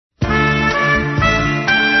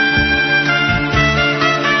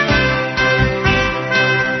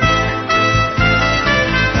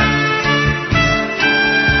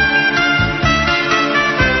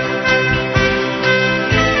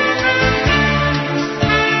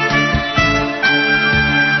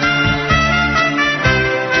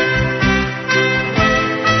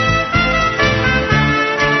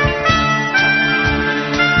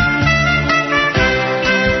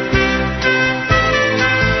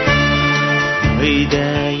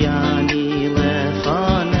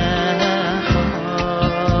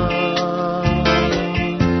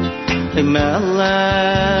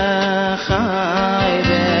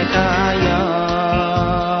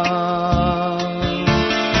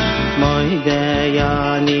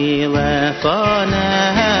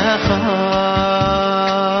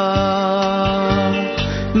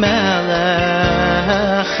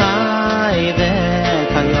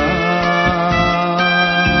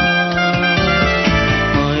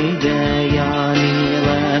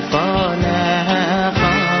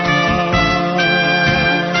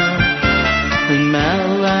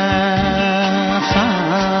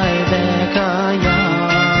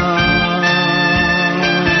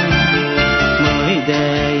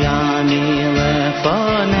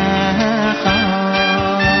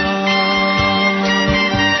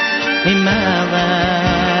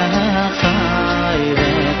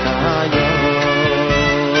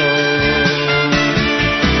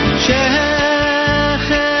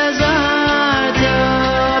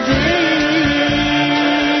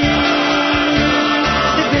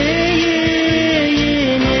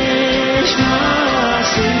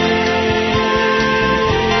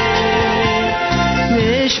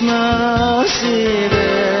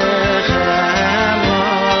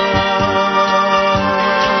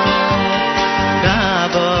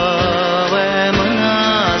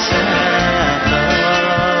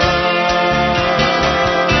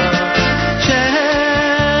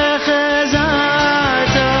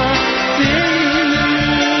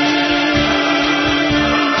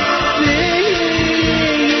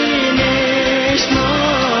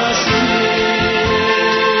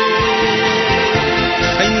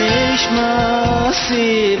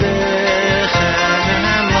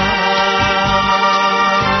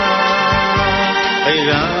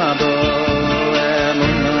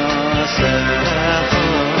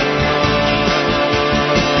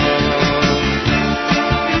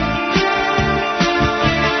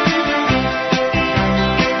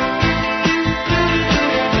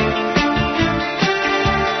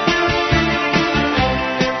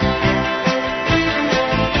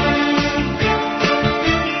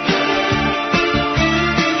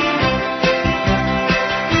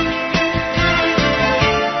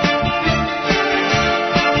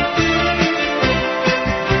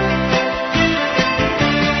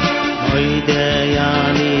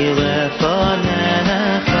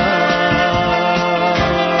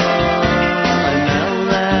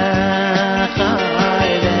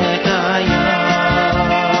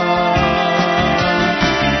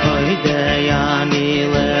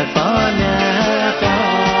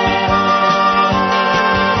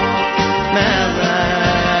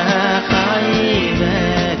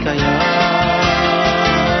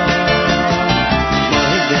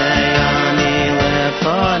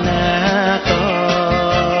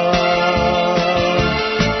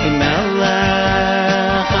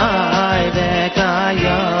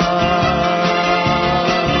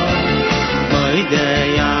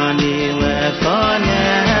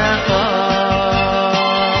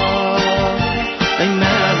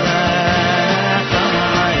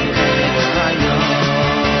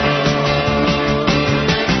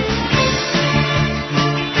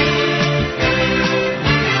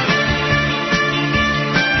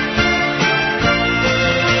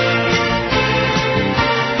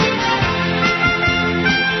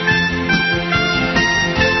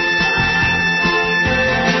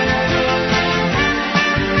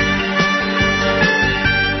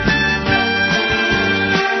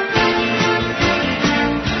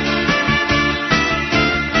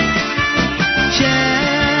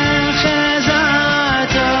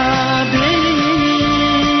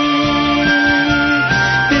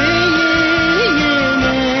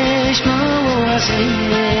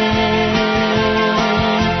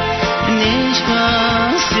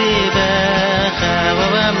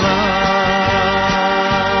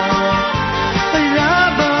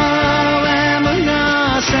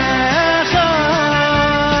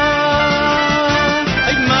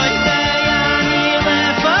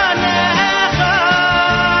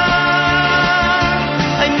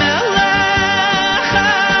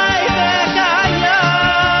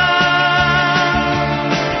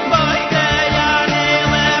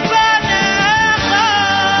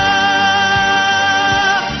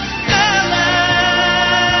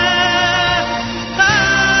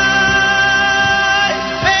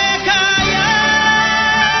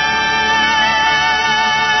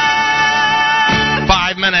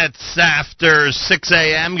After 6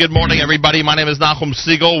 a.m. Good morning, everybody. My name is Nachum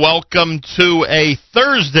Siegel. Welcome to a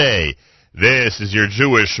Thursday. This is your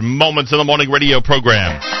Jewish Moments in the Morning radio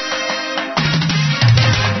program.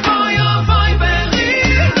 For your vibe and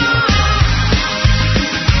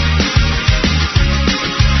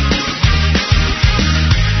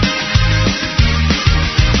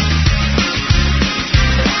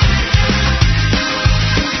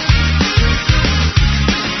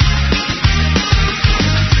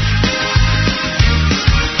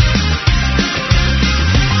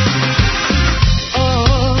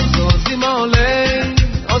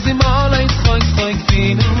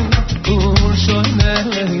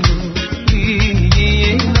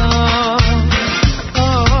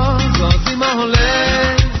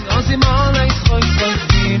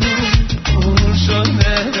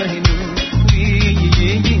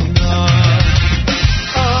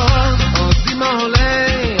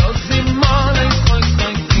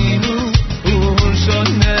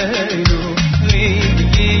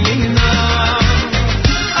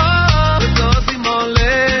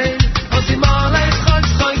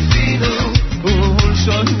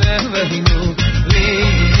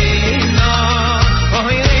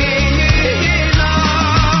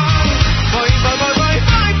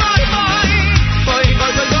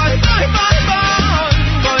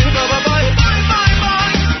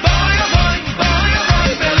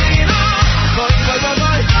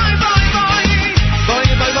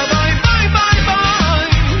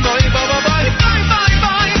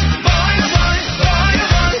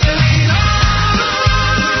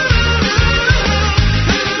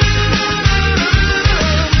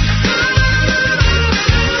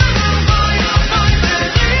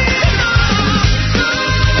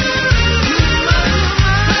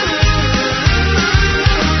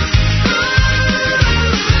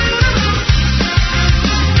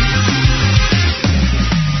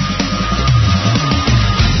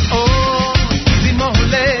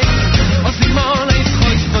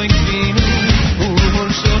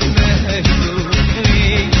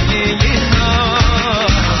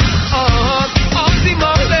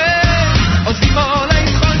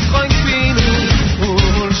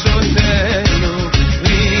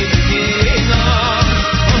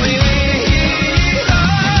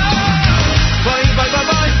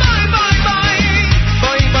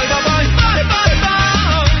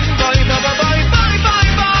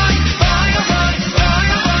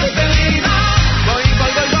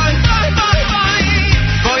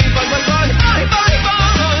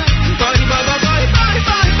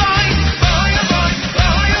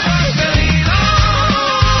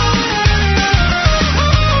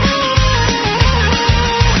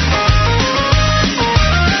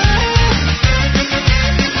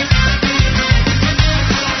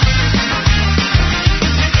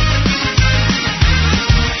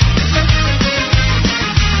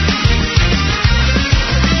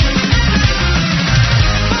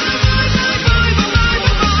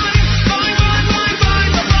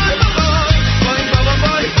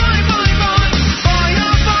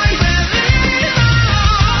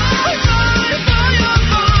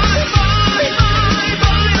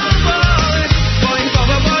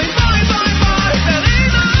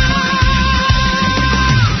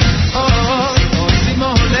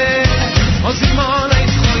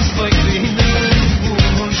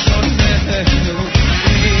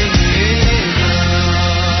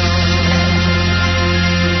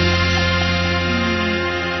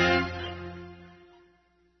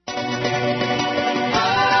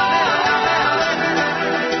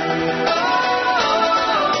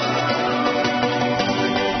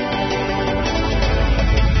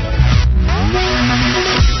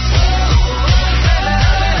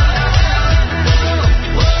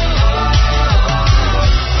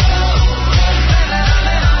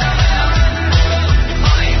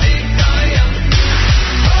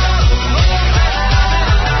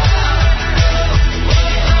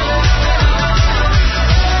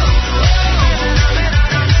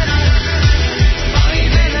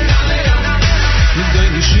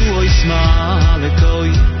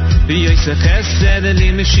V'yosef chesed li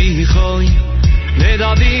meshichoi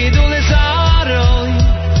LeDavid u'lezaroi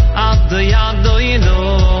Ad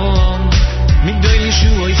yadoinom Migdoi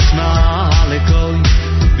Yeshua Yismalekoi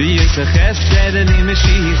V'yosef chesed li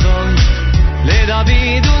meshichoi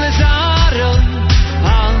LeDavid u'lezaroi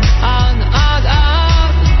Ad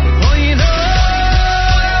oino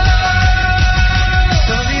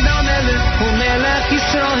David HaMelech hu Melech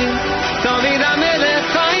Yisrael David HaMelech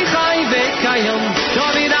chai chai v'kayom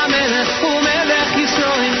David HaMelech hu Melech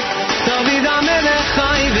Yisrael David HaMelech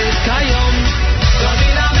chai v'kayom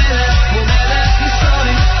David HaMelech hu Melech Yisrael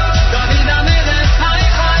David HaMelech chai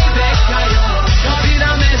chai v'kayom David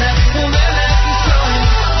HaMelech hu Melech Yisrael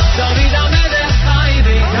David HaMelech chai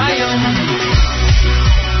v'kayom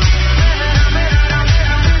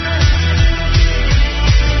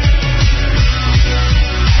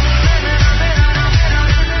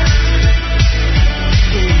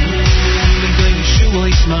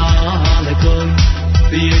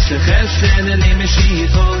V'yosef chesed li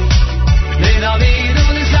meshichoi LeDavid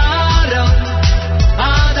u'lezaroi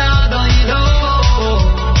Ad yadoinom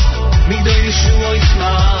Migdoi Yeshua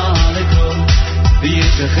Yismalekoi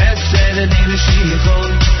V'yosef chesed li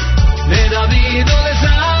meshichoi LeDavid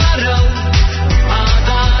u'lezaroi Ad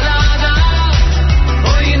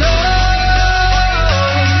oino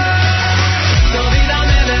David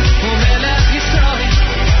HaMelech hu Melech Yisrael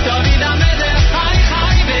David HaMelech chai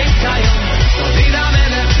chai v'kayom David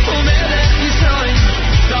HaMelech hu Melech Yisrael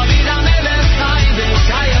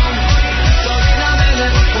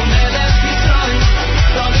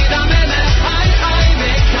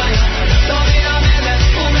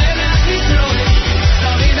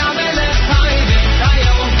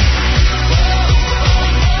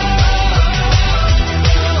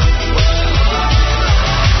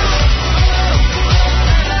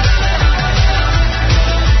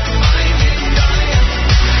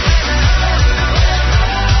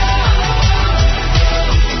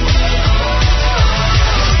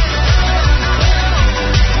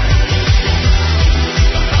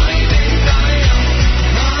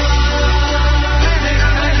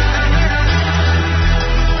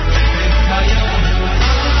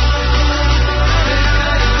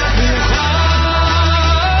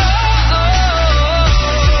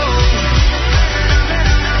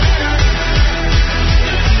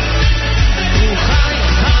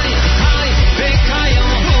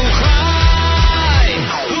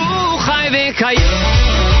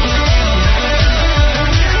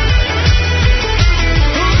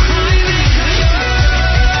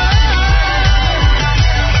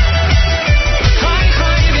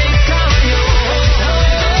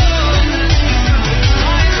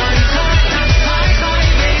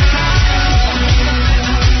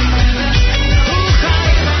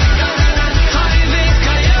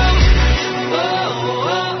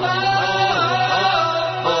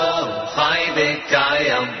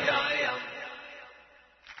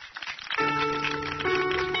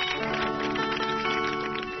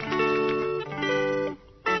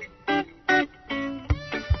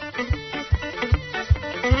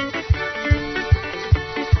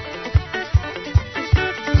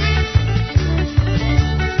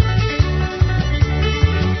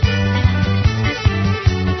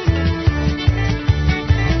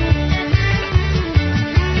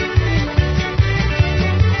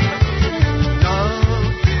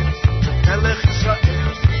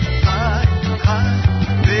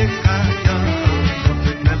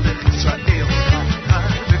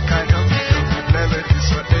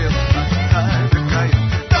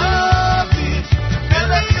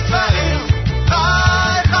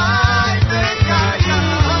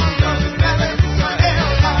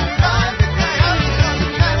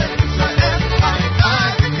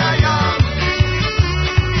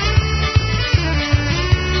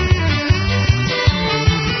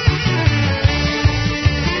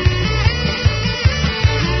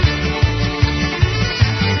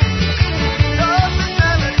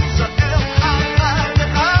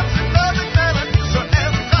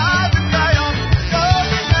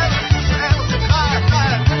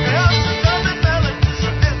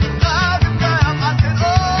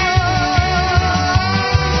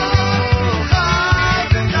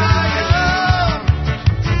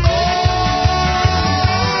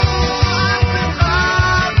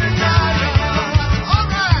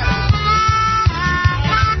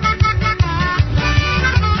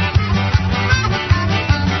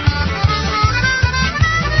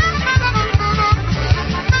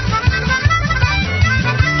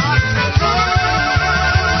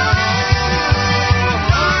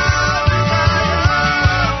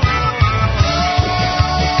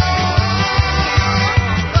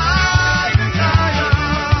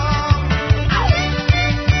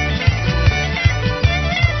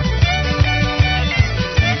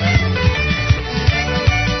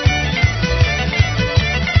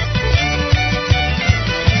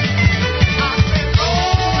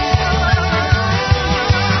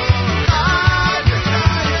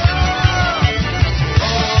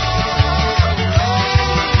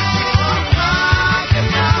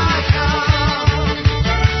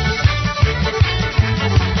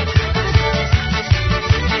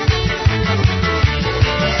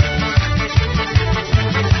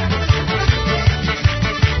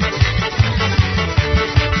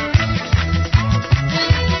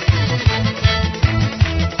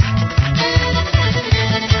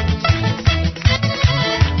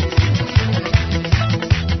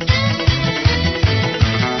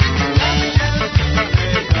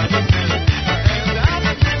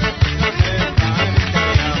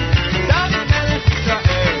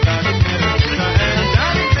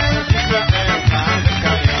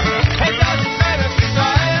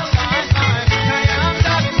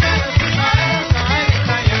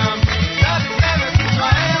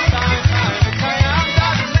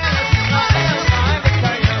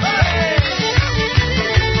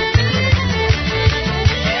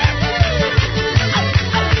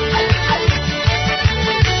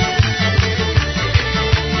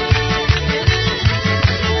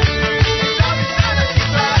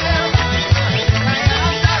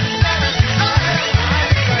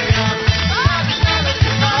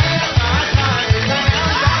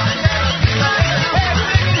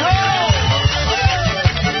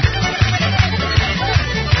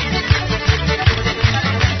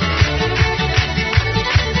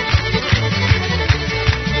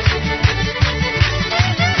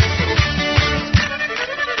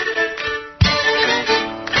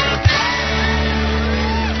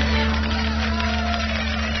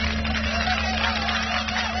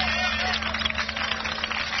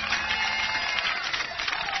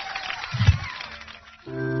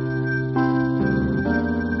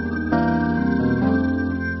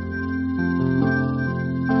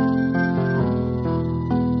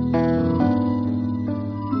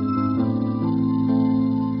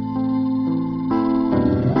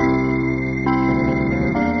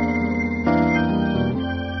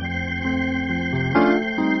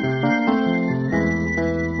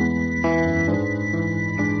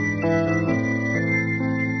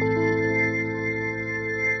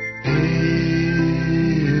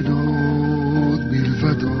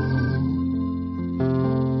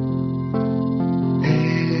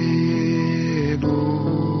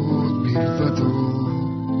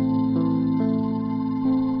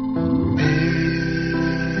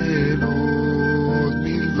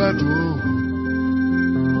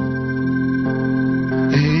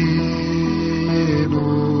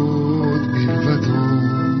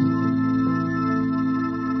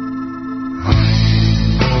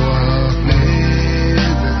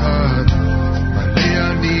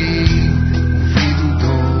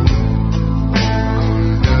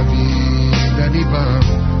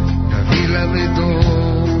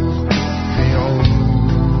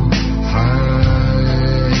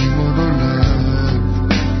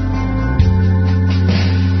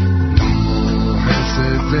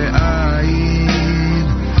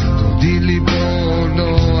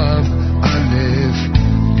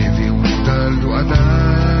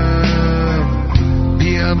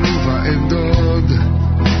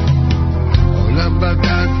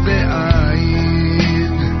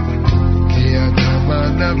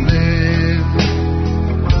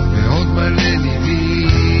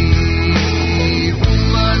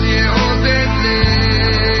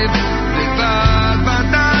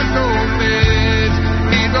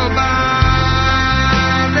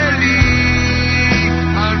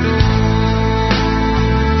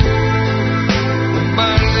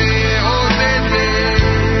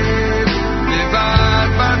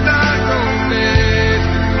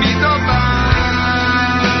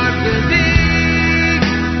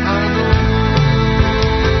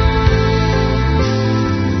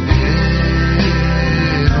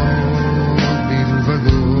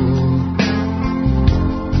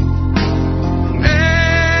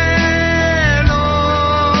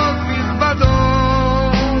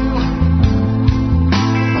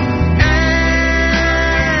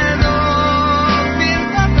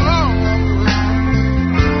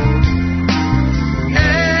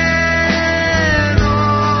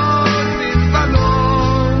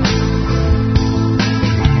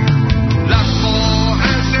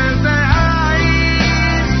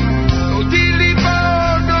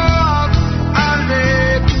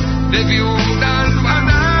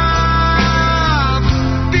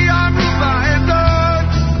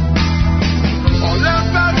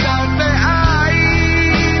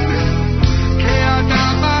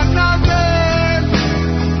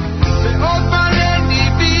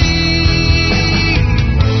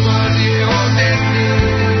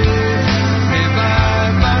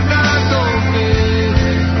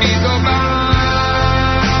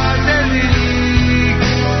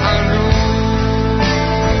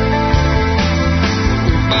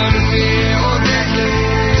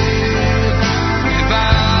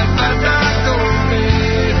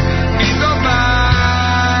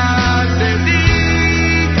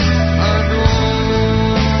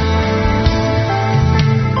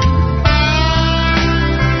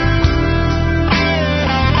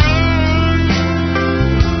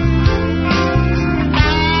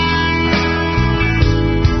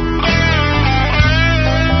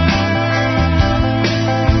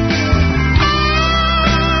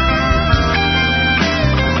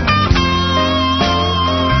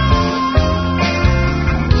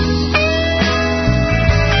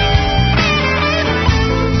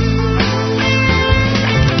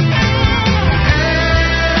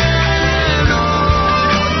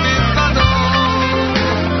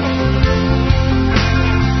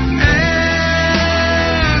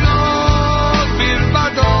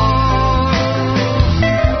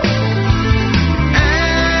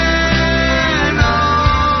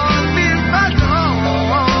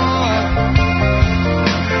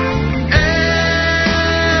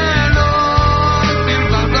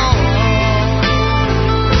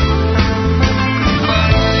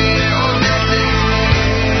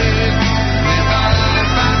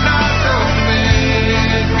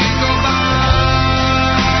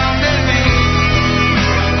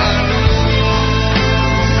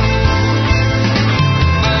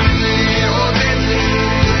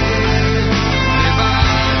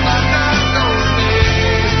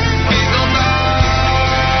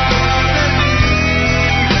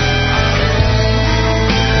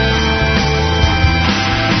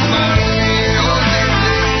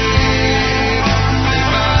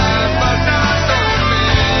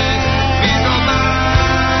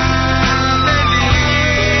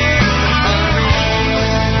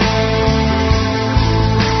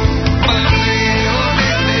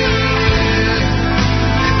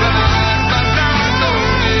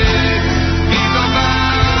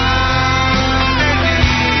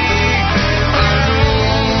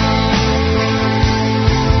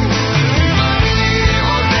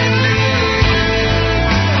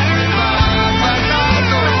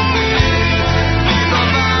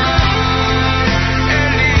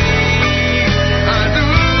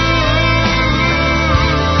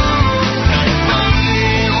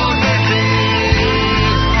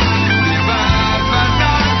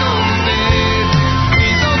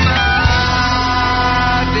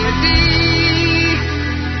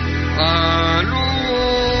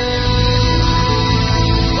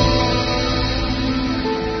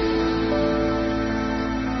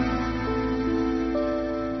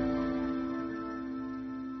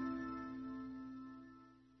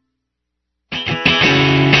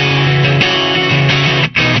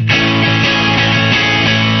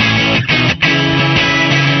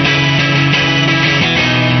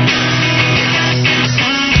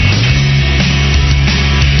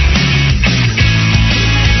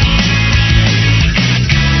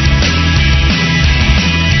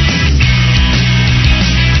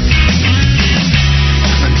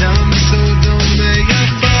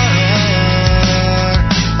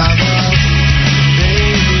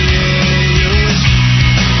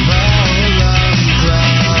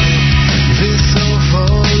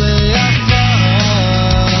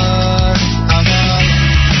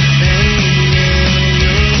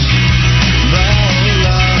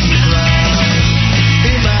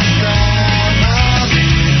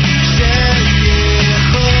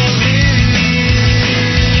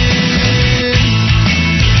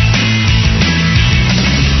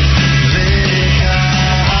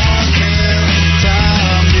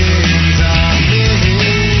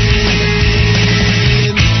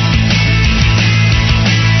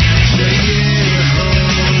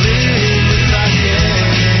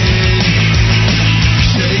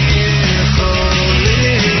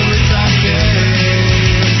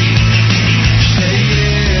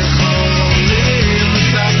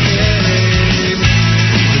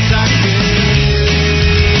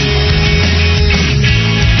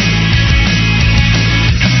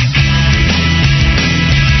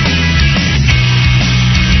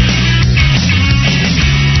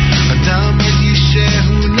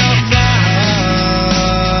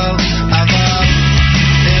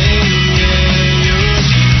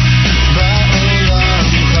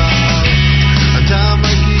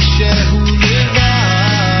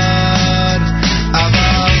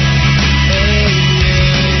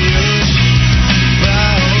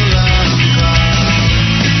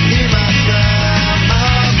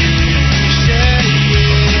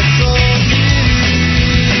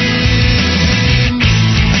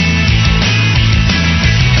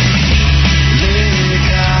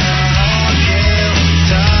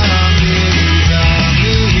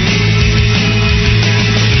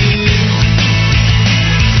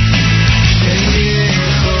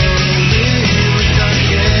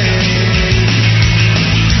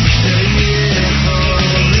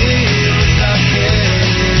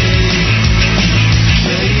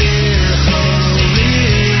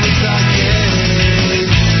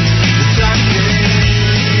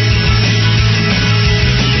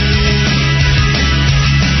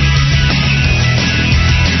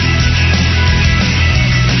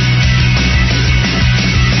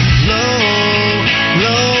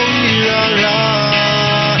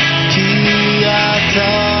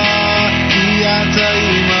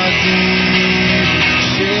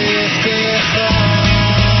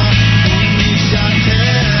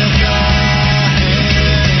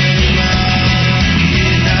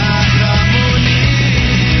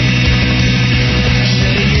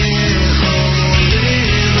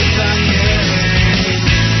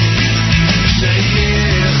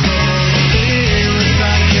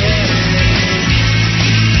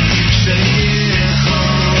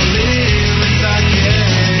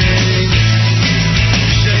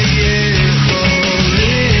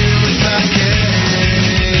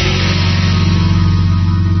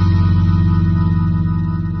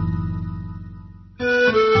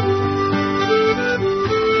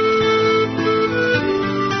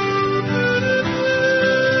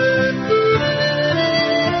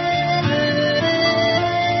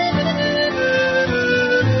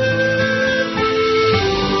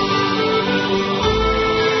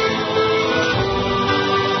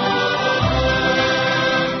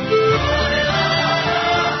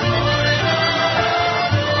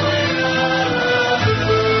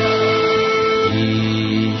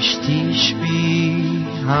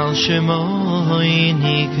al shemoy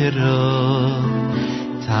nikro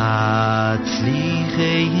tatzlichenu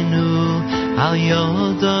al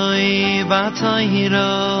yodoi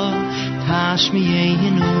batayro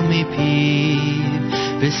tashmiyenu mipiv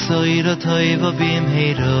besoyro toivo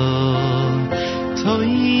bimheiro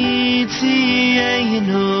toitzienu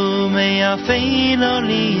meyafeilo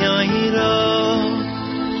liyoiro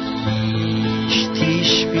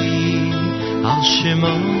shtishbi al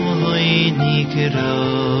shemoy nikro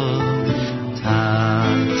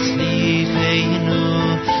tatzlichenu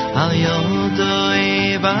al yodoi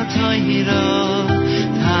batayro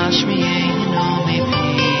tashmiyenu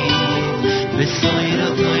mipiv besoyro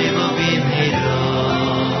toivo bimheiro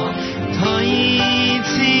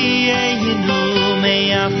toitzienu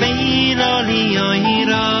meyafeilo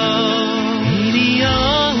liyoiro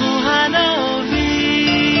Hiriyohu hanovi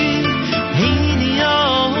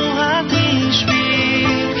Hiriyohu hatishbi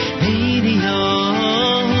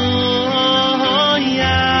Hiriyohu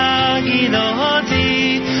yagiloti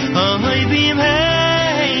Oy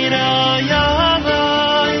bimheiro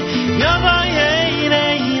yavoy Yavoy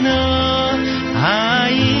heireinu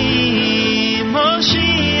Hai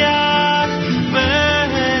Moshiach ben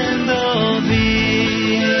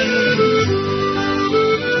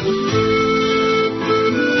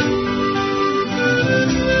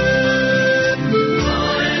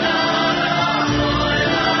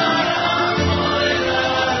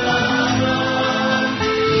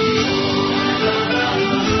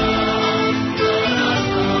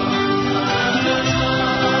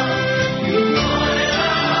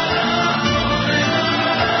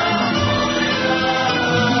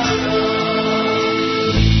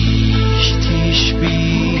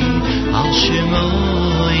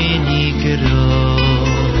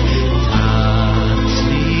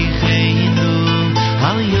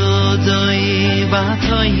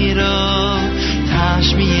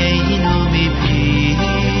Tashmiyenu mipi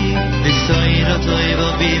V'soyro toivo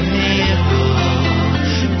bimheiro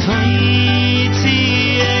Toitzienu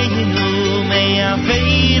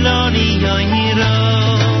meyafeilo liyoiro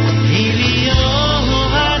Hiliyohu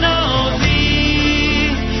hanovi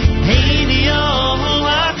Hiliyohu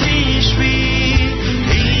hatishbi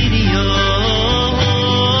Hiliyohu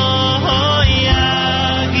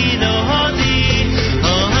yagiloti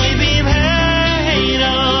Oy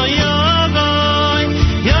bimheiro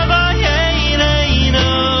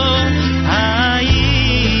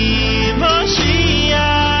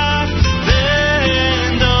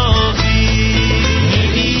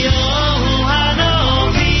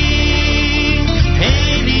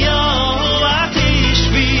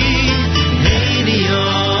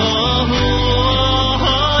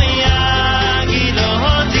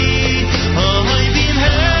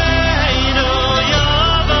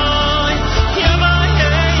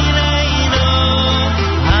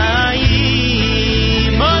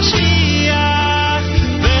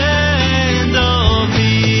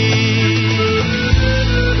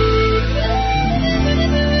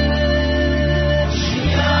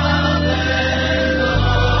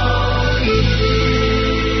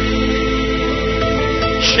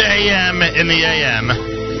in the AM.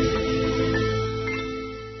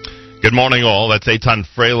 Good morning, all. That's Eitan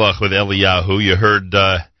Freilach with Eliyahu. You heard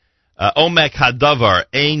Omek Hadavar,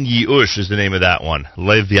 Ein Yiush is the name of that one.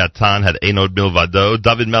 Leviathan had Einod Milvado.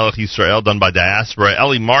 David Melech Yisrael, done by Diaspora.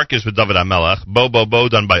 Eli Marcus with David HaMelech. Bo Bo Bo,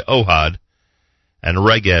 done by Ohad. And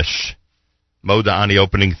Regesh Modani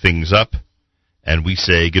opening things up. And we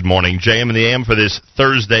say good morning, JM in the AM, for this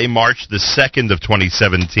Thursday, March the 2nd of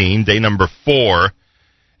 2017, day number 4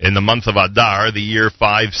 in the month of Adar, the year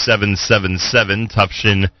 5777,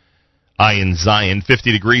 Tufshin Ayin Zion.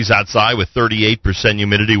 50 degrees outside with 38%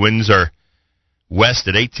 humidity. Winds are west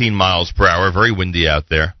at 18 miles per hour. Very windy out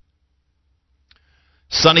there.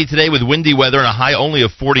 Sunny today with windy weather and a high only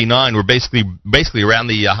of 49. We're basically around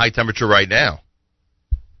the high temperature right now.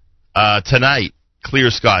 Tonight, clear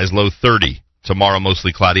skies, low 30. Tomorrow,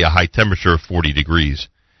 mostly cloudy, a high temperature of 40 degrees.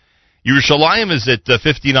 Yerushalayim is at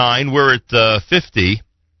 59. We're at 50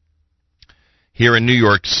 here in New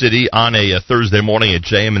York City on a Thursday morning at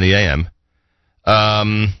JM in the AM.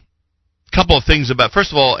 Couple of things about,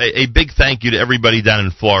 first of all, a big thank you to everybody down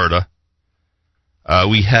in Florida.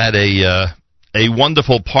 We had a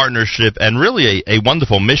wonderful partnership and really a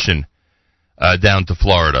wonderful mission down to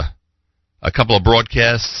Florida. A couple of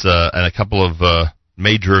broadcasts and a couple of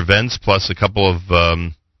major events, plus a couple of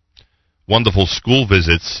wonderful school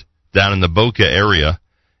visits down in the Boca area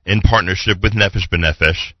in partnership with Nefesh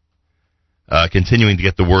B'Nefesh, continuing to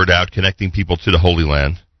get the word out, connecting people to the Holy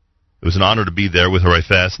Land. It was an honor to be there with Harai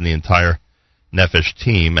Fast and the entire Nefesh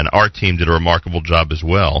team, and our team did a remarkable job as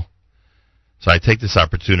well. So I take this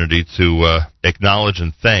opportunity to acknowledge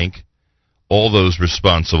and thank all those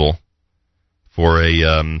responsible for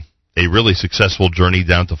a really successful journey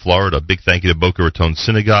down to Florida. A big thank you to Boca Raton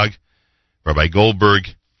Synagogue, Rabbi Goldberg,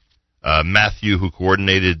 Matthew, who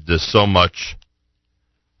coordinated so much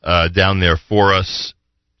down there for us,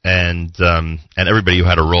 and everybody who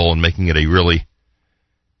had a role in making it a really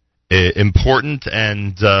important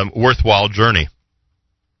and worthwhile journey.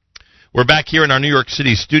 We're back here in our New York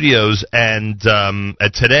City studios, and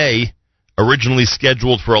today, originally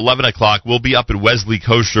scheduled for 11 o'clock, we'll be up at Wesley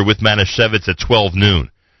Kosher with Manischewitz at 12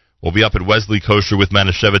 noon. We'll be up at Wesley Kosher with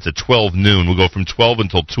Manischewitz at 12 noon. We'll go from 12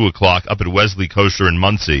 until 2 o'clock up at Wesley Kosher in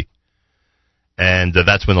Muncie. And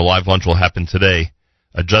that's when the live lunch will happen today.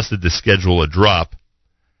 Adjusted to schedule a drop.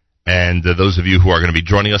 And those of you who are going to be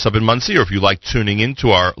joining us up in Muncie, or if you like tuning into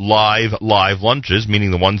our live lunches,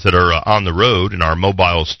 meaning the ones that are on the road in our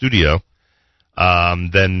mobile studio,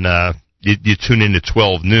 then you tune in at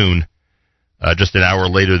 12 noon, just an hour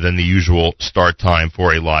later than the usual start time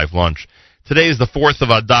for a live lunch. Today is the 4th of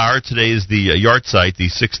Adar. Today is the yahrzeit, the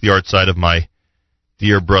 6th yahrzeit of my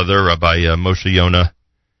dear brother, Rabbi Moshe Yonah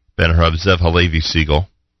ben Rav Zev Halevi Siegel.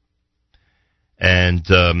 And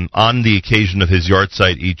on the occasion of his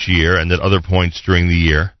yahrzeit each year and at other points during the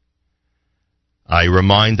year, I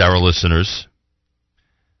remind our listeners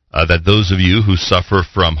that those of you who suffer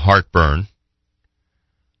from heartburn,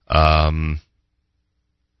 I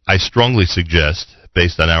strongly suggest,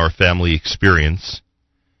 based on our family experience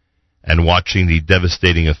and watching the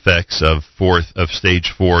devastating effects of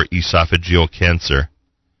stage 4 esophageal cancer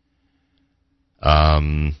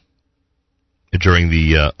during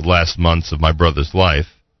the last months of my brother's life,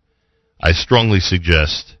 I strongly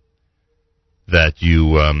suggest that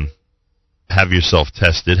you have yourself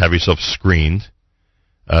tested, have yourself screened.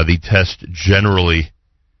 The test generally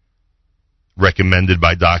recommended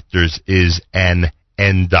by doctors is an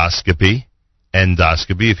endoscopy.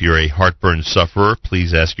 Endoscopy. If you're a heartburn sufferer,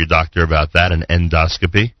 please ask your doctor about that, an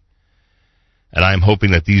endoscopy. And I'm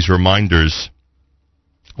hoping that these reminders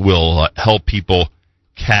will help people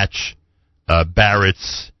catch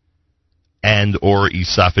Barrett's and or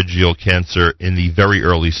esophageal cancer in the very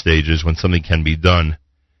early stages when something can be done,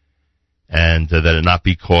 and that it not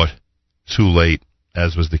be caught too late,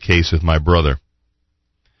 as was the case with my brother.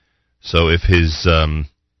 So if his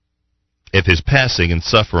passing and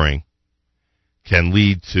suffering can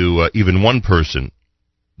lead to even one person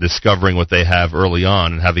discovering what they have early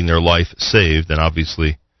on and having their life saved, then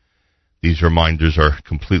obviously these reminders are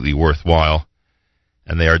completely worthwhile,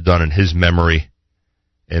 and they are done in his memory,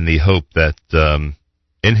 in the hope that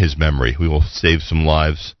in his memory we will save some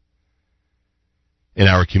lives in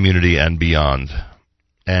our community and beyond.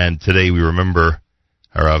 And today we remember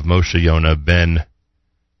Harav Moshe Yonah ben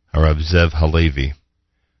Harav Zev Halevi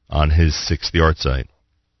on his 6th yahrzeit.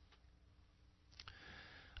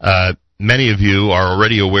 Many of you are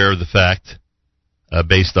already aware of the fact,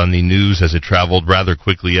 based on the news as it traveled rather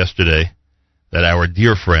quickly yesterday, that our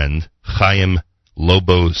dear friend Chaim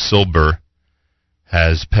Lobo Silber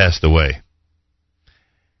has passed away.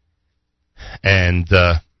 And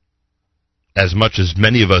as much as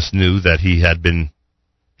many of us knew that he had been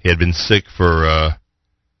sick for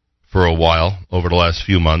a while over the last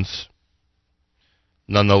few months,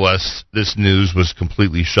 nonetheless, this news was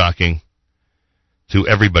completely shocking to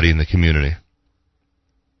everybody in the community.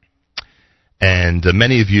 And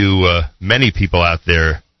many of you, many people out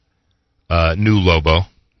there knew Lobo.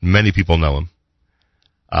 Many people know him.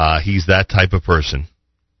 He's that type of person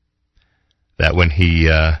that when he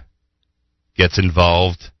gets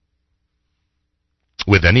involved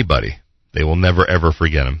with anybody, they will never, ever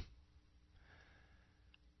forget him.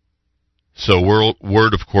 So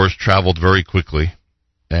word, of course, traveled very quickly,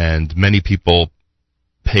 and many people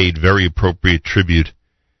paid very appropriate tribute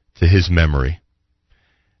to his memory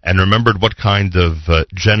and remembered what kind of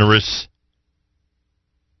generous,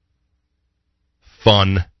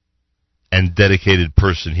 fun, and dedicated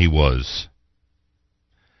person he was.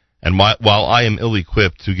 And while I am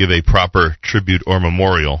ill-equipped to give a proper tribute or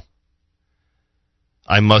memorial,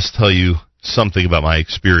 I must tell you something about my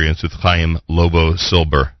experience with Chaim Lobo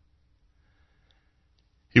Silber.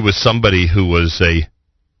 He was somebody who was a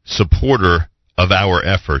supporter of our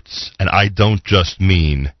efforts, and I don't just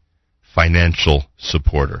mean financial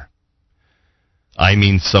supporter. I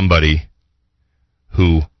mean somebody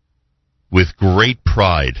who, with great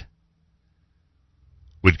pride,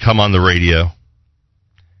 would come on the radio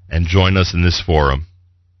and join us in this forum,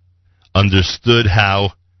 understood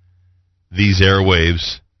how these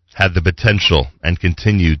airwaves had the potential and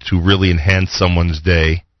continue to really enhance someone's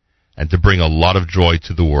day and to bring a lot of joy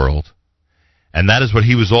to the world. And that is what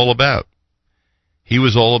he was all about. He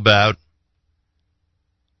was all about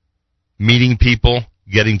meeting people,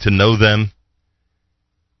 getting to know them,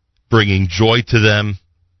 bringing joy to them,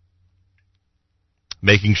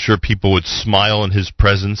 making sure people would smile in his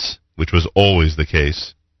presence, which was always the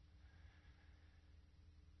case.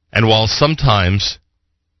 And while sometimes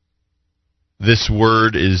this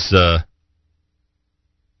word is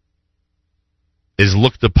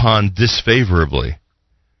looked upon disfavorably,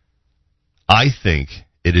 I think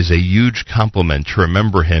it is a huge compliment to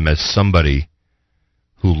remember him as somebody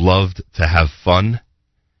who loved to have fun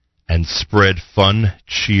and spread fun,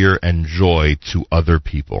 cheer, and joy to other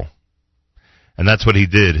people. And that's what he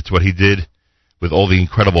did. It's what he did with all the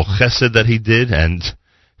incredible chesed that he did, and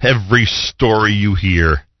every story you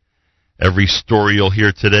hear, every story you'll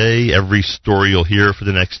hear today, every story you'll hear for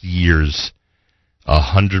the next years,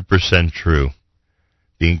 100% true.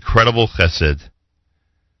 The incredible chesed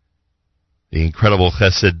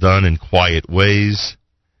done in quiet ways,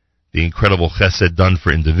 the incredible chesed done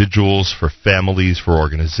for individuals, for families, for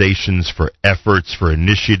organizations, for efforts, for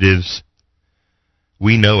initiatives.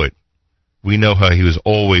 We know it. We know how he was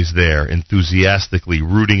always there, enthusiastically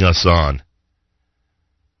rooting us on.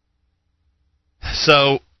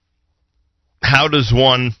 So, how does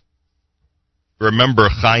one remember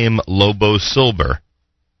Chaim Lobo Silber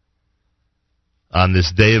on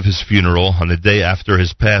this day of his funeral, on the day after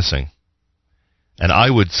his passing? And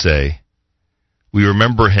I would say we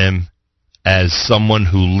remember him as someone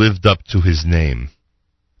who lived up to his name,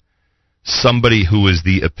 somebody who is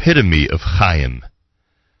the epitome of Chaim,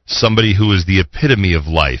 somebody who is the epitome of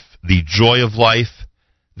life, the joy of life,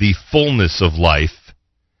 the fullness of life,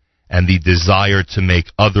 and the desire to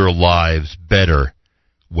make other lives better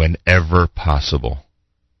whenever possible.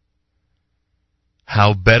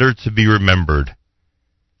 How better to be remembered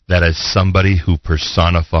than as somebody who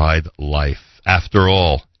personified life. After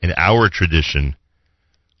all, in our tradition,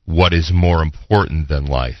 what is more important than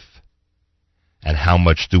life? And how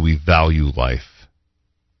much do we value life?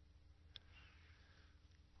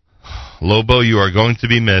 Lobo, you are going to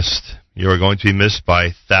be missed. You are going to be missed by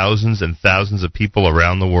thousands and thousands of people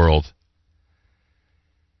around the world.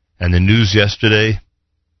 And the news yesterday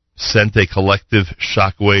sent a collective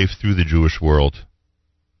shockwave through the Jewish world.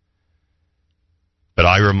 But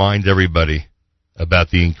I remind everybody about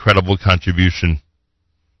the incredible contribution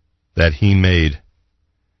that he made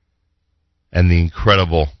and the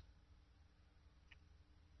incredible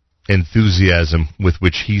enthusiasm with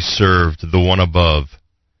which he served the one above,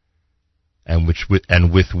 and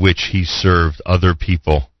with which he served other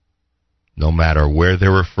people, no matter where they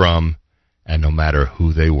were from and no matter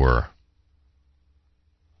who they were.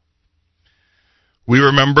 We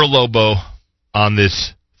remember Lobo on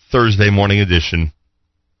this Thursday morning edition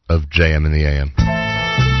of JM in the AM.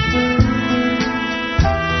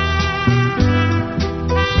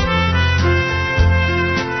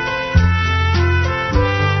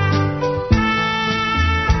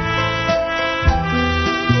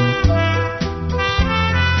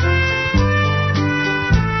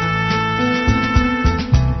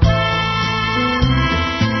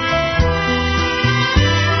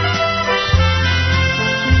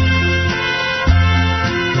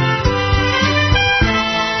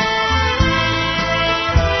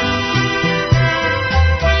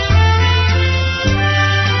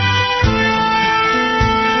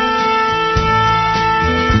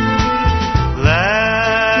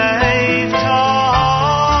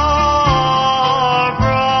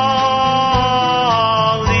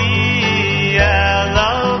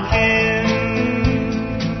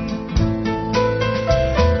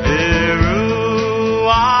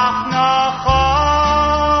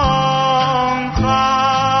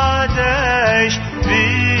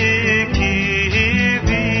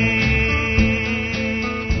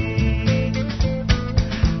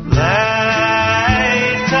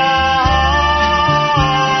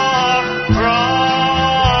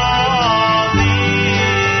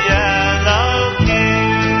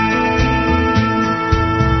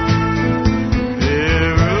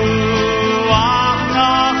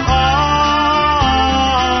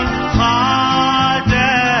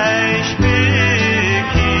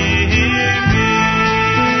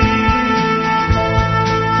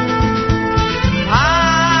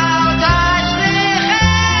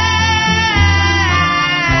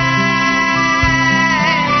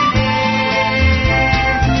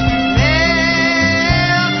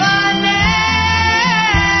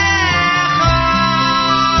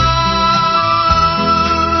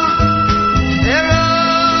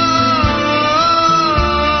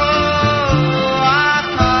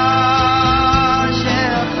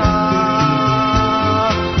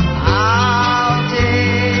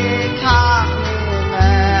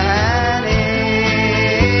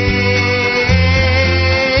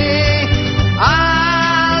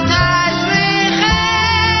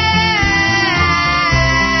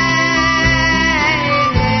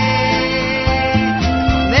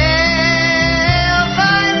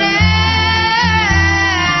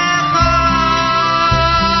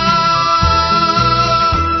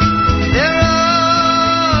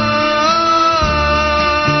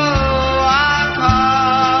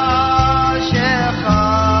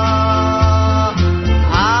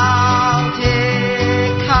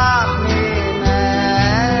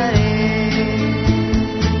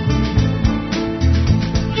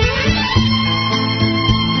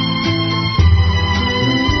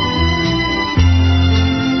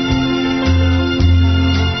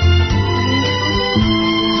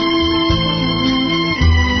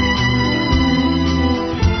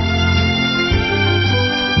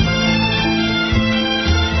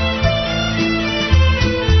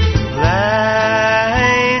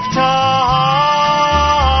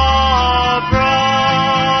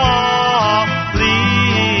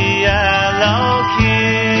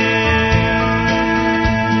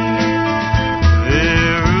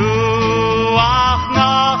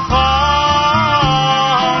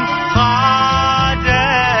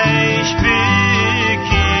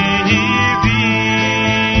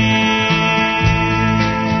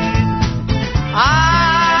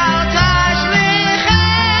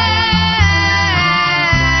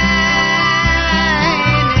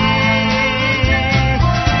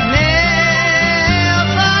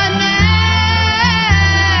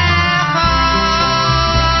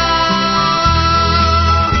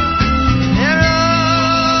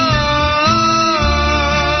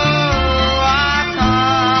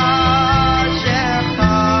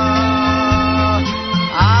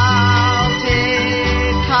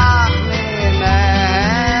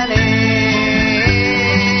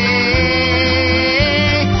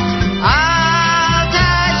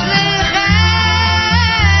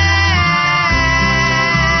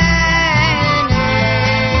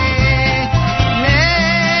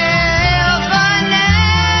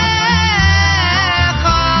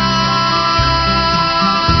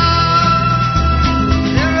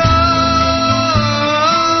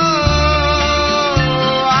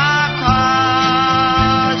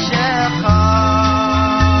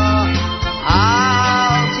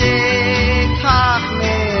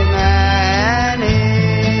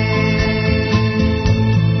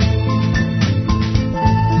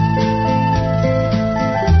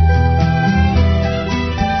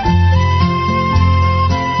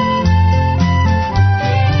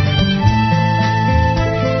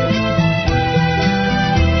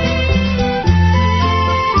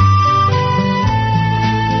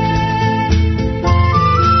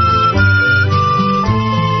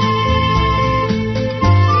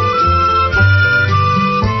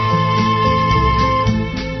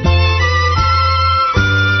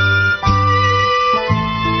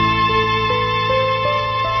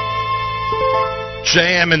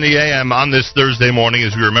 JM in the AM on this Thursday morning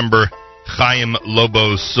as we remember Chaim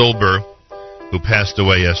Lobo Silber, who passed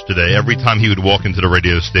away yesterday. Every time he would walk into the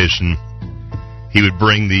radio station, he would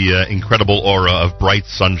bring the incredible aura of bright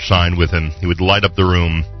sunshine with him. He would light up the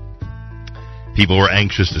room. People were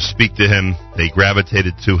anxious to speak to him. They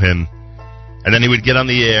gravitated to him. And then he would get on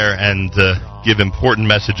the air and give important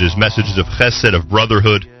messages of chesed, of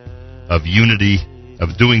brotherhood, of unity,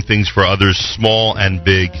 of doing things for others, small and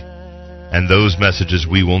big. And those messages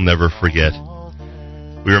we will never forget.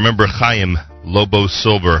 We remember Chaim Lobo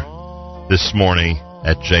Silber this morning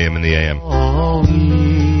at JM in the AM.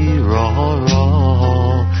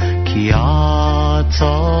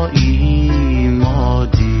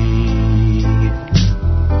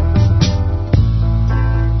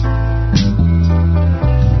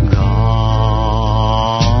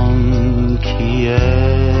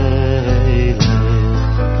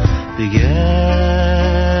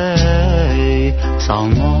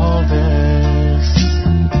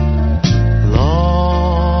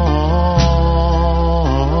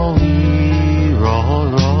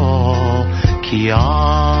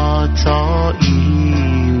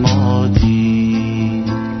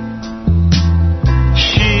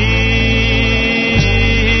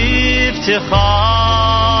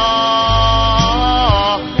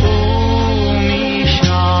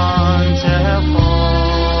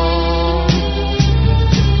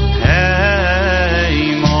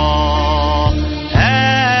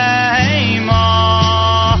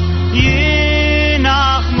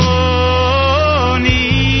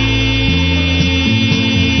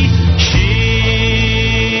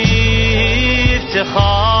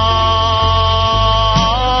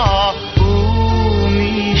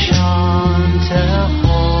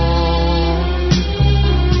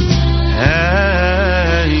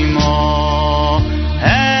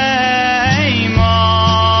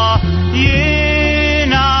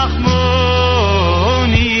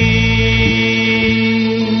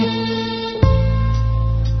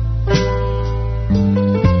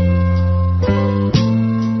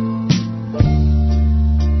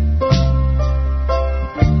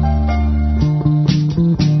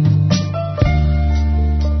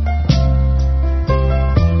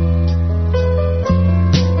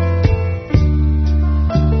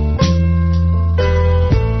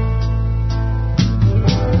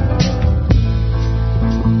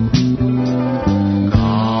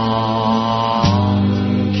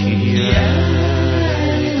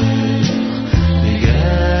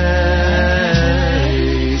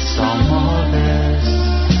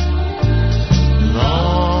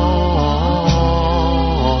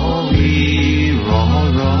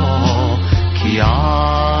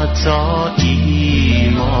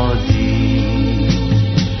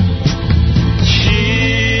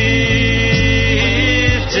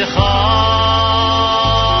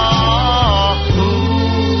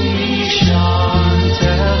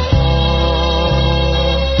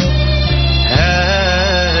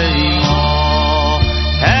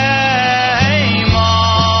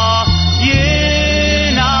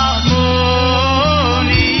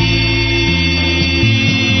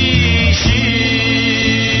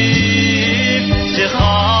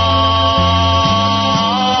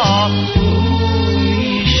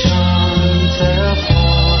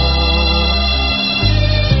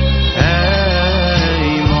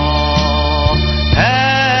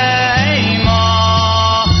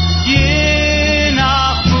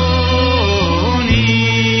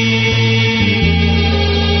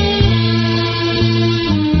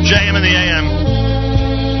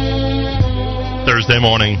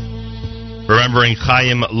 Morning, remembering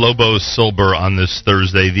Chaim Lobo Silber on this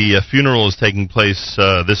Thursday. The funeral is taking place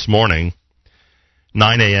this morning,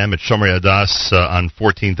 9 a.m. at Shomer Hadas on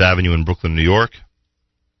 14th Avenue in Brooklyn, New York.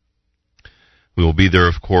 We will be there,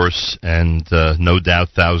 of course, and no doubt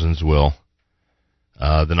thousands will.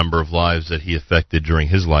 The number of lives that he affected during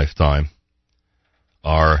his lifetime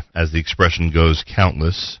are, as the expression goes,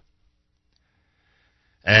 countless.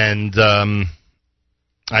 And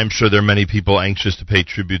I'm sure there are many people anxious to pay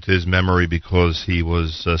tribute to his memory because he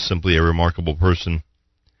was simply a remarkable person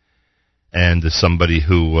and somebody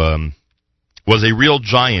who was a real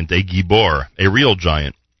giant, a gibor, a real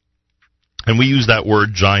giant. And we use that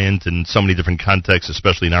word giant in so many different contexts,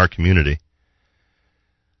 especially in our community.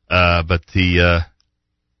 But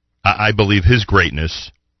I believe his greatness,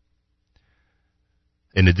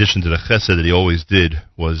 in addition to the chesed that he always did,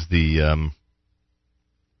 was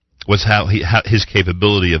his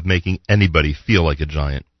capability of making anybody feel like a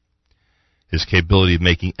giant. His capability of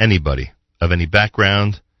making anybody, of any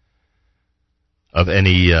background, of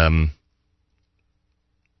any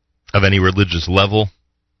religious level,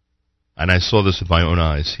 And I saw this with my own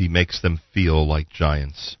eyes. He makes them feel like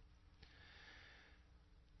giants.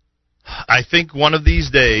 I think one of these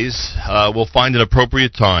days we'll find an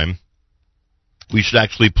appropriate time. We should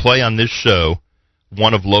actually play on this show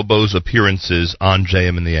one of Lobo's appearances on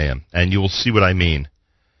JM in the AM. And you will see what I mean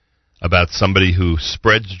about somebody who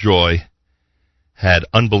spreads joy, had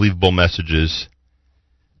unbelievable messages,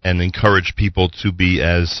 and encouraged people to be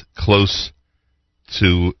as close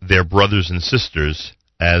to their brothers and sisters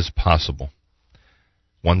as possible.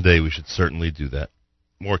 One day we should certainly do that.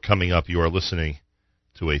 More coming up. You are listening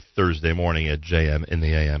to a Thursday morning at JM in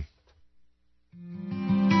the AM.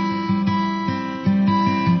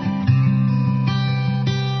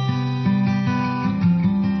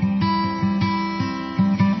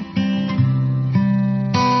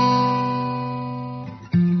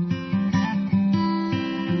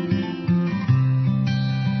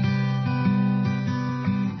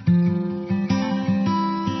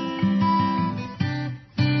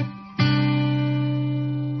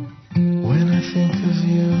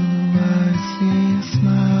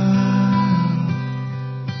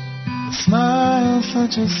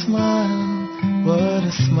 Such a smile, what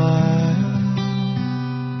a smile.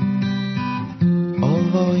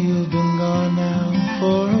 Although you've been gone now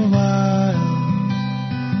for a while,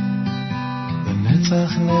 the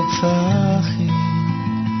netzach netzachim,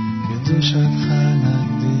 kedushatcha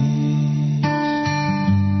nagdish.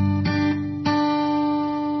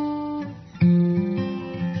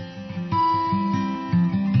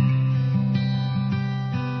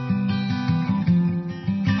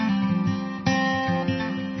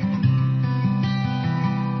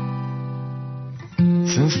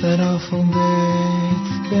 Since that awful day,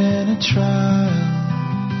 it's been a trial.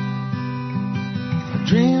 Our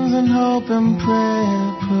dreams and hope and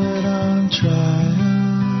prayer put on trial.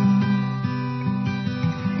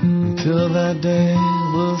 Until that day,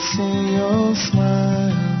 we'll see your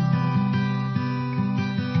smile.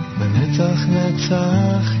 V'netzach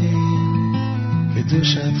netzachim,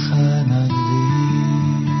 kedushatcha nagdish.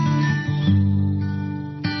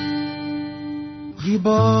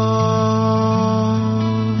 Gibor,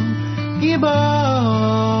 Gibor,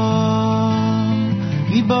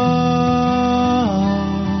 Gibor,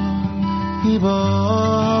 Gibor,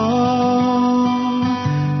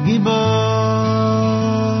 Gibor,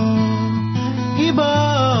 Gibor,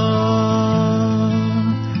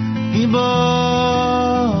 Gibor,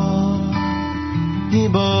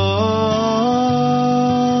 Gibor.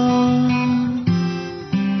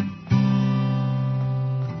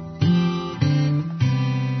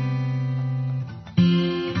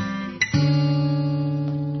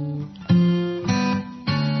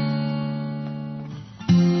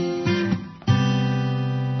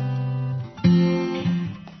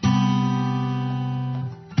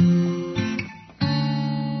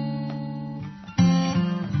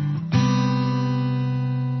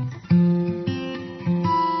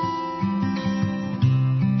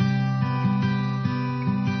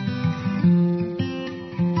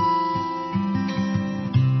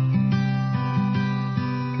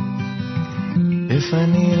 If I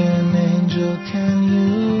need an angel, can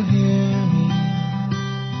you hear me?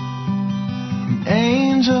 An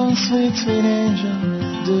angel, sweet, sweet angel,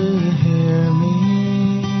 do you hear me?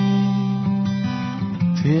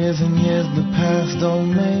 Tears and years the past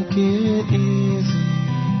don't make it easy,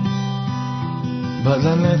 but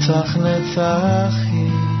the netzach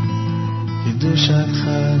netzachim,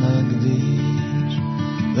 kedushatcha nagdish.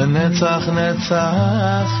 The netzach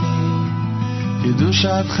netzachim,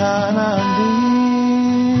 kedushatcha nagdish.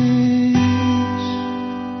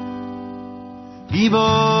 Gibor,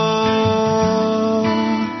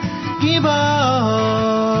 Gibor,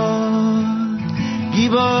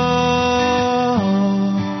 Gibor,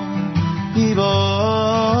 Gibor,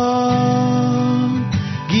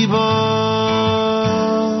 Gibor,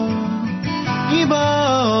 Gibor,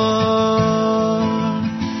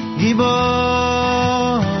 Gibor,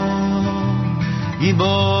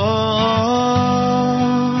 Gibor.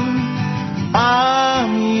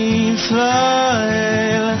 Am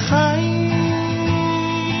Yisrael chai.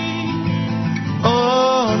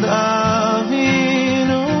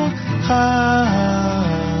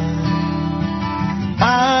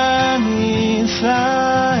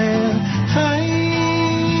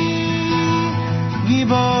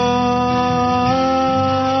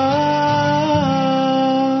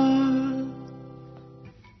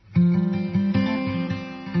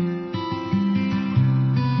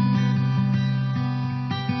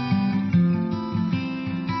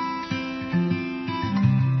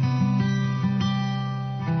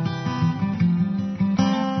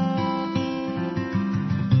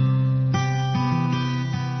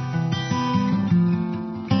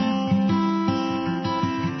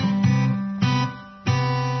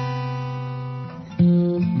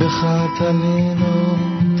 תלינו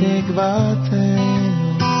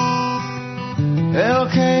תקוותנו,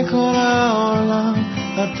 אלוקי כל העולם,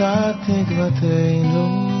 אתה תקוותנו.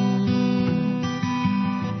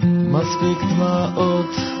 מספיק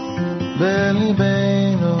דמעות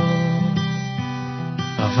בליבנו,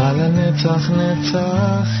 אבל לנצח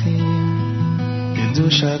נצחים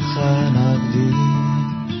קדושתך נקדיש.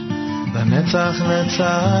 לנצח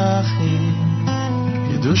נצחים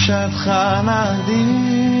קדושתך נקדיש.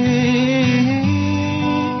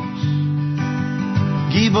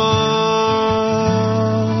 גיבור,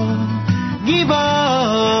 גיבור,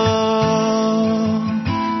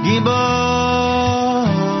 גיבור,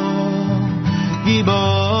 גיבור,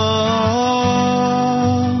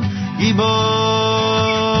 גיבור,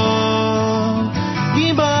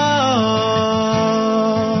 גיבור,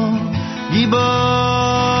 גיבור,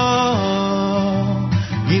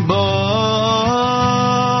 גיבור.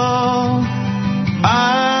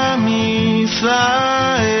 עם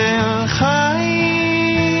ישראל חי,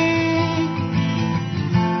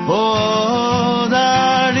 עוד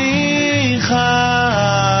אני חי.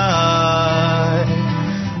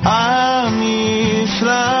 עם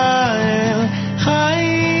ישראל חי,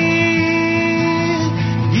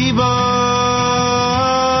 גיבור.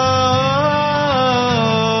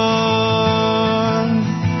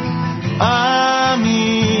 עם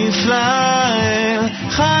ישראל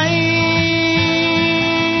חי,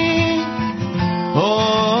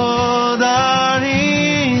 עוד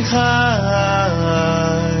אני חי.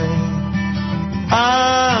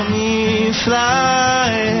 עם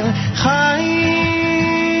ישראל חי,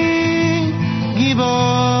 גיבור.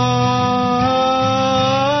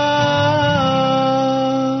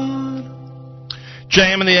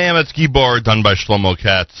 JM in the AM, it's Gibor, done by Shlomo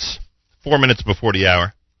Katz. 4 minutes before the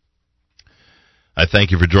hour. I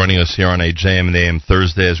thank you for joining us here on a JM in the AM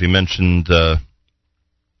Thursday. As we mentioned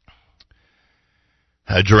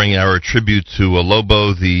during our tribute to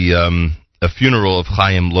Lobo, a funeral of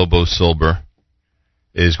Chaim Lobo Silber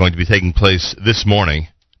is going to be taking place this morning,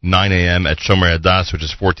 9 a.m. at Shomer Hadas, which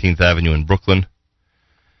is 14th Avenue in Brooklyn.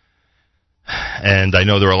 And I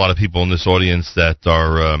know there are a lot of people in this audience that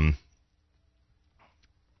are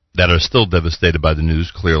still devastated by the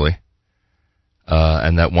news, clearly,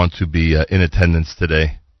 and that want to be in attendance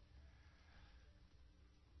today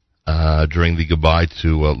during the goodbye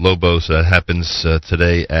to Lobo. So that happens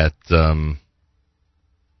today at 9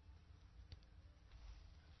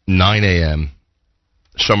 a.m.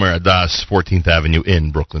 Shomer Hadas, 14th Avenue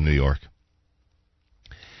in Brooklyn, New York.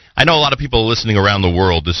 I know a lot of people are listening around the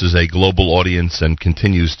world. This is a global audience and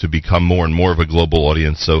continues to become more and more of a global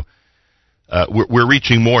audience. So we're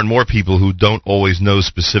reaching more and more people who don't always know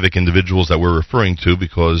specific individuals that we're referring to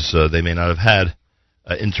because they may not have had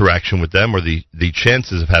interaction with them, or the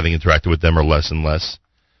chances of having interacted with them are less and less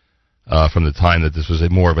from the time that this was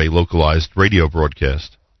more of a localized radio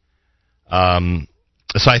broadcast.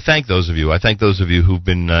 So I thank those of you. I thank those of you who've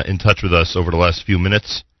been in touch with us over the last few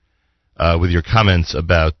minutes with your comments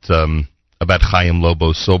about Chaim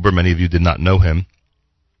Lobo Silber. Many of you did not know him,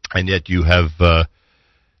 and yet you have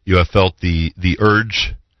felt the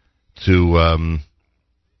urge to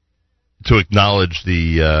acknowledge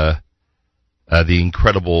the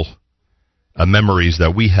incredible memories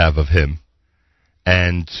that we have of him,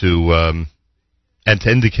 and to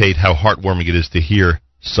indicate how heartwarming it is to hear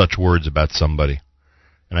such words about somebody.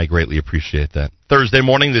 And I greatly appreciate that. Thursday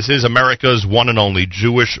morning, this is America's one and only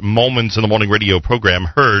Jewish Moments in the Morning radio program,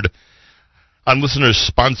 heard on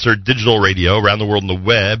listeners-sponsored digital radio around the world on the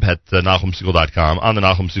web at NachumSegal.com, on the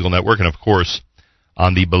Nachum Segal Network, and, of course,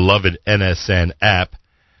 on the beloved NSN app.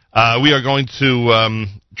 We are going to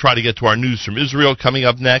try to get to our news from Israel coming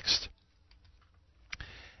up next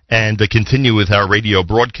and continue with our radio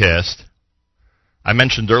broadcast. I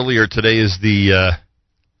mentioned earlier today is the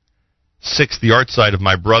 6th yahrzeit of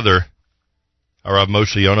my brother, Rav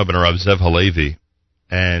Moshe Yonah ben Rav Zev Halevi.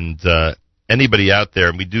 And anybody out there,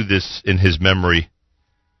 and we do this in his memory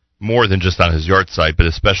more than just on his yahrzeit, but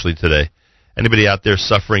especially today, anybody out there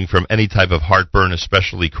suffering from any type of heartburn,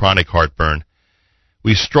 especially chronic heartburn,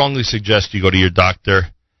 we strongly suggest you go to your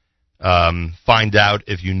doctor, find out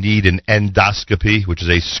if you need an endoscopy, which is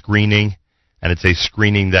a screening, and it's a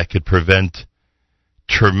screening that could prevent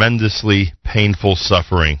tremendously painful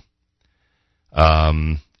suffering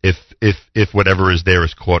if whatever is there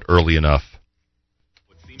is caught early enough.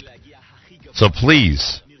 So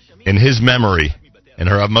please, in his memory, in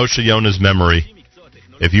Rav Moshe Yonah's memory,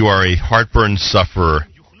 if you are a heartburn sufferer,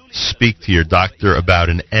 speak to your doctor about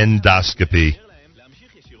an endoscopy,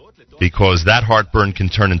 because that heartburn can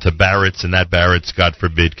turn into Barrett's, and that Barrett's, God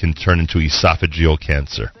forbid, can turn into esophageal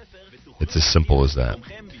cancer. It's as simple as that.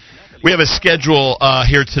 We have a schedule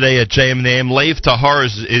here today at JM and the AM. Lev Tahor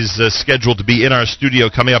is scheduled to be in our studio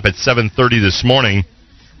coming up at 7:30 this morning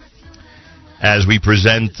as we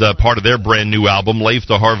present part of their brand new album, Lev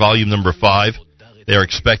Tahor Volume Number 5. They are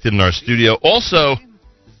expected in our studio. Also,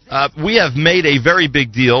 we have made a very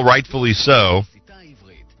big deal, rightfully so,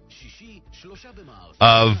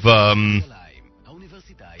 of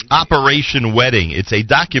Operation Wedding. It's a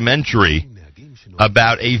documentary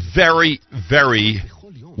about a very, very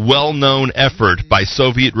well-known effort by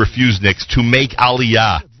Soviet refuseniks to make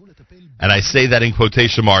Aliyah. And I say that in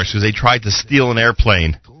quotation marks because they tried to steal an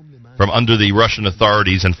airplane from under the Russian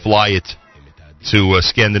authorities and fly it to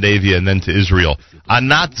Scandinavia and then to Israel.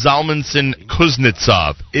 Anat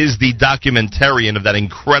Zalmanson-Kuznetsov is the documentarian of that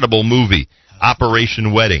incredible movie,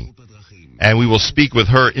 Operation Wedding. And we will speak with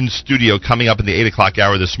her in studio coming up in the 8 o'clock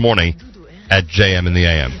hour this morning at JM in the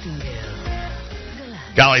AM.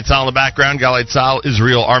 Galei Tzahal in the background. Galei Tzahal,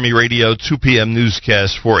 Israel Army Radio, 2 p.m.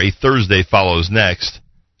 newscast for a Thursday follows next.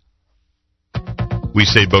 We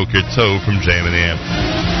say Boker Tov from JM in the AM.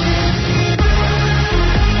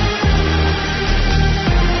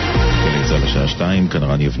 בשעה 2, כאן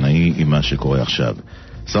רני אבנאי עם מה שקורה עכשיו.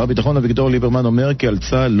 שר הביטחון אביגדור ליברמן אומר כי על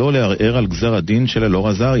צה"ל לא לערער על גזר הדין של אלאור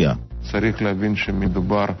עזריה. צריך להבין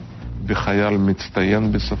שמדובר בחייל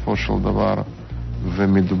מצטיין בסופו של דבר,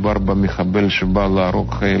 ומדובר במחבל שבא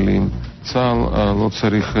להרוג חיילים. צה"ל לא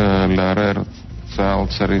צריך לערער,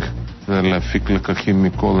 צה"ל צריך להפיק לקחים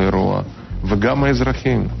מכל אירוע, וגם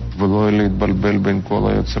האזרחים, ולא להתבלבל בין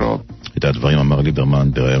כל היוצרות. את הדברים אמר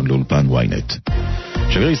ליברמן בראיון לאולפן ynet.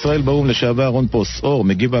 שגריר ישראל באו"ם לשעבר רון פוס-אור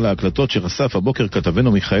מגיב על ההקלטות שחשף הבוקר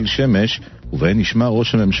כתבנו מיכאל שמש, ובהן נשמע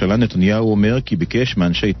ראש הממשלה נתניהו אומר כי ביקש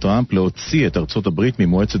מאנשי טראמפ להוציא את ארצות הברית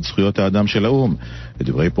ממועצת זכויות האדם של האו"ם.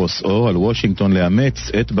 לדברי פוס-אור על וושינגטון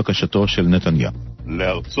לאמץ את בקשתו של נתניהו.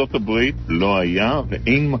 לארצות הברית לא היה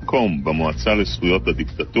ואין מקום במועצה לזכויות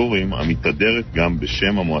הדיקטטורים המתהדרת גם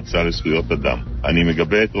בשם המועצה לזכויות אדם. אני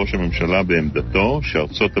מגבה את ראש הממשלה בעמדתו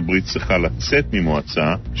שארצות הברית צריכה לצאת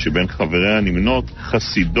ממועצה שבין חבריה נמנות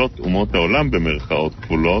חסידות אומות העולם במרכאות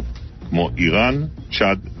כפולות כמו איראן,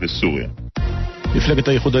 צ'אד וסוריה. מפלגת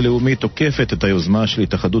האיחוד הלאומי תוקפת את היוזמה של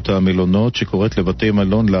התאחדות המלונות שקוראת לבתי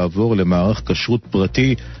מלון לעבור למערך כשרות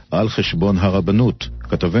פרטי על חשבון הרבנות.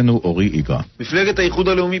 כתבנו אורי איגרא. מפלגת האיחוד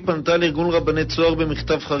הלאומי פנתה לארגון רבני צוהר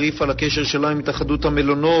במכתב חריף על הקשר שלה עם התאחדות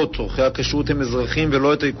המלונות. עורכי הכשרות הם אזרחים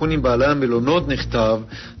ולא הטייקונים בעלי המלונות, נכתב.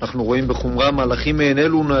 אנחנו רואים בחומרה מהלכים מעין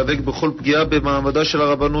אלו ונאבק בכל פגיעה במעמדה של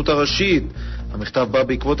הרבנות הראשית. המכתב בא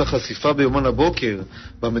בעקבות החשיפה ביומן הבוקר,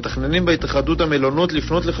 במתכננים בהתאחדות המלונות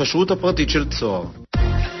לפנות לכשרות הפרטית של צוהר.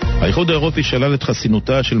 האיחוד האירופי שלל את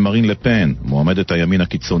חסינותה של מרין לפן, מועמדת הימין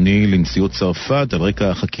הקיצוני לנשיאות צרפת על רקע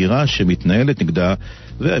החקירה שמתנהלת נגדה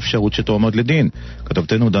והאפשרות שתועמד לדין.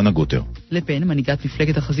 כתבתנו דנה גוטר. לפן, מנהיגת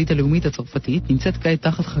מפלגת החזית הלאומית הצרפתית, נמצאת כעת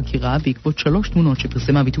תחת חקירה בעקבות 3 תמונות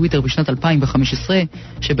שפרסמה בטוויטר בשנת 2015,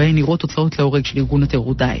 שבהן נראות תוצאות להורג של ארגון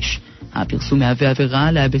הטרור דאעש. הפרסום מהווה עבירה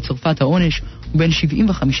עליה בצרפת העונש ובין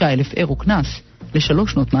 75,000 אירו קנס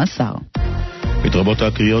ל3 שנות מאסר. מתרבות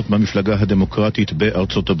הקריאות במפלגה הדמוקרטית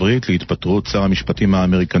בארצות הברית להתפטרות שר המשפטים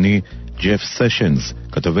האמריקני ג'ף סשנס.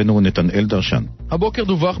 כתבנו נתנאל דרשן. הבוקר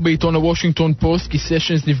דווח בעיתון הוושינגטון פוסט כי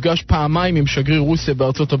סשנס נפגש פעמיים עם שגריר רוסיה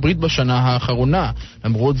בארצות הברית בשנה האחרונה.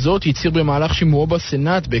 למרות זאת, הצהיר במהלך שימועו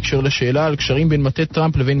בסנאט בהקשר לשאלה על קשרים בין מטה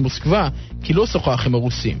טראמפ לבין מוסקבה כי לא שוחח עם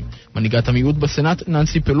הרוסים. מנהיגת המיעוט בסנאט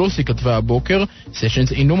ננסי פלוסי כתבה הבוקר,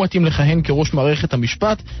 סשנס אינו מתאים לכהן כראש מערכת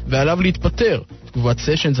המשפט ועליו להתפטר. תגובת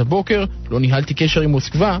סשנס הבוקר, לא ניהלתי קשר עם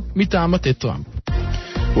מוסקבה מטעם מטה טראמפ.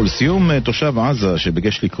 ולסיום, תושב עזה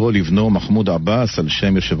שביקש לקרוא לבנו מחמוד עבאס על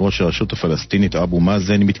שם יושב ראש הרשות הפלסטינית אבו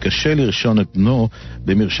מאזן מתקשה לרשום את בנו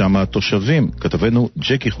במרשם התושבים. כתבנו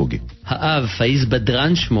ג'קי חוגי. האב, פאיז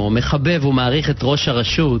בדרן שמו, מחבב ומעריך את ראש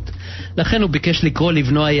הרשות, לכן הוא ביקש לקרוא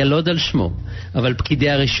לבנו הילוד על שמו, אבל פקידי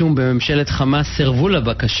הרישום בממשלת חמאס סרבו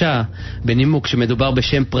לבקשה בנימוק שמדובר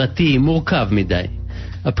בשם פרטי מורכב מדי.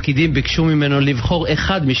 הפקידים ביקשו ממנו לבחור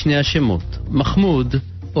אחד משני השמות, מחמוד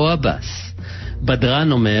או עבאס.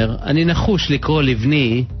 בדרן אומר, אני נחוש לקרוא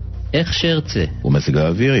לבני איך שארצה. ומזג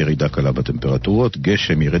האוויר, ירידה קלה בטמפרטורות,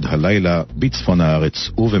 גשם ירד הלילה בצפון הארץ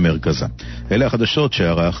ובמרכזה. אלה החדשות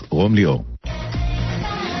שערך רום ליאור.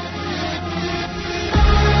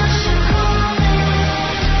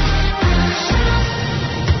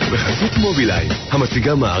 בחסות מובילאיי,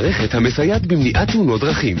 המציגה מערכת המסייעת במניעת תאונות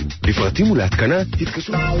דרכים. לפרטים ולהתקנה,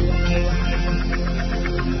 תתקשרו.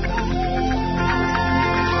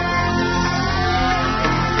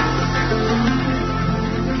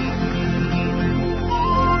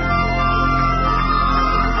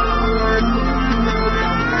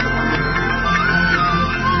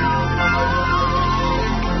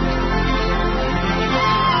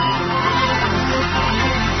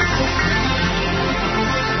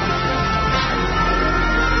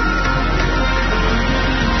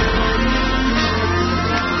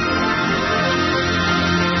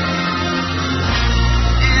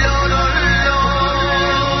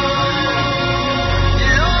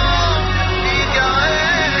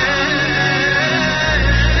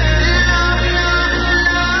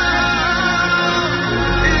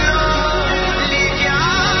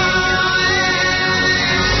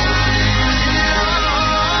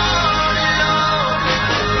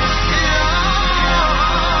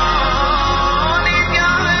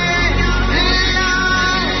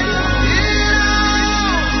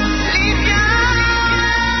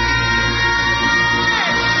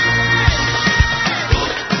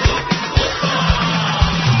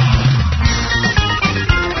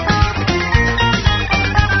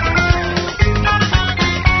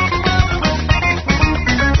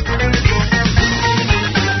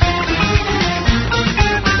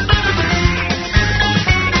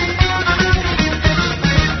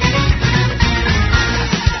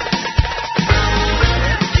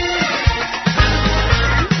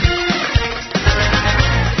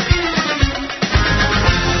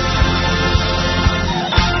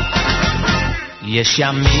 יש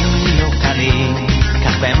ימים לא קלים,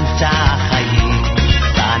 כך באמצע החיים,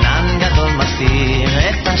 וענן גדול מסתיר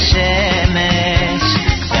את השמש,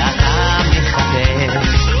 ואתה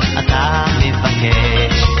מחפש, אתה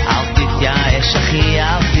מבקש, אל תתייאש אחי,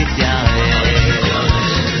 אל תתייאש.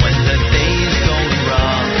 When the days go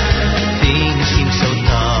rough, things seem so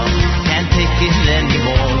tough, can't take it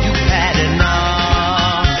anymore, you've had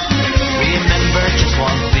enough. Remember just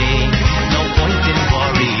one thing, no point in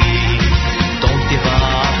worrying, don't give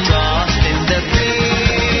up, trust in the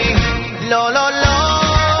dream. No, no, no.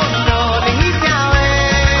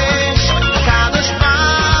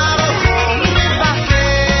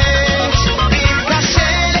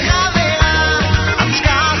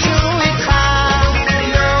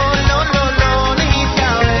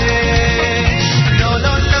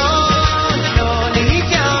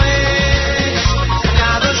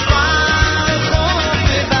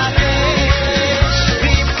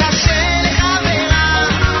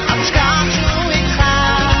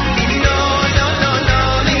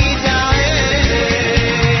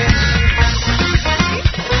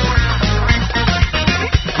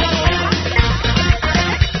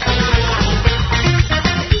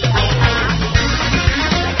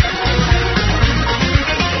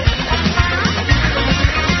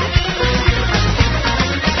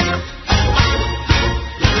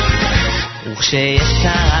 כשיש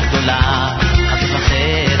שעה גדולה, אז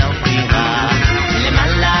תפחד על פירה,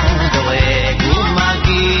 למעלה הוא דורג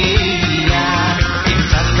ומגיע, אם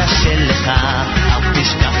קצת קשה לך, אל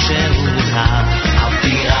תשכח שהוא לך, על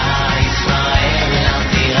פירה ישראל, על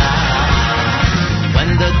פירה. When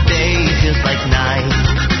the day feels like night,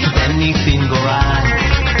 anything go right,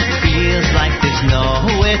 feels like there's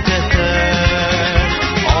nowhere to turn.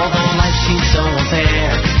 Although life seems so unfair,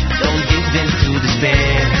 don't give in to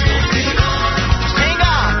despair.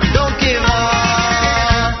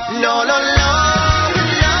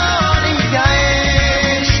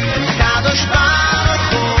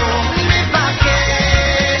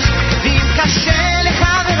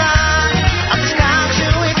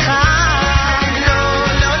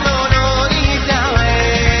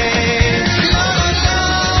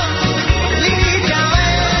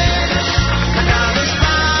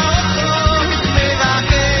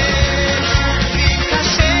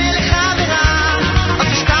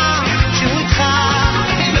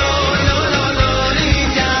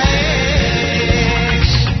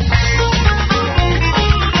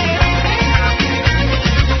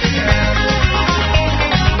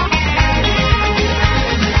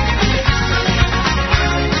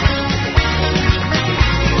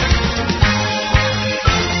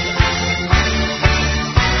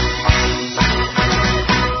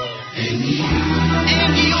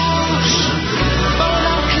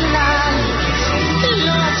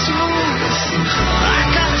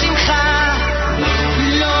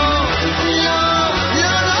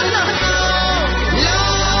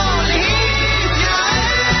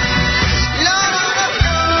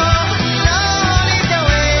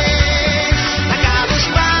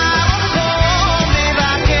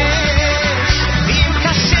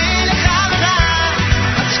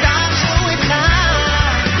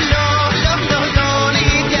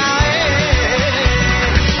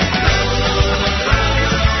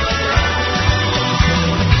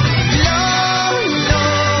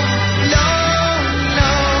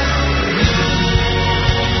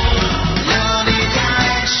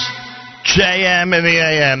 JM in the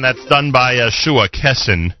AM. That's done by Shua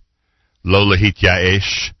Kessin. Lo Lahit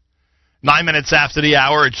Yaesh. 9 minutes after the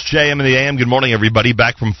hour, it's JM in the AM. Good morning, everybody.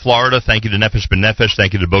 Back from Florida. Thank you to Nefesh B'Nefesh.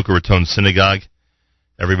 Thank you to Boca Raton Synagogue.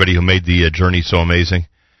 Everybody who made the journey so amazing.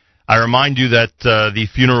 I remind you that the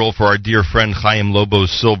funeral for our dear friend Chaim Lobo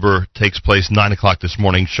Silver takes place 9 o'clock this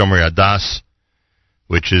morning, Shomer Adas,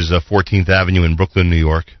 which is 14th Avenue in Brooklyn, New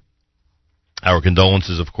York. Our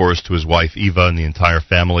condolences, of course, to his wife Eva and the entire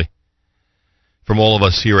family. From all of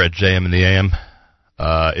us here at JM in the AM,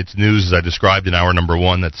 it's news, as I described in hour number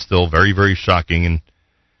one, that's still very, very shocking.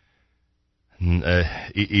 And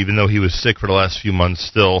even though he was sick for the last few months,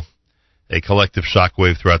 still a collective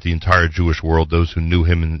shockwave throughout the entire Jewish world. Those who knew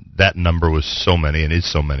him, and that number was so many, and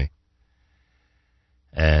is so many.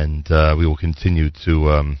 And we will continue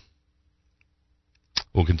to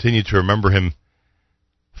remember him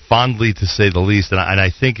fondly, to say the least, and I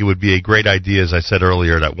think it would be a great idea, as I said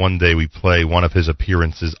earlier, that one day we play one of his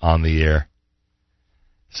appearances on the air.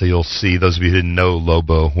 So you'll see, those of you who didn't know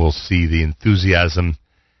Lobo will see the enthusiasm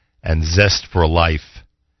and zest for life,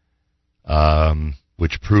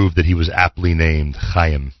 which proved that he was aptly named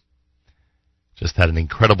Chaim. Just had an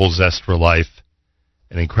incredible zest for life,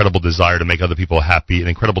 an incredible desire to make other people happy, an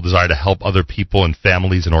incredible desire to help other people and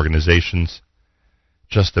families and organizations.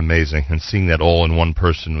 Just amazing. And seeing that all in one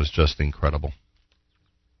person was just incredible.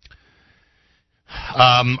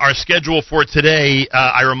 Our schedule for today,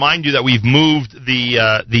 I remind you that we've moved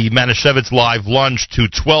the Manischewitz live lunch to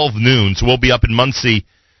 12 noon, so we'll be up in Muncie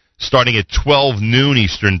starting at 12 noon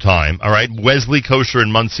Eastern Time. All right, Wesley Kosher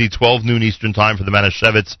in Muncie, 12 noon Eastern Time for the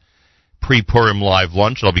Manischewitz pre-Purim live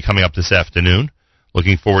lunch. It'll be coming up this afternoon.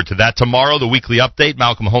 Looking forward to that. Tomorrow, the weekly update.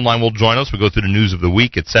 Malcolm Homeline will join us. We'll go through the news of the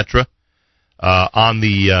week, etc. On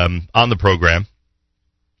the program.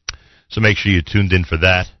 So make sure you're tuned in for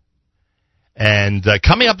that. And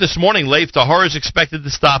coming up this morning, Leif Tahor is expected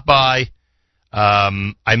to stop by.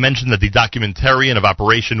 I mentioned that the documentarian of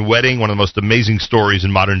Operation Wedding, one of the most amazing stories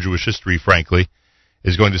in modern Jewish history, frankly,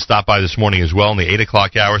 is going to stop by this morning as well in the 8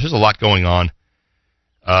 o'clock hours. There's a lot going on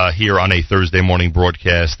here on a Thursday morning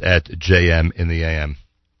broadcast at JM in the AM.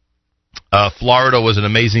 Florida was an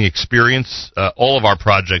amazing experience. All of our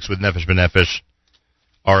projects with Nefesh B'Nefesh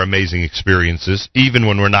are amazing experiences, even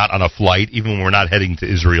when we're not on a flight, even when we're not heading to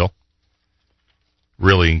Israel.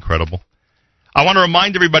 Really incredible. I want to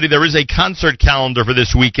remind everybody there is a concert calendar for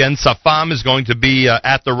this weekend. Safam is going to be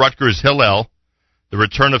at the Rutgers Hillel, the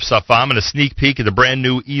return of Safam, and a sneak peek at the brand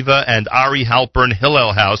new Eva and Ari Halpern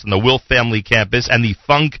Hillel House on the Wilf Family Campus and the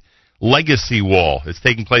Funk Legacy Wall. It's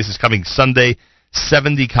taking place this coming Sunday,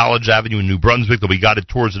 70 College Avenue in New Brunswick. There'll be guided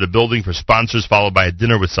tours of the building for sponsors, followed by a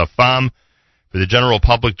dinner with Safam. For the general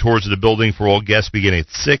public, tours of the building for all guests begin at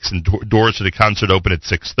 6, and doors to the concert open at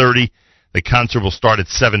 6:30. The concert will start at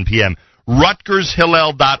 7 p.m.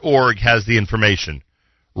 RutgersHillel.org has the information.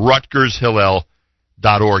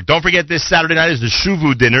 RutgersHillel.org. Don't forget, this Saturday night is the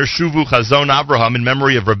Shuvu dinner, Shuvu Chazon Avraham, in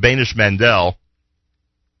memory of Rabbanish Mandel.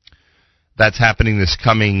 That's happening this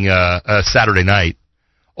coming Saturday night.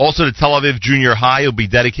 Also, the Tel Aviv Junior High will be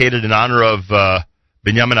dedicated in honor of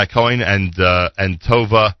Binyamin HaKohen and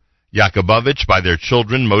Tova Yakubovich by their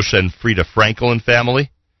children, Moshe and Frida Frankel and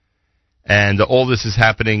family. And all this is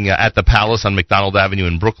happening at the Palace on McDonald Avenue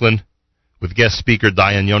in Brooklyn, with guest speaker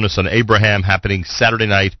Diane Yonason Abraham, happening Saturday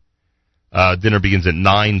night. Dinner begins at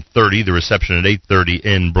 9:30, the reception at 8:30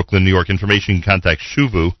 in Brooklyn, New York. Information, you can contact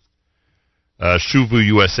Shuvu,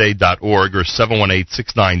 ShuvuUSA.org, or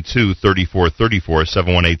 718-692-3434,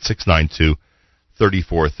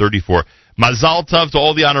 718-692-3434. Mazal Tov to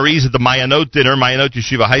all the honorees at the Mayanot dinner. Mayanot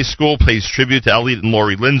Yeshiva High School pays tribute to Elliot and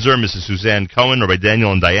Lori Linzer, Mrs. Suzanne Cohen, Rabbi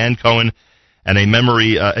Daniel and Diane Cohen, and a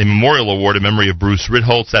memorial award in memory of Bruce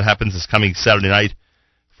Ritholtz. That happens this coming Saturday night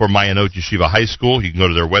for Mayanot Yeshiva High School. You can go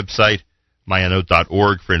to their website,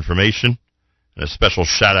 mayanot.org, for information. And a special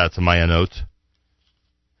shout-out to Mayanot.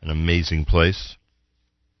 An amazing place,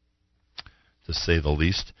 to say the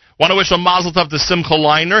least. Want to wish a mazel tov to Simcha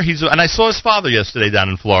Leiner. And I saw his father yesterday down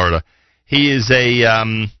in Florida. He is a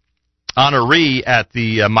honoree at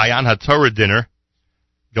the Mayan HaTorah dinner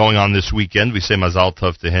going on this weekend. We say mazel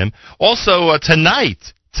tov to him. Also,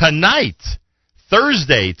 tonight,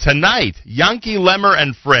 Thursday, Yankee Lemmer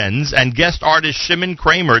and Friends and guest artist Shimon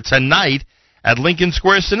Kramer tonight at Lincoln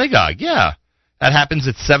Square Synagogue. Yeah, that happens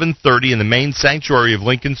at 7:30 in the main sanctuary of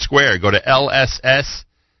Lincoln Square. Go to lss.org,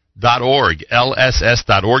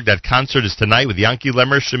 lss.org. That concert is tonight with Yankee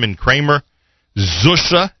Lemmer, Shimon Kramer.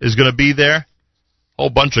 Zusha is going to be there. Whole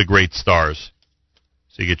bunch of great stars.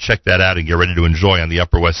 So you can check that out and get ready to enjoy on the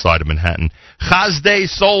Upper West Side of Manhattan. Chazdei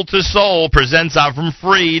Soul to Soul presents Avram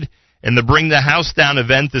Fried in the Bring the House Down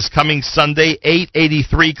event this coming Sunday,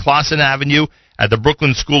 883 Classen Avenue at the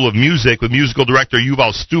Brooklyn School of Music with musical director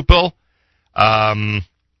Yuval Stupel.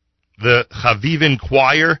 The Chavivin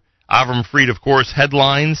Choir, Avram Fried, of course,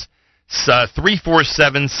 headlines.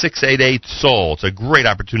 347-688-SOUL. It's a great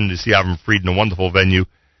opportunity to see Avram Fried in a wonderful venue.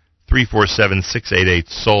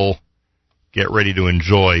 347-688-SOUL. Get ready to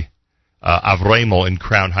enjoy Avremel in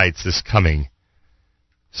Crown Heights this coming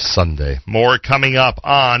Sunday. More coming up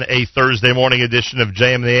on a Thursday morning edition of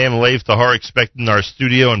JM in the AM. Leif Tahor expected in our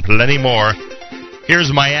studio and plenty more.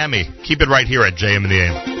 Here's Miami. Keep it right here at JM in the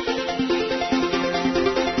AM.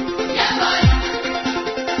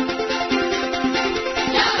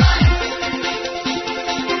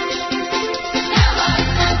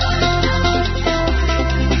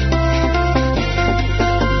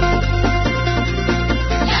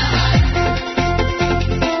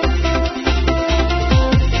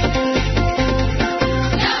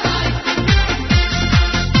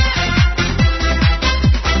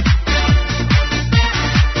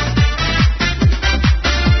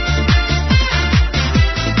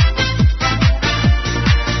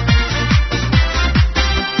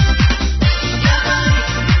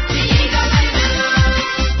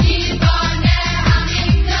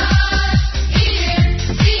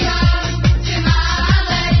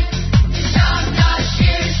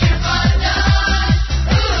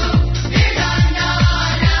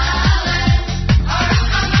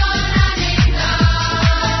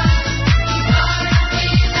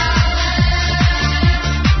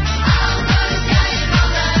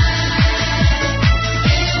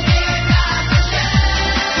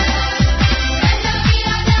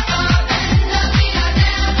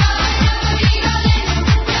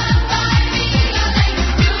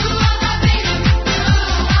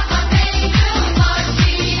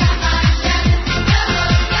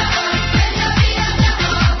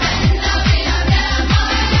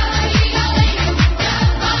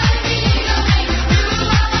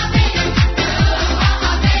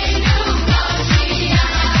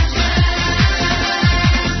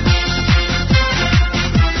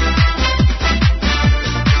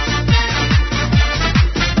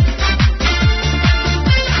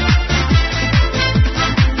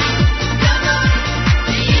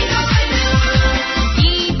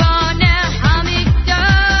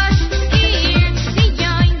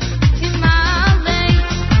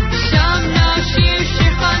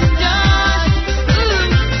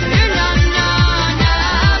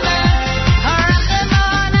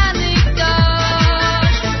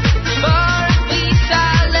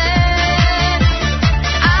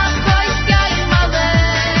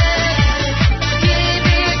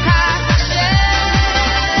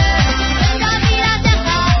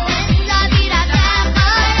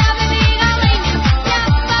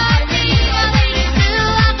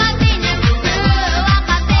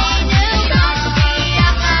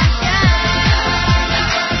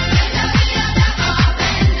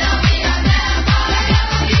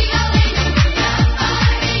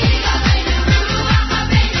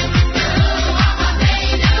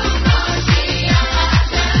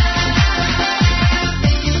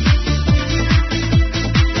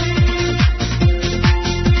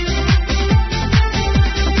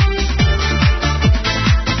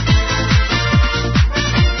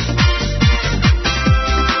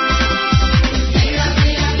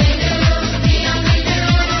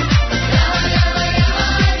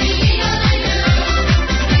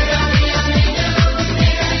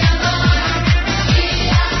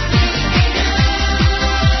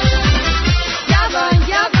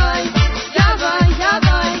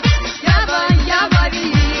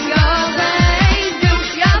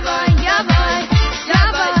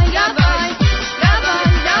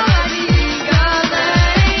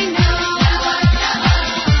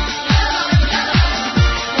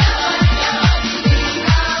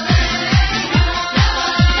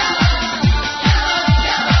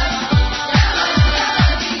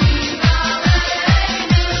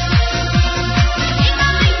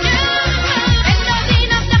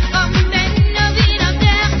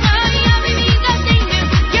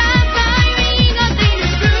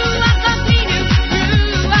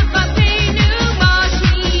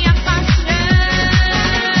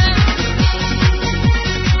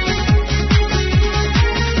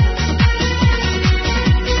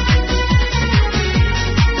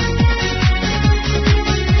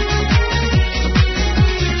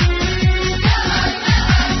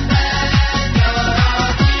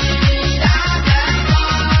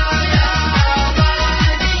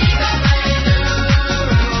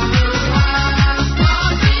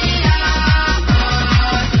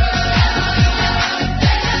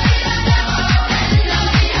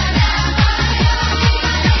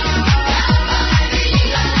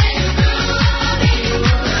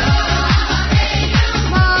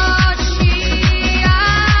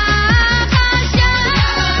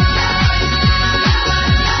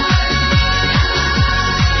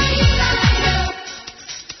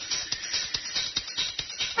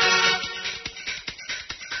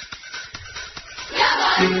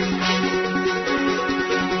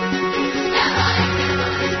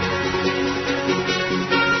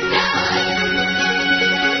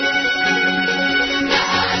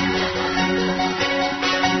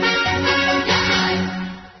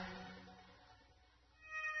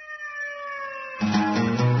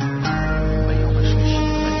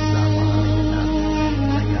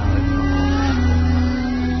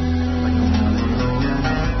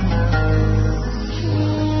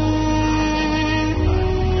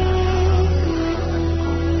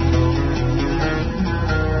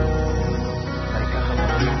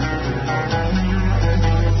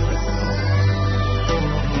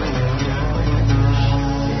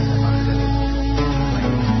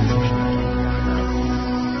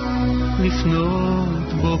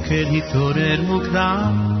 התעורר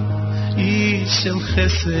מוקדם, איש של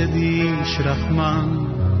חסד, איש רחמן,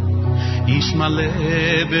 איש מלא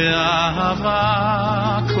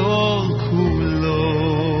באהבה כל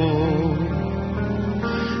כולו.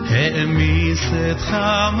 העמיס את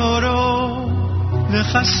חמורו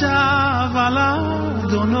וחשב על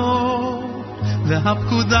אדונו,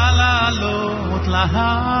 והפקודה לעלות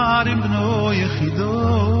להר עם בנו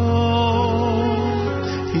יחידו.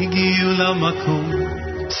 הגיעו למקום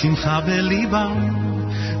שמחה בליבם,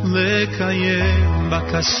 לקיים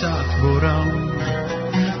בקשת בורם.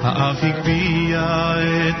 האב הגביע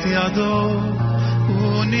את ידו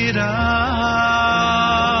ונראה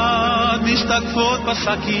משתקפות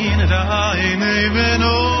בסכין רעיני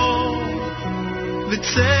בנו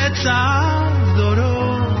וצאצאיו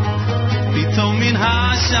דורו. פתאום מן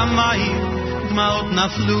השמיים דמעות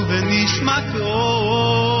נפלו ונשמתו.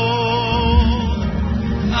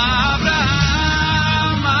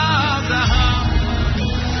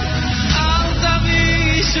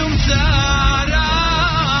 שום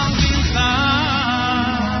צרה בלך,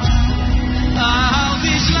 אל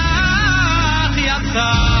תשלח ידך,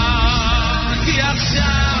 כי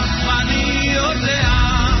עכשיו אני יודע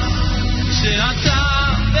שאתה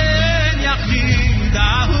בן יחיד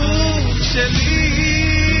אהוב שלי.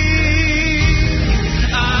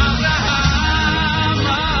 אברהם,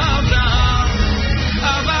 אברהם,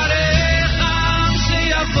 אברך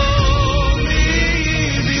שיבוא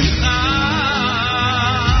מבלך,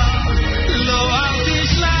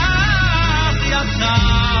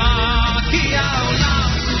 כי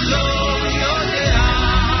העולם לא יודע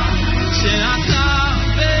שאתה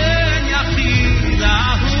בן יחיד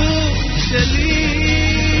אהוב שלי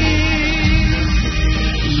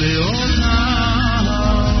לעולם.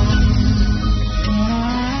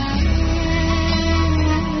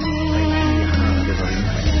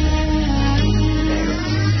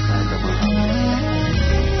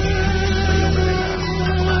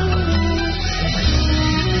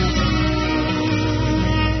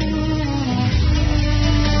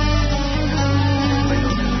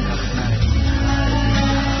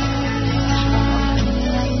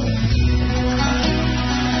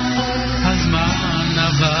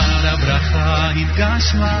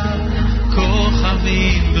 התגשמה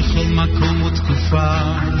כוכבים בכל מקום ותקופה,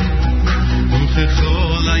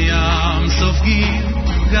 וככל הים סופגים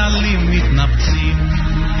גלים מתנפצים,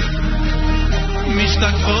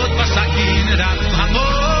 משתקפות בסכין רק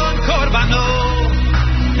המון קורבנות,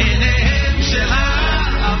 עיניהם של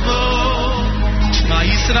האבות, שמע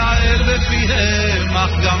ישראל בפיהם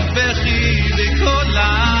אך גם בכי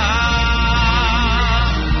בקולם.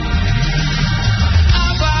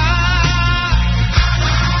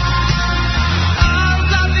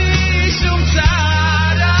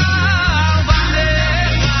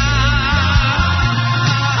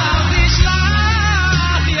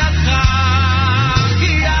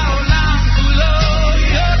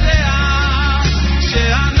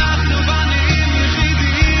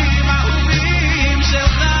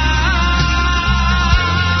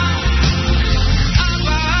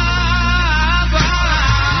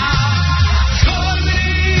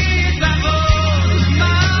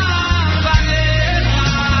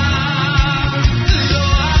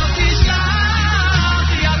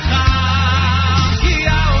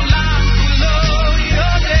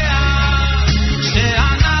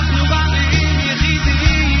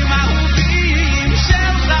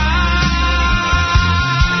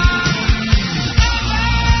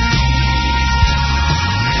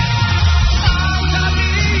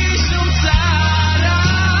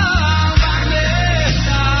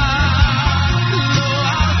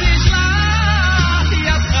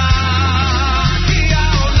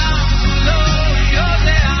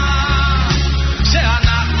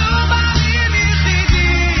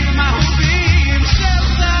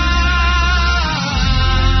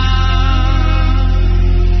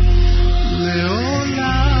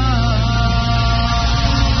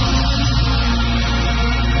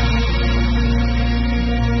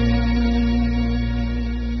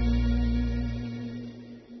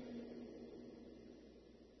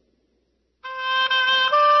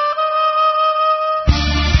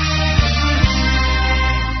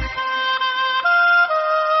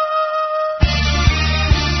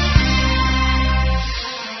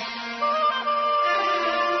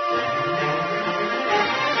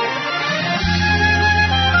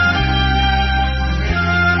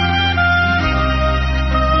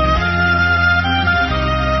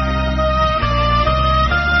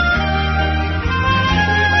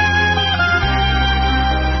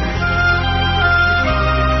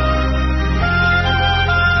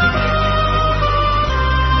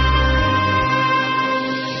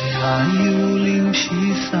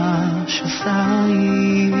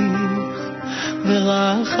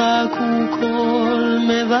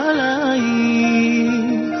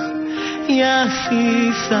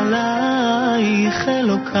 יסיס עלייך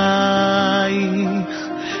אלוקייך,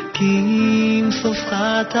 כי אם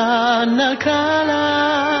סופך תנקלה,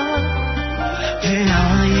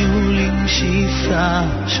 והיו למשיסה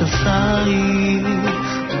שסייך,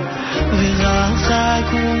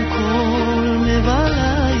 ורחקו כל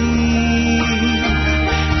מבלייך,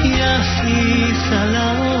 יסיס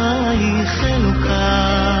עלייך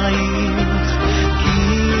אלוקייך, כי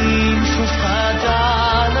אם סופך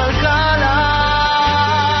תנקלה,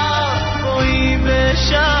 בואי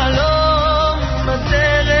בשלום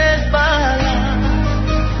בצרת בעלה,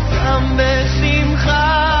 גם בשמחה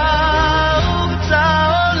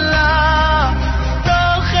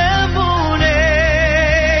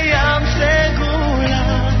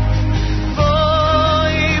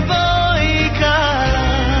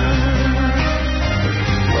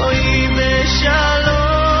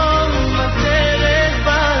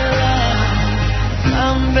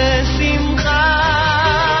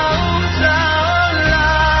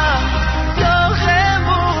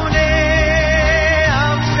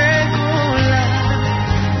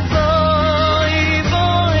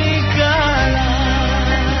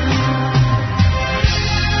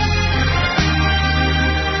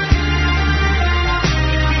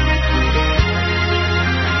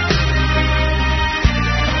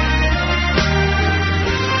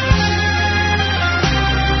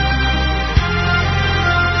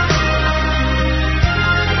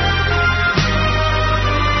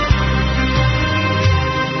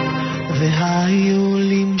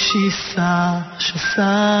שיסה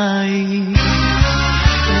שסי,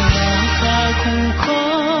 ורחקו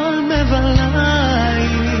כל מבלי,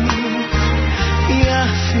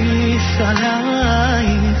 יסיס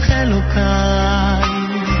עלייך אלוקי,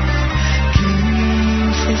 כי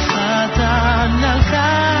אם סופך תנקלה,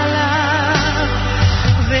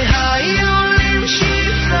 והיו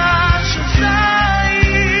למשיסה שסי,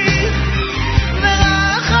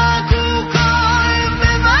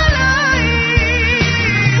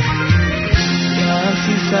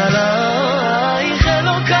 עלייך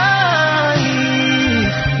אלוקייך,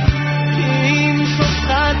 כי אם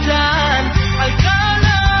סופך תנקלה,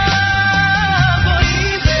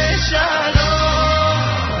 בואי בשלום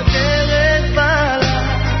בדרך בעלה,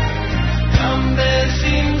 גם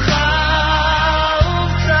בשמחה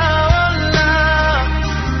ובצהלה,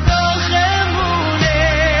 תוך אמוני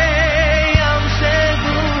ים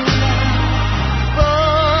סגולה,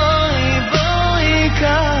 בואי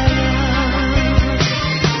קלה,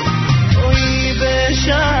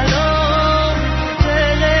 שלום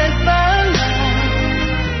תלת בעלה,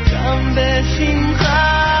 גם בשמחה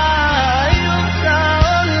יוצא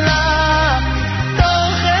עולה,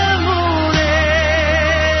 תוך אמוני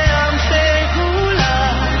ים סגולה,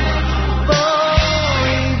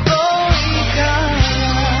 בואי קלה.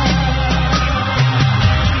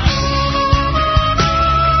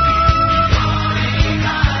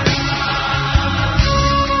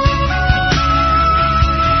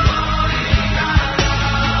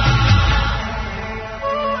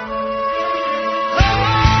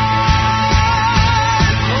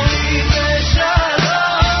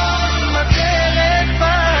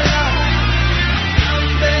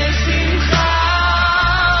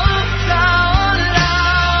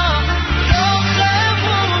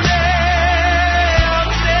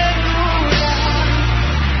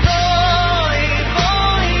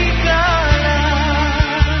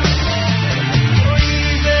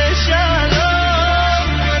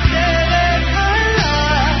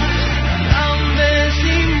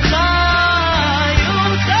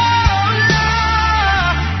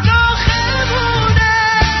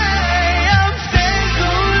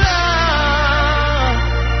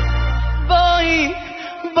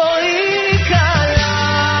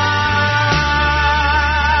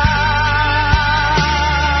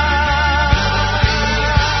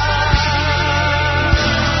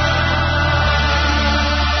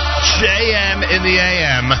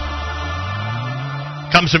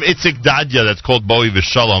 Comes from Itzik Dadya, that's called Boi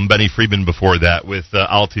V'Shalom. Benny Friedman before that with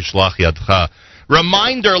Al Tishlach Yadcha.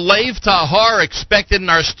 Reminder, Lev Tahor expected in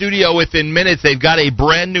our studio within minutes. They've got a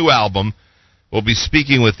brand new album. We'll be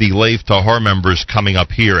speaking with the Lev Tahor members coming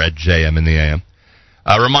up here at JM in the AM.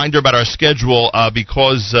 Reminder about our schedule,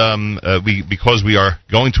 because we are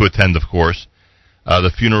going to attend, of course,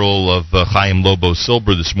 the funeral of Chaim Lobo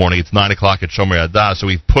Silber this morning. It's 9 o'clock at Shomer Adah, so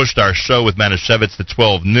we've pushed our show with Manischewitz to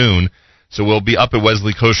 12 noon. So we'll be up at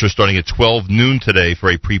Wesley Kosher starting at 12 noon today for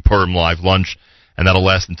a pre-Purim live lunch, and that'll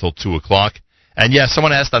last until 2 o'clock. And yes,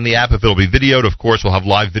 someone asked on the app if it'll be videoed. Of course, we'll have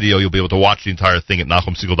live video. You'll be able to watch the entire thing at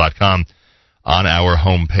NachumSegal.com on our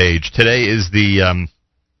homepage. Today is the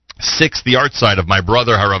 6th, the art side of my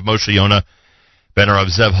brother, Harav Moshe Yonah ben Harav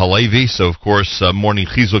Zev Halevi. So, of course, morning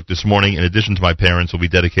chizuk this morning, in addition to my parents, will be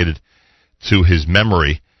dedicated to his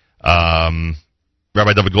memory.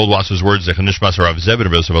 Rabbi David Goldwasser's words, Zecher Nishmas Harav Zev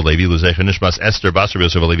ben Yosef Halevi, Zecher Nishmas Esther Basar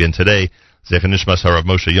Yosef Halevi, and today, Zecher Nishmas Harav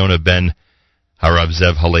Moshe Yonah ben Harav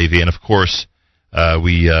Zev Halevi. And, of course,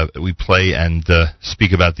 we play and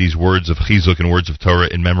speak about these words of chizuk and words of Torah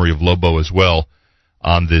in memory of Lobo as well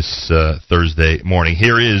on this Thursday morning.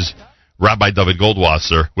 Here is Rabbi David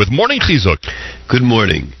Goldwasser with Morning Chizuk. Good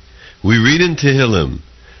morning. We read in Tehillim,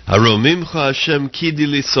 Haromimcha Hashem kidi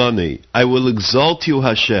lisoni, I will exalt you,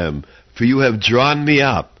 Hashem, for you have drawn me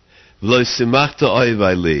up, v'lo simachta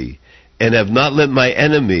oivai li, and have not let my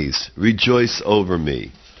enemies rejoice over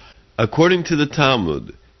me. According to the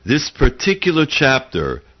Talmud, this particular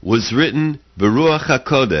chapter was written Beruach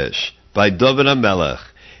HaKodesh by David HaMelech.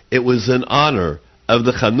 It was in honor of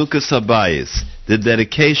the Chanukah Sabayis, the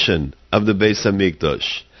dedication of the Beis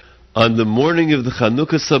HaMikdash. On the morning of the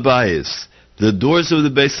Chanukah Sabayis, the doors of the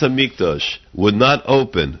Beis HaMikdash would not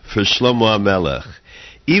open for Shlomo HaMelech,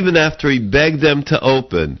 even after he begged them to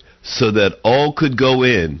open so that all could go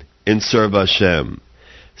in and serve Hashem.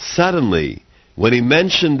 Suddenly, when he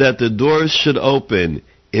mentioned that the doors should open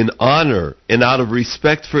in honor and out of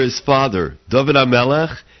respect for his father, David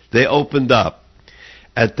HaMelech, they opened up.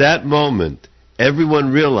 At that moment,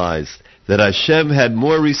 everyone realized that Hashem had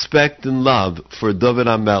more respect and love for David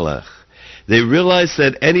HaMelech. They realized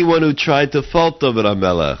that anyone who tried to fault David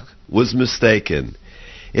HaMelech was mistaken.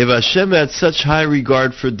 If Hashem had such high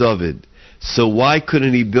regard for David, so why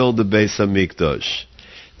couldn't he build the Beis HaMikdash?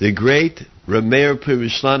 The great Rameir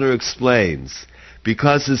Pirishlaner explains,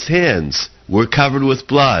 because his hands were covered with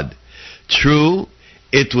blood. True,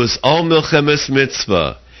 it was all Milchemes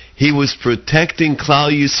Mitzvah. He was protecting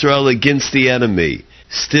Klal Yisrael against the enemy.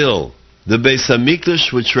 Still, the Beis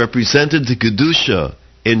HaMikdash, which represented the Kedusha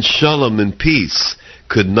in Shalom and peace,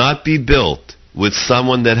 could not be built with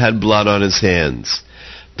someone that had blood on his hands.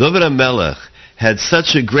 David HaMelech had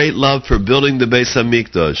such a great love for building the Beis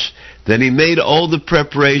HaMikdash that he made all the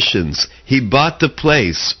preparations. He bought the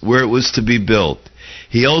place where it was to be built.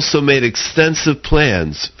 He also made extensive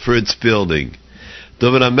plans for its building.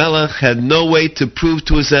 David HaMelech had no way to prove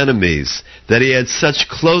to his enemies that he had such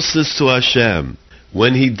closeness to Hashem.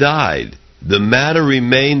 When he died, the matter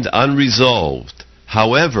remained unresolved.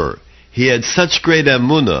 However, he had such great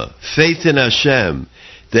emunah, faith in Hashem,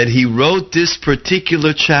 that he wrote this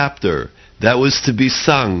particular chapter that was to be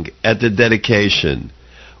sung at the dedication.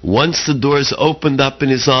 Once the doors opened up in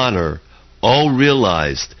his honor, all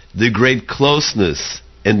realized the great closeness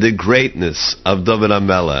and the greatness of David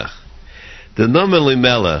HaMelech. The Noam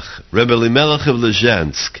Elimelech, Rebbe Elimelech of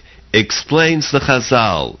Lezhensk, explains the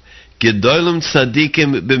Chazal, Gedolim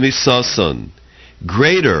tzadikim b'misoson.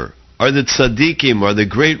 Greater are the tzadikim, are the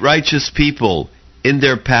great righteous people in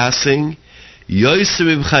their passing,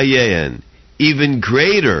 yoser b'chayein, even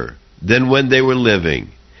greater than when they were living.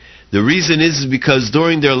 The reason is because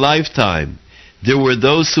during their lifetime, there were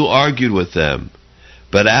those who argued with them.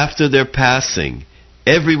 But after their passing,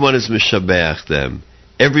 everyone is mishabeach them.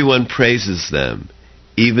 Everyone praises them,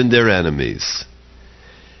 even their enemies.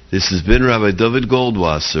 This has been Rabbi David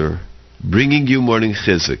Goldwasser, bringing you Morning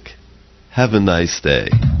Chizuk. Have a nice day.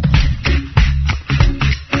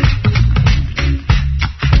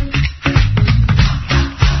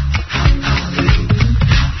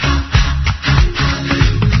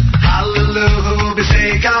 Hallelujah.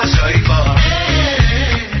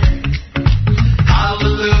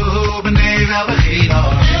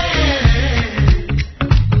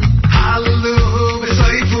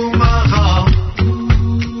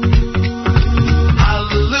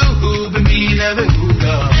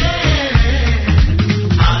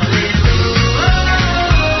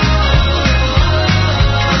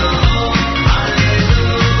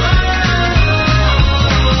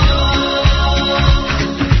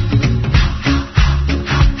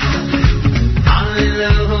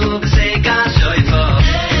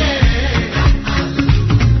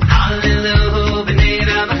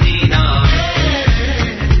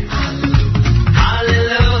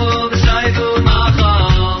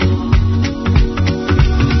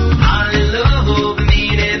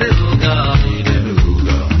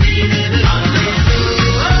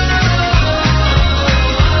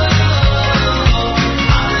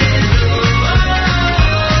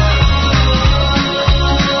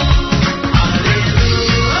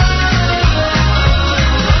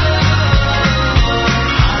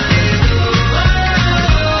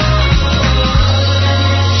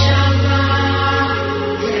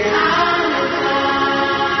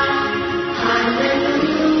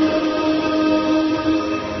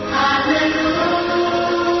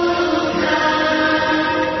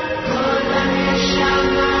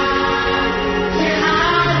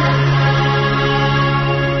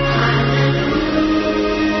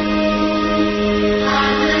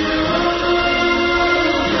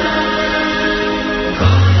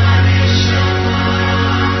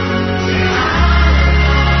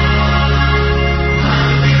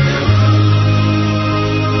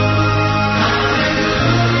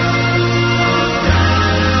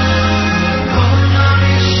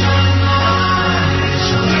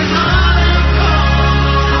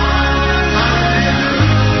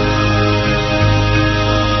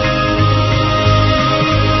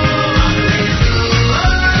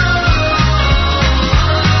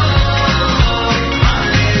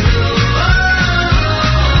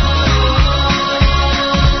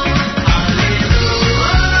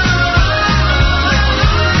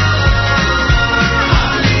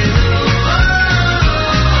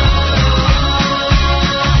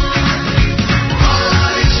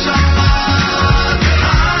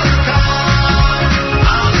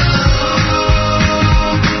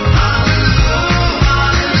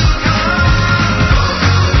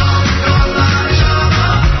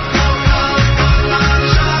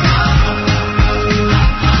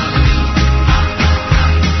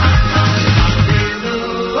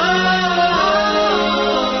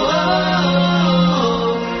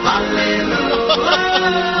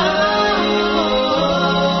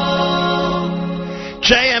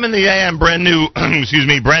 JM in the AM, brand new,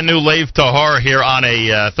 brand new Lev Tahor here on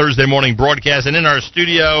a Thursday morning broadcast. And in our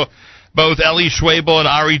studio, both Eli Schwebel and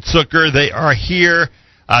Ari Zucker, they are here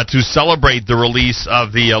to celebrate the release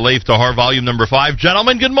of the Lev Tahor volume number 5.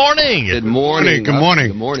 Gentlemen, good morning. Good morning. Good morning.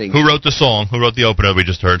 Good morning. Who wrote the song? Who wrote the opener we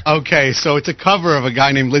just heard? Okay, so it's a cover of a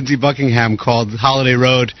guy named Lindsey Buckingham called Holiday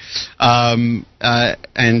Road. And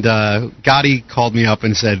Gotti called me up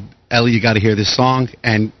and said, Ellie, you got to hear this song.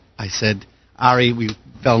 And I said, Ari, we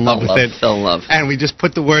fell in love with it. Fell in love. And we just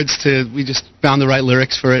put the words to, we just found the right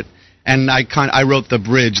lyrics for it. And I wrote the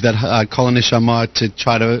bridge, that Kol Neshama, to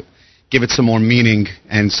try to give it some more meaning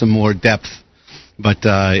and some more depth. But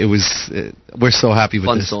we're so happy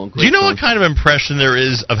with this. Fun song. Do you know what kind of impression there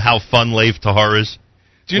is of how fun Lev Tahor is?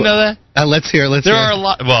 Do you know that? Let's hear. There are a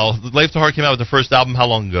lot. Well, Lev Tahor came out with the first album how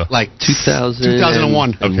long ago? Like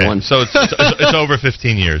 2001. Okay, so it's over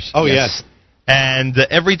 15 years. Oh, yes. And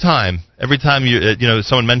every time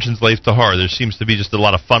someone mentions Lev Tahor, there seems to be just a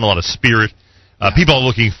lot of fun, a lot of spirit. People are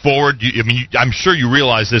looking forward. I'm sure you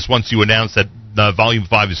realize this once you announced that Volume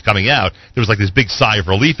 5 is coming out. There was like this big sigh of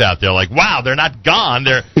relief out there, like, wow, they're not gone.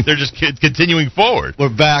 They're just continuing forward.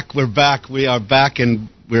 We're back. We are back, and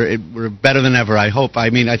we're better than ever, I hope. I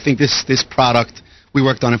think this product, we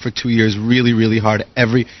worked on it for 2 years really, really hard.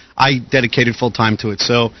 I dedicated full time to it.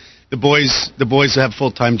 So the boys have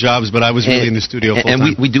full-time jobs, but I was really in the studio full-time.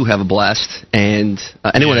 And we do have a blast, and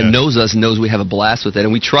anyone that knows us knows we have a blast with it,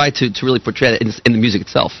 and we try to really portray it in the music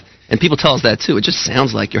itself. And people tell us that, too. It just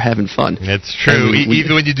sounds like you're having fun. It's true.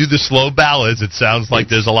 Even when you do the slow ballads, it sounds like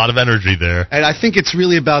there's a lot of energy there. And I think it's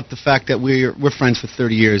really about the fact that we're friends for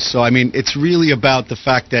 30 years. So, it's really about the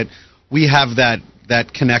fact that we have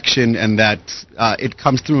that connection, and that it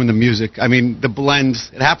comes through in the music. The blend,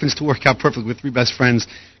 it happens to work out perfectly with three best friends.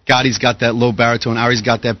 Gotti's got that low baritone, Ari's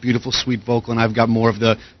got that beautiful sweet vocal, and I've got more of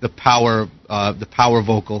the power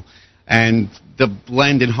vocal. And the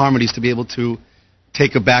blend and harmonies to be able to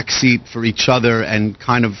take a back seat for each other and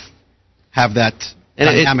kind of have that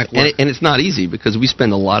dynamic work. And it's not easy, because we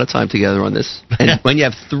spend a lot of time together on this. And when you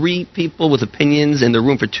have three people with opinions in the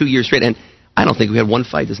room for 2 years straight, and I don't think we had one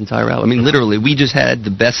fight this entire album. Literally, we just had the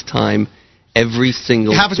best time every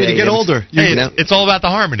single day. It happens when you get older. It's all about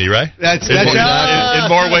the harmony, right? That's in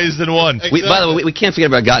more ways than one. By the way, we can't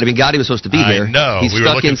forget about Gotti. Gotti was supposed to be there. No, he's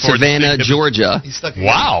stuck in Savannah, Georgia.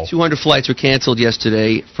 Wow. 200 flights were canceled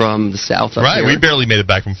yesterday from the south up here. We barely made it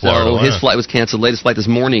back from Florida. So his flight was canceled. Latest flight this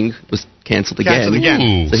morning was canceled again.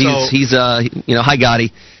 Ooh. So he's hi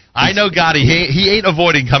Gotti. I know Gotti. He ain't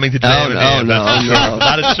avoiding coming to JM. No.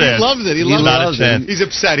 Not a chance. He loves it. He loves it. He's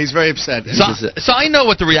upset. He's very upset. So I know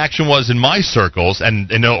what the reaction was in my circles,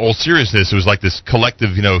 and in all seriousness, it was like this collective,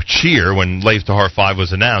 cheer when Lev Tahor 5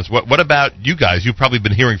 was announced. What about you guys? You've probably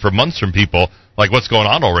been hearing for months from people, like, what's going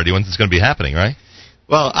on already? When's this going to be happening, right?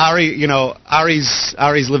 Well,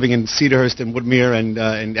 Ari's living in Cedarhurst and Woodmere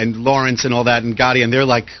and Lawrence and all that, and Gotti, and they're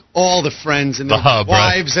like all the friends and the wives,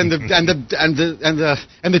 right? and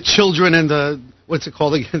the children and the what's it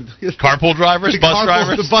called again? Carpool drivers, bus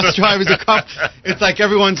drivers. The bus drivers. It's like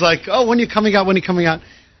everyone's like, oh, when are you coming out? When are you coming out?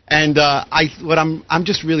 And I'm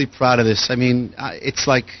just really proud of this. I think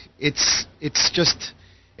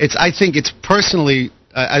it's personally.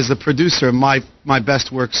 As the producer, my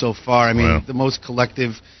best work so far. Wow. The most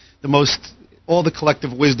collective, all the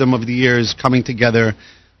collective wisdom of the years coming together,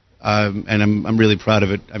 and I'm really proud of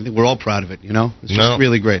it. I think we're all proud of it. It's just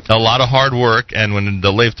really great. A lot of hard work, and when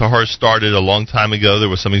the Lev Tahor started a long time ago, there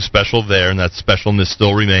was something special there, and that specialness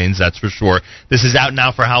still remains. That's for sure. This is out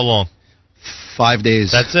now for how long? 5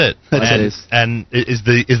 days. That's it. And is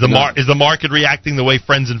the market reacting the way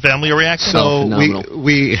friends and family are reacting? So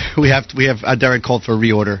we have Derek called for a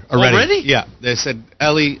reorder already. Already? Yeah. They said,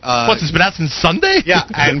 Ellie. What's this been out since Sunday? Yeah,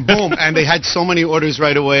 and boom, and they had so many orders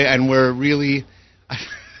right away, and we're really.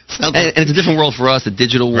 And it's a different world for us, the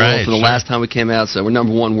digital world, from the last time we came out. So we're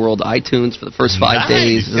number one world iTunes for the first 5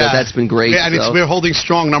 days. So that's been great. Yeah, and we're holding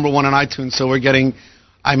strong number one on iTunes, so we're getting.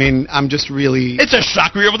 I'm just really. It's a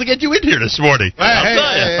shock we were able to get you in here this morning.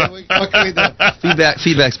 What can we do?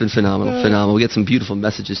 Feedback's been phenomenal. We get some beautiful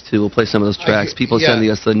messages too. We'll play some of those tracks. People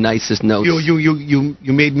sending us the nicest notes. You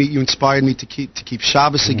inspired me to keep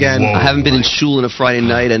Shabbos again. Whoa. I haven't been in shul on a Friday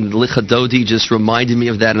night, and Licha Dodi just reminded me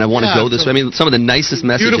of that, and I want to go this way. Some of the nicest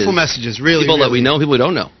messages. Beautiful messages, really. People that we know, people we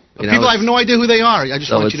don't know. People I have no idea who they are. I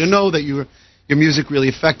just want you to know that you're your music really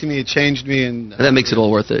affected me. It changed me, and that makes it all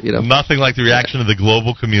worth it. Nothing like the reaction of the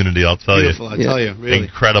global community. I'll tell Beautiful, you. I tell you, really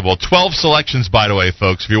incredible. 12 selections, by the way,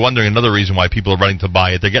 folks. If you're wondering another reason why people are running to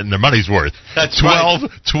buy it, they're getting their money's worth. That's 12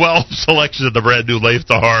 selections of the brand new Leif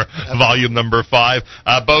Tahor, volume number 5.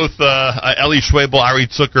 Both Eli Schwebel, Ari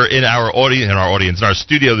Zucker in our audience, in our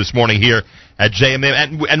studio this morning here at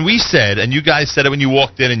JMM, and we said, and you guys said it when you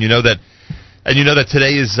walked in, and you know that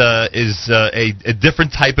today is a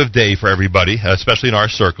different type of day for everybody, especially in our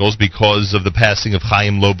circles, because of the passing of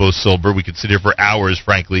Chaim Lobo Silber. We could sit here for hours,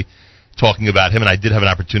 frankly, talking about him, and I did have an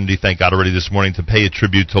opportunity, thank God, already this morning to pay a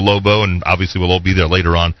tribute to Lobo, and obviously we'll all be there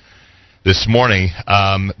later on this morning.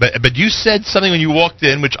 But you said something when you walked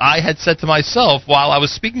in, which I had said to myself while I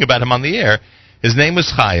was speaking about him on the air. His name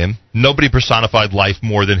was Chaim. Nobody personified life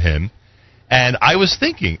more than him. And I was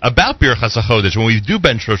thinking about Birchas HaChodesh, when we do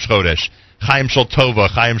Ben Rosh Chodesh, Chaim Shel Tova,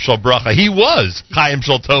 Chaim Shel Bracha. He was Chaim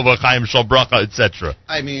Shel Tova, Chaim Shel Bracha, etc.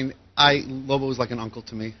 I mean, Lobo was like an uncle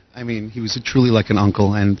to me. I mean, he was truly like an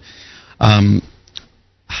uncle, and I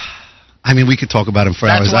mean, we could talk about him for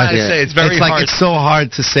hours. That's why I say it's very hard. It's so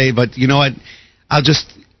hard to say, but you know what?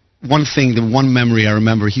 The one memory I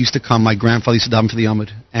remember, he used to come, my grandfather used to daven for the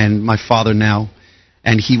Yomid, and my father now,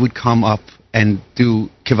 and he would come up and do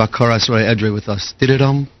Kivakara Asrei Edrei with us.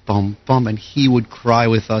 Did-it-bum, bum, and he would cry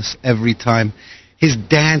with us every time. His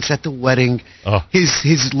dance at the wedding,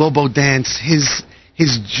 his Lobo dance, his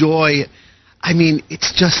joy. I mean,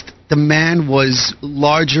 it's just, the man was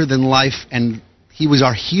larger than life, and he was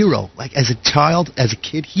our hero. Like, as a child, as a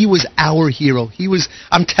kid, he was our hero. He was,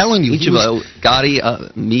 I'm telling you. Gotti,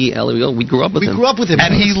 me, Ellie, we grew up with him. We grew up with him.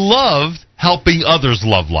 And he loved helping others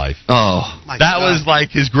love life. Oh, that was like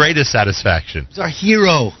his greatest satisfaction. He was our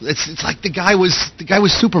hero. It's like the guy was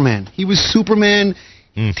Superman. He was Superman,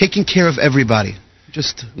 taking care of everybody.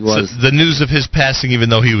 The news of his passing, even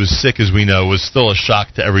though he was sick, as we know, was still a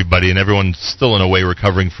shock to everybody, and everyone's still in a way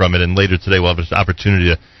recovering from it. And later today we'll have an opportunity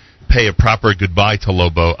to pay a proper goodbye to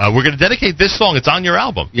Lobo. We're going to dedicate this song. It's on your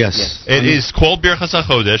album. Yes. It is called Birchas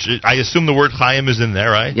HaChodesh. I assume the word Chaim is in there,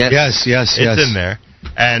 right? Yes. It's in there.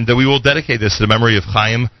 And we will dedicate this to the memory of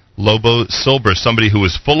Chaim Lobo Silber, somebody who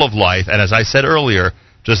was full of life, and as I said earlier,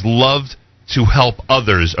 just loved to help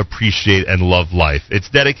others appreciate and love life. It's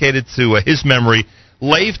dedicated to his memory.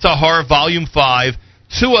 Leif Tahor, Volume 5.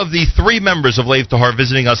 2 of the 3 members of Leif Tahor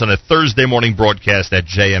visiting us on a Thursday morning broadcast at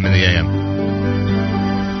JM in the AM.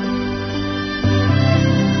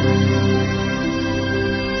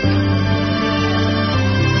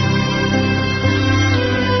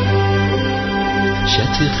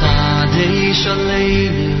 שתחדש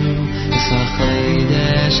עלינו את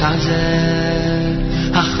החודש הזה,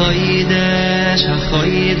 החודש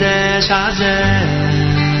הזה.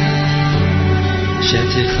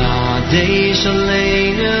 שתחדש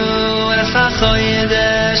עלינו את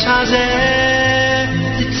החודש הזה,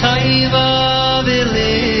 לטובה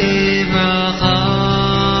ולברכה.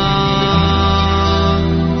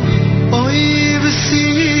 אוי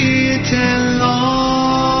ושייתן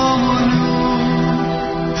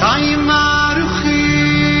Chaim Aruchim,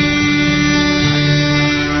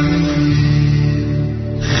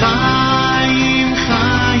 Chaim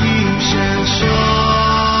Shel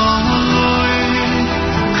Shalom,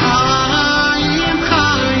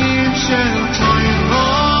 Chaim Shel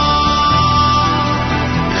Torah,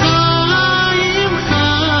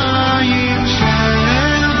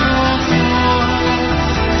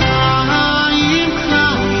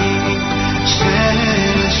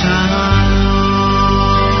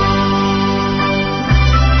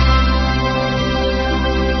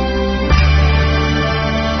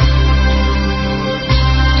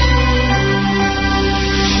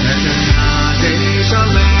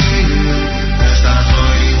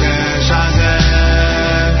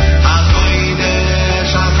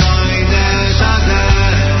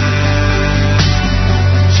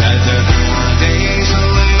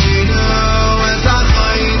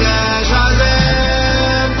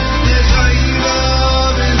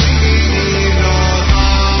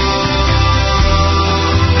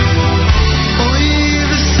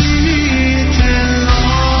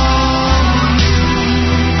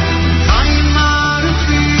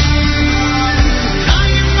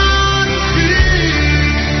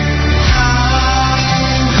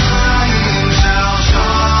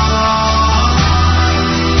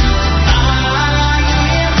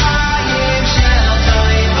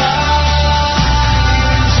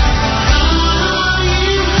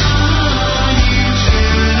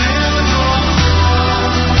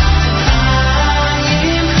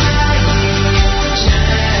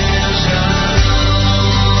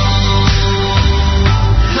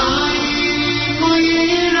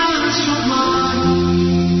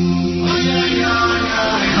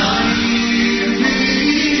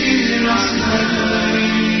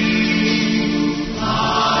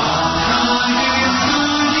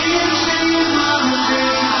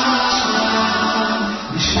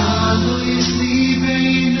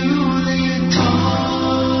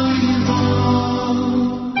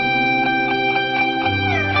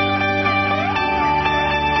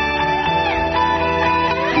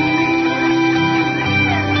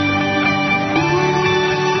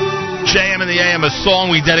 a song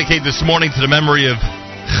we dedicate this morning to the memory of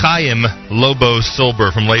Chaim Lobo Silber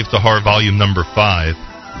from Lev Tahor, volume number 5.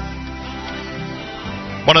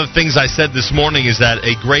 One of the things I said this morning is that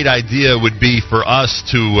a great idea would be for us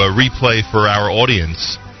to replay for our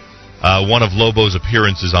audience one of Lobo's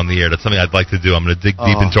appearances on the air. That's something I'd like to do. I'm going to dig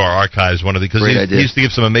deep into our archives. Because he used to give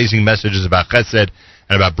some amazing messages about chesed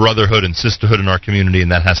and about brotherhood and sisterhood in our community, and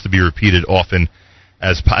that has to be repeated often,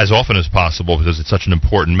 as often as possible, because it's such an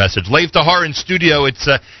important message. Lev Tahor in studio. It's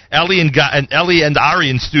Ellie and Ari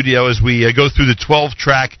in studio as we go through the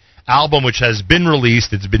 12-track album, which has been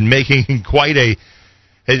released. It's been making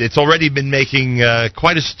It's already been making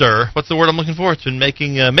quite a stir. What's the word I'm looking for? It's been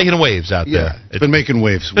making waves out there. It's been making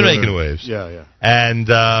waves. Making waves. Yeah. And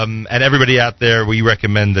everybody out there, we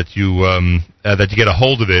recommend that you get a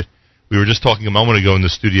hold of it. We were just talking a moment ago in the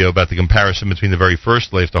studio about the comparison between the very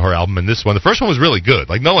first Lev Tahor album and this one. The first one was really good.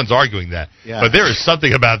 Like, no one's arguing that. Yeah. But there is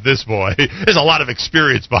something about this boy. There's a lot of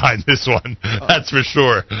experience behind this one. That's for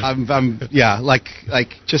sure.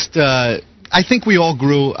 I think we all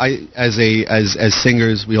grew as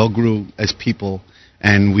singers. We all grew as people,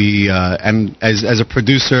 and and as a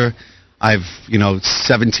producer, I've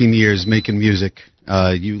 17 years making music.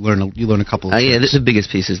 You learn a couple of tricks. The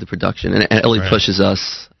biggest piece is the production, and Ellie pushes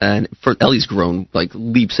us. And Ellie's grown like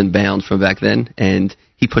leaps and bounds from back then, and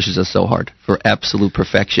he pushes us so hard for absolute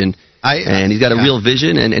perfection. And he's got a real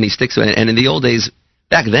vision, and he sticks to it. And in the old days,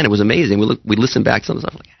 back then, it was amazing. We listened back to some of the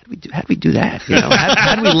stuff like, how did we do that?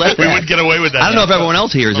 How did we let that? We wouldn't get away with that. I don't know if everyone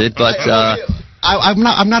else hears it, but I'm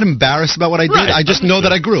not embarrassed about what I did. Right. I just know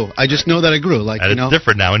that I grew. It's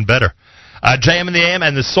different now and better. JM and the AM,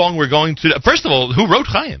 and the song we're going to. First of all, who wrote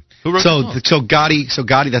Chaim? Who wrote the song? Gotti,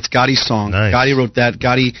 that's Gotti's song. Nice. Gotti wrote that.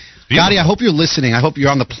 Gotti, I hope you're listening. I hope you're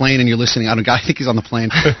on the plane and you're listening. I think he's on the plane.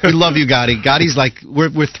 We love you, Gotti. Gotti's like,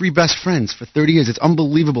 we're three best friends for 30 years. It's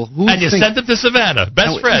unbelievable. And you sent him to Savannah.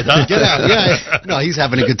 Best friend, huh? Get out. Yeah. No, he's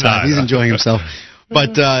having a good time. He's enjoying himself.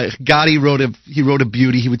 But Gotti wrote a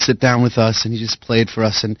beauty. He would sit down with us and he just played for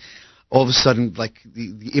us. And all of a sudden, like,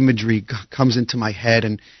 the imagery comes into my head,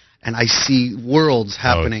 and I see worlds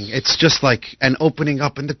happening. It's just like an opening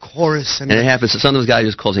up in the chorus. And it happens. Some of those guys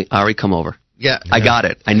just calls me, Ari, come over. Yeah. I got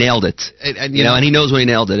it. I nailed it. And he knows when he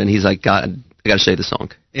nailed it, and he's like, God, I got to show you the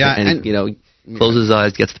song. Yeah. And closes his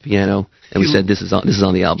eyes, gets the piano, and we said, this is on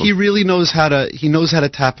the album. He really knows how to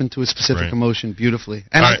tap into a specific emotion beautifully.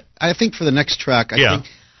 And I think for the next track, I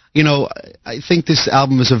think this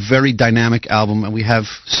album is a very dynamic album, and we have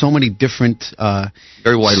so many different,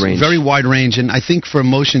 very wide range. And I think for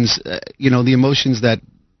emotions, the emotions that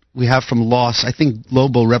we have from loss, I think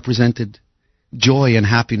Lobo represented joy and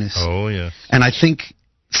happiness. Oh yes. And I think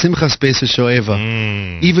Simchas Beis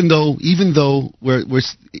Shoeva, even though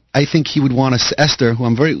I think he would want us. Esther, who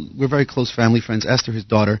we're very close family friends. Esther, his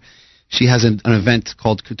daughter. She has an event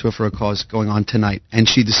called Couture for a Cause going on tonight, and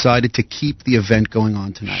she decided to keep the event going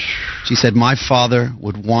on tonight. She said, my father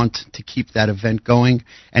would want to keep that event going,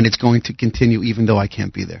 and it's going to continue even though I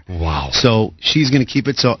can't be there. Wow. So she's going to keep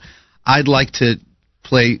it. So I'd like to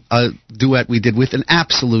play a duet we did with an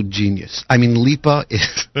absolute genius. I mean, Lipa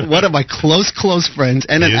is one of my close friends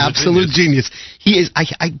and an absolute genius. He is.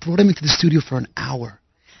 I brought him into the studio for an hour.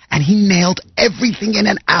 And he nailed everything in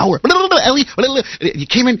an hour. He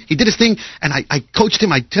came in, he did his thing, and I coached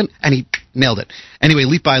him, and he nailed it. Anyway,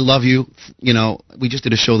 Lipa, I love you. We just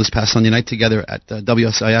did a show this past Sunday night together at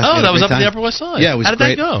WSIF. Oh, that was up in the Upper West Side. Yeah, it was great. How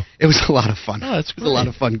did that go? It was a lot of fun. Oh, that's great. It was a lot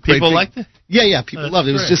of fun. People liked it? Yeah, people loved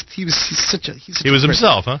it. It was just, he was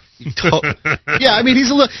himself, huh? Yeah, I mean,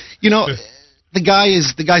 he's a little, The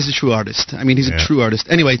guy's a true artist. I mean, he's a true artist.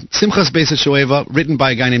 Anyway, Simchas Beis Shoeva, written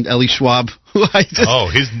by a guy named Eli Schwab.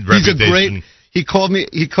 His reputation. He called me.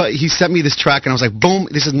 He sent me this track, and I was like,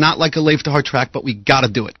 boom! This is not like a Lev Tahor track, but we got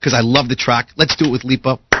to do it because I love the track. Let's do it with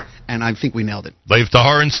Lipa, and I think we nailed it. Lev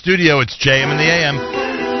Tahor in studio. It's JM in the AM.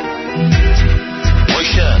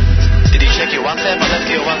 Moshe, did you check your WhatsApp? I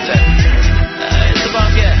left your WhatsApp. It's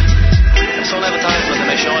about I saw an advertisement and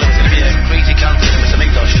they showed it was going to be a crazy concert in Mr.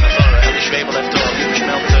 Mikdosh in Azora, and the Schwebel left door, you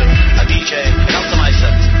should help a DJ, an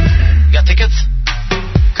Altameister. You got tickets?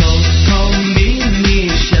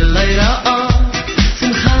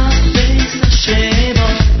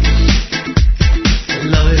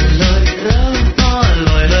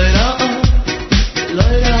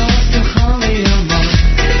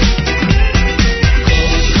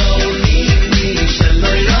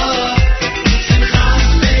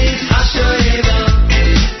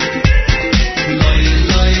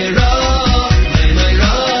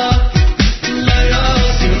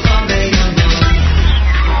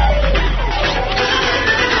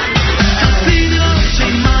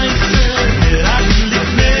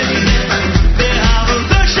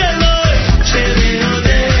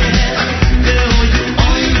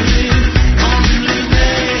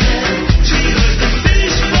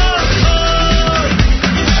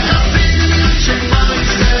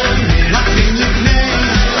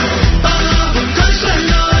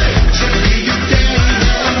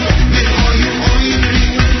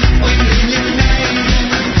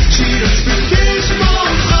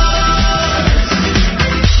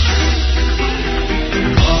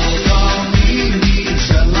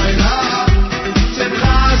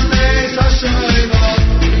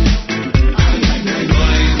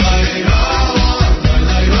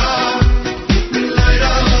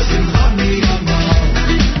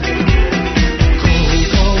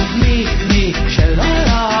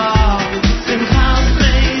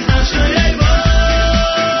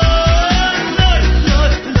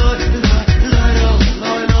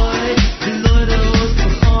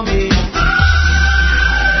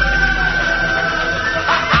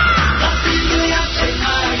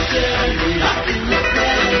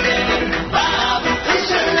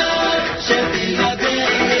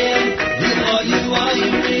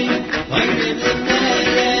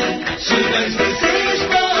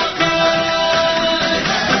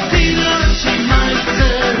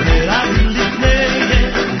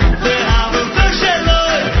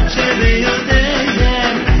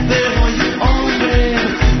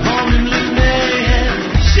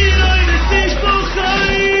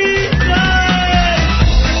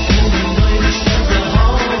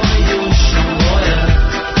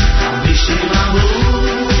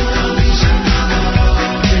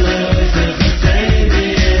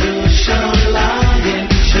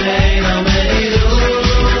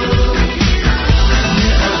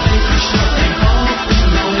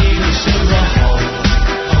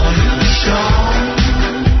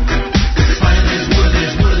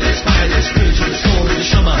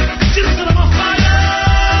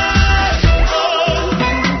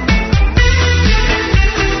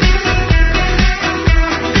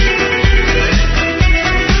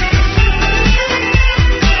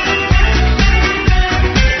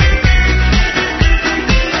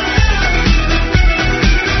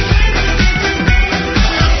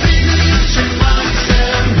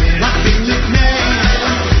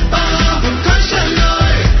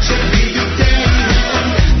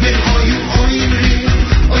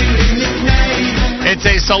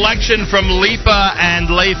 selection from Lipa and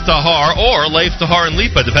Leif Tahor, or Leif Tahor and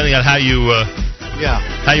Lipa, depending on how you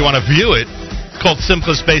want to view it. It's called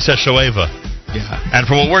Simcha Space Eshoeva. Yeah. And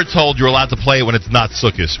from what we're told, you're allowed to play it when it's not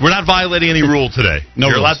Sukkot. We're not violating any rule today. No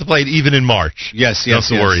You're rules. allowed to play it even in March. Yes. You don't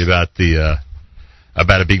have to worry about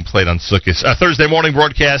it being played on Sukkot. Thursday morning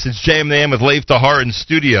broadcast. It's JM the AM with Leif Tahor in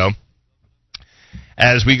studio.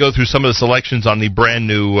 As we go through some of the selections on the brand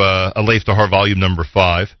new Leif Tahor volume number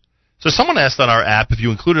 5. So someone asked on our app if you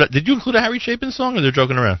included. Did you include a Harry Chapin song, or they're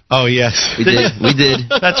joking around? Oh yes, We did.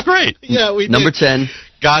 That's great. Yeah, we did. Number 10.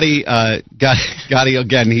 Gotti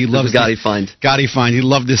again. He loves Gotti Find. Gotti Find. He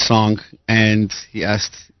loved this song, and he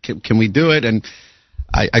asked, "Can we do it?" And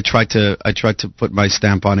I tried to put my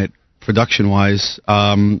stamp on it, production wise.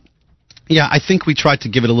 Yeah, I think we tried to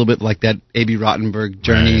give it a little bit like that A.B. Rottenberg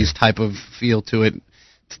Journeys type of feel to it,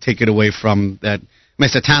 to take it away from that.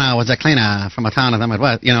 Mr. Tana was a cleaner from a town of them, that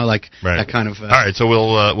kind of. All right, so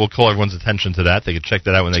we'll call everyone's attention to that. They can check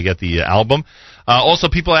that out when they get the album. Also,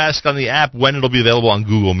 people ask on the app when it'll be available on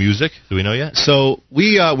Google Music. Do we know yet? So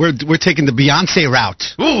we're taking the Beyonce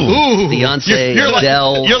route. Ooh. Beyonce,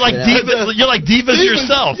 Adele. You're like divas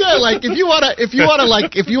yourself. Yeah, like if you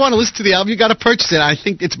wanna listen to the album, you got to purchase it. I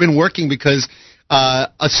think it's been working because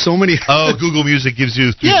so many. Google Music gives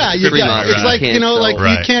you. It's like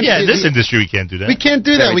we can't. Yeah, in this industry we can't do that. We can't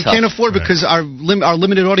do that. We can't afford because our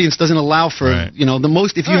limited audience doesn't allow for the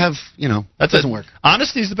most. If you have that doesn't work.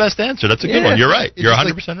 Honesty is the best answer. That's a good one. You're right. You're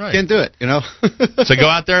 100% right. Can't do it. So go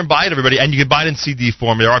out there and buy it, everybody, and you can buy it in CD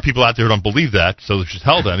form. There are people out there who don't believe that, so you should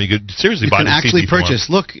tell them. You could seriously buy it in CD form. Purchase.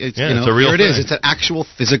 Look, it's a real here it thing. is. It's an actual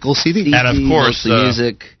physical CD. And of course, mostly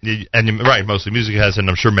music. Mostly music has it, and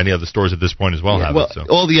I'm sure many other stores at this point as well have it. So.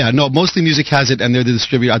 Mostly Music has it, and they're the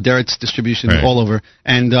distributor. Derek's distribution all over,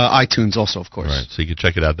 and iTunes also, of course. Right, so you can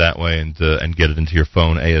check it out that way and get it into your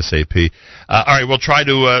phone ASAP. All right, we'll try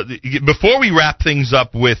to before we wrap things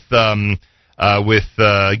up with Gamzula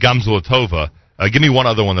Tova. Give me one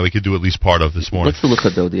other one that we could do at least part of this morning. Let's do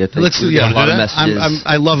Lichadodi. Let's do a lot of messages.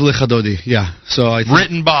 I love Lichadodi. Yeah. So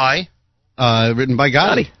written by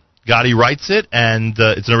Gotti. Gotti writes it, and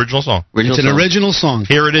it's an original song. Original song.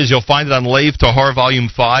 Here it is. You'll find it on Leif Tahor Volume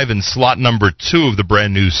 5 and slot number 2 of the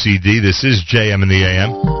brand new CD. This is JM in the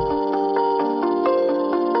AM.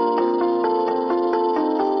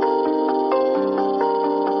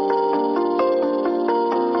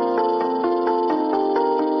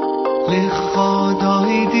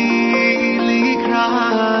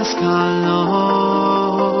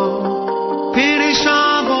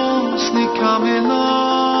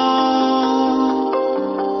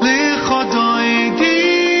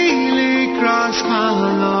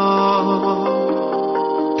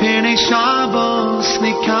 Shabbos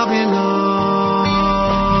nikabelo.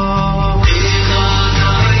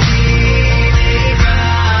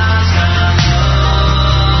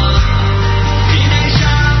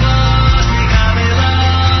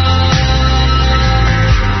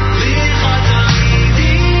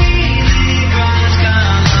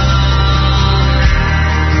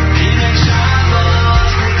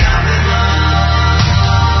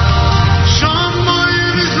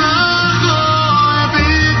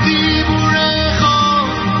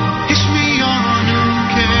 Ishmi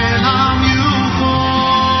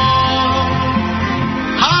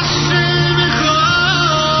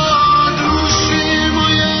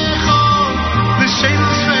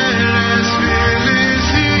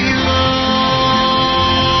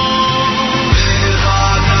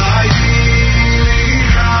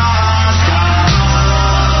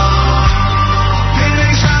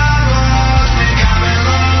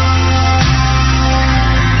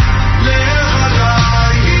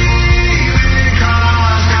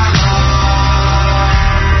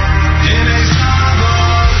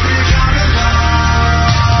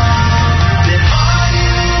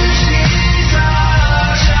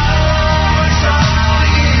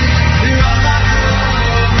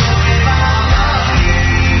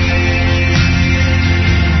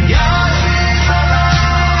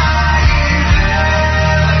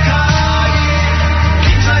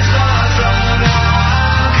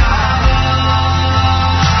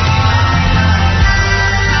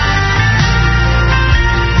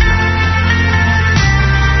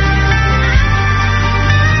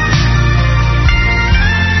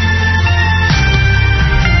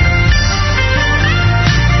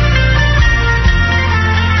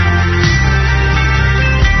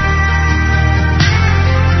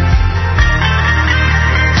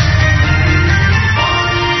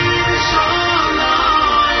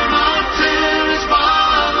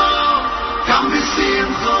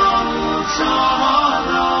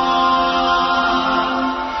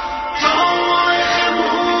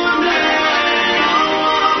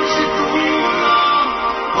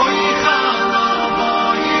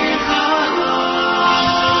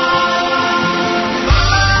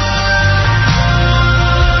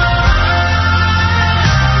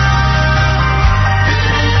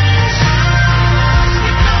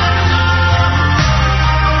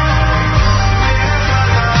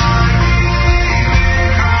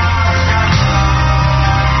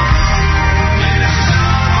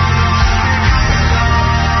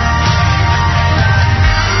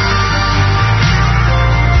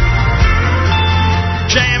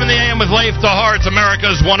It's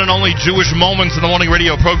America's one and only Jewish Moments in the Morning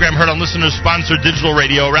radio program, heard on listeners-sponsored digital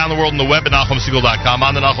radio around the world on the web at NachumSegal.com,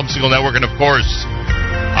 on the Nachum Segal Network, and, of course,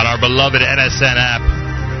 on our beloved NSN app.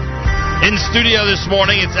 In studio this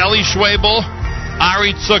morning, it's Eli Schwebel,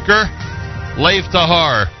 Ari Zucker, Leif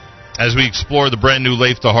Tahor, as we explore the brand-new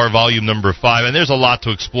Leif Tahor volume number 5. And there's a lot to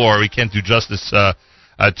explore. We can't do justice to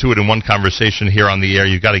it in one conversation here on the air.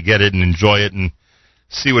 You've got to get it and enjoy it and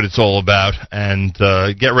see what it's all about, and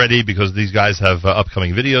get ready, because these guys have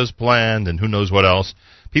upcoming videos planned and who knows what else.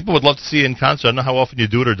 People would love to see you in concert. I don't know how often you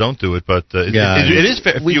do it or don't do it, but it is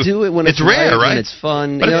fair. We do it when it's rare, right? When it's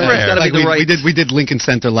fun. But it's rare. Like we did Lincoln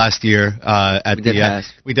Center last year.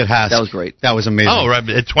 We did Haas. That was great. That was amazing. Oh, right.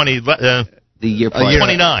 At 20. The year prior.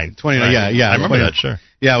 29. 29. Yeah. I remember that. Sure.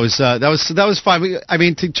 Yeah, it was. That was fun.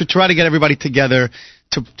 To try to get everybody together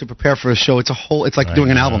to prepare for a show. It's like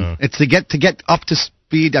doing an album. It's to get up to speed.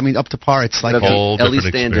 Up to par. It's like Ellie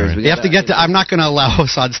standards. You have to get to. I'm not going to allow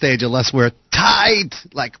us on stage unless we're tight,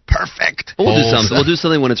 like perfect. We'll do something. We'll do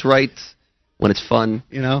something when it's right, when it's fun.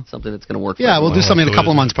 Something that's going to work. Yeah, we'll do something in a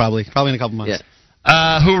couple of months, probably in a couple of months.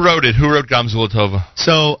 Yeah. Who wrote it? Who wrote Gamzu Latova?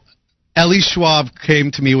 So, Eli Schwab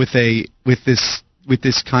came to me with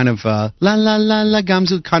this kind of la la la la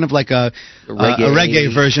Gamzu, kind of like a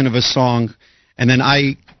reggae version of a song, and then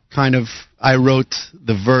I wrote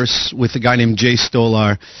the verse with a guy named Jay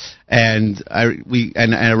Stolar, and I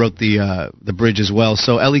wrote the bridge as well.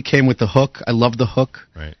 So Eli came with the hook. I love the hook,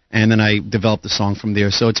 right? And then I developed the song from there.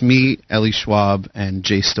 So it's me, Eli Schwab, and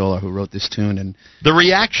Jay Stolar who wrote this tune. And the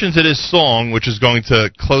reaction to this song, which is going to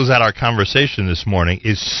close out our conversation this morning,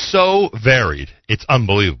 is so varied. It's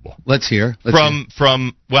unbelievable. Let's hear.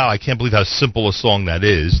 From wow, I can't believe how simple a song that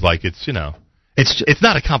is. Like it's It's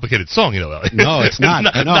not a complicated song, Ellie. No, it's not.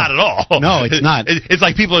 Not at all. No, it's not. It's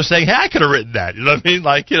like people are saying, "Hey, I could have written that." You know what I mean?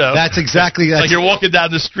 That's exactly. Like you're walking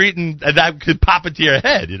down the street and that could pop into your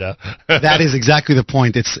head. That is exactly the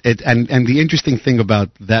point. And the interesting thing about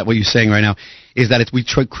that, what you're saying right now, is that we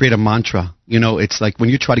try to create a mantra. It's like when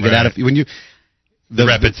you try to get out of the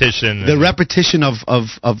repetition. The repetition of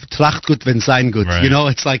tracht gut wenn sein gut. Right.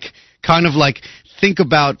 It's like kind of like think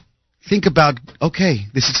about okay,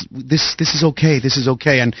 this is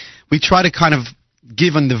okay, and we try to kind of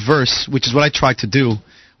give on the verse, which is what I tried to do,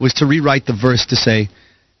 was to rewrite the verse to say,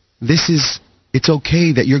 it's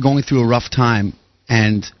okay that you're going through a rough time,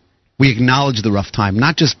 and we acknowledge the rough time,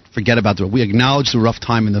 not just forget about we acknowledge the rough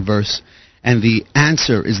time in the verse, and the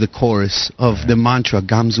answer is the chorus of the mantra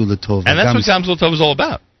Gamzu Latova. And that's what Gamzu Latova is all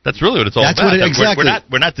about. That's really what it's all about. What exactly.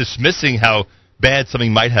 We're not dismissing how bad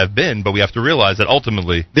something might have been, but we have to realize that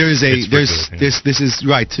ultimately this is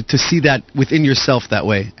right to see that within yourself that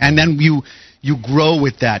way, and then you grow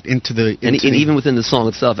with that into and even within the song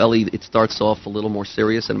itself, Ellie, it starts off a little more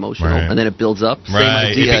serious and emotional, right. and then it builds up. Same right.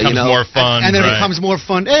 idea, it becomes more fun, and then right. it becomes more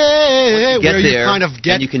fun. Where you kind of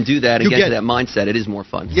get, and you can do that and get to that mindset. It is more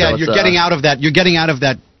fun. Yeah, so you're getting out of that. You're getting out of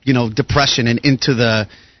that, depression and into the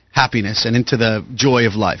happiness and into the joy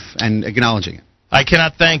of life and acknowledging it. I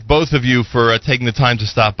cannot thank both of you for taking the time to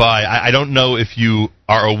stop by. I don't know if you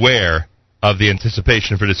are aware of the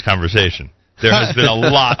anticipation for this conversation. There has been a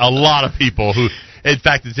lot of people who, in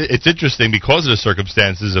fact, it's interesting because of the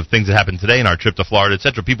circumstances of things that happened today in our trip to Florida,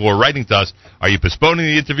 etc. People were writing to us, "Are you postponing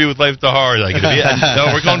the interview with Leif Tahor?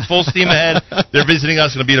 No, we're going full steam ahead. They're visiting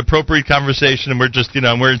us. It's going to be an appropriate conversation, and we're just,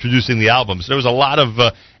 we're introducing the album." So there was a lot of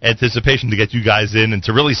anticipation to get you guys in and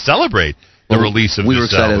to really celebrate the release of we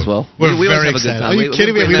this were excited album. as well. We're we very have a good excited. time. Are you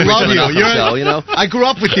kidding me? We love you. I grew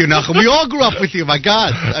up with you, Nachum. We all grew up with you. My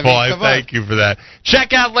God. I thank you for that.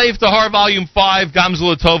 Check out Leif Tahor Volume 5. Gamzu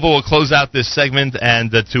Latova will close out this segment.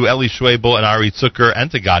 And to Eli Schwebel and Ari Zucker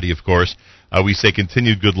and to Gadi, of course, we say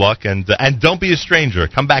continued good luck. And don't be a stranger.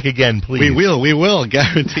 Come back again, please. We will.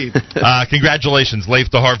 Guaranteed. Congratulations, Leif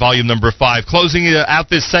Tahor Volume number 5. Closing out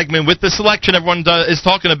this segment with the selection everyone is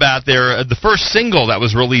talking about there. The first single that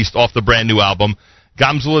was released off the brand new album,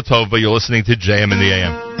 Gamzu Latova. You're listening to JM in the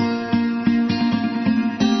AM.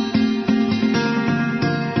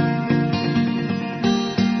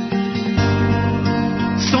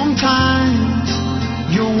 Sometimes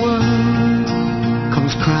your world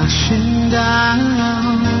comes crashing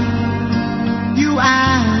down. You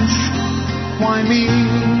ask, why me?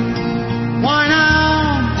 Why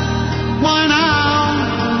now? Why now?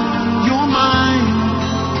 Your mind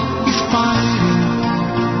is fighting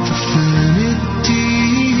for sanity.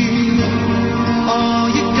 All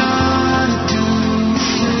you got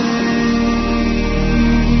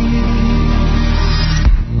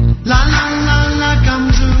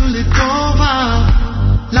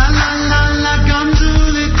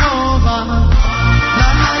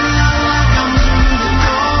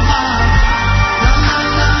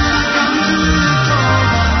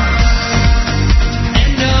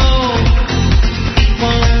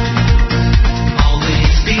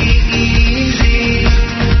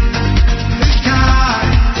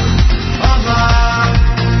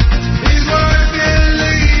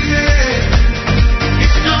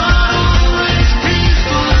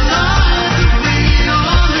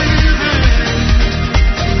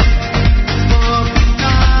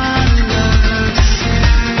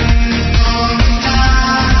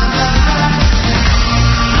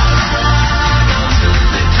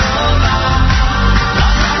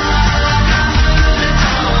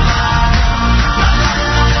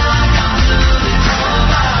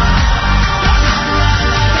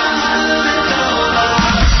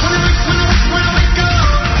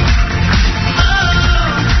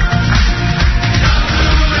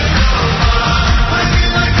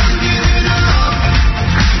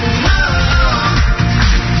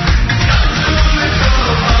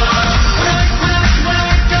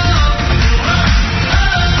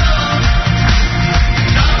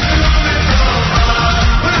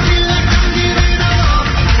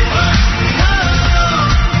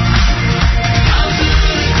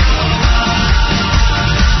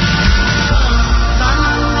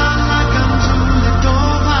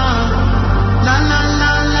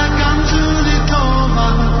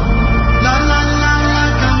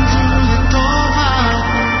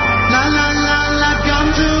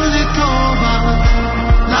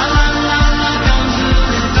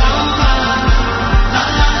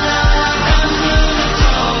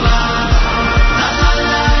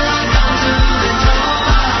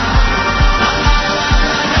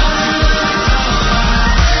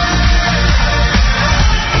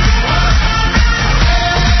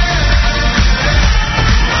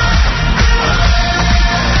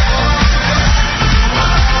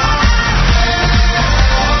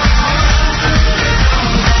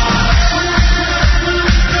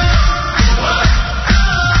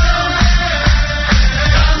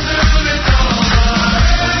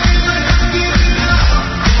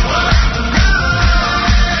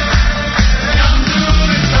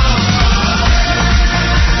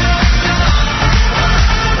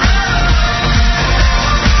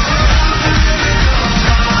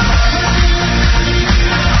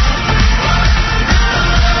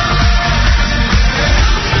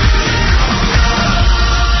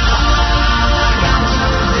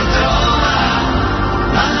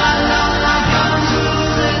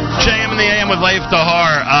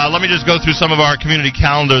Let me just go through some of our community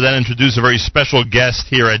calendar, then introduce a very special guest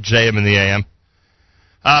here at JM in the AM.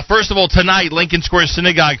 First of all, tonight, Lincoln Square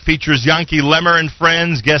Synagogue features Yankee Lemmer and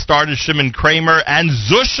friends, guest artists Shimon Kramer and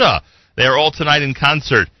Zusha. They are all tonight in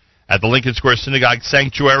concert at the Lincoln Square Synagogue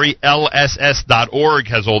Sanctuary. LSS.org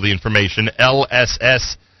has all the information.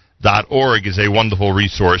 LSS.org is a wonderful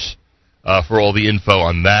resource for all the info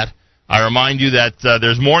on that. I remind you that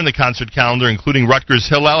there's more in the concert calendar, including Rutgers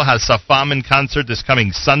Hillel has Safam in concert this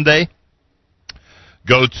coming Sunday.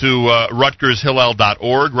 Go to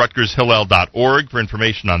rutgershillel.org, rutgershillel.org for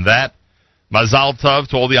information on that. Mazal Tov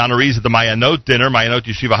to all the honorees at the Mayanot dinner. Mayanot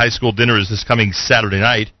Yeshiva High School dinner is this coming Saturday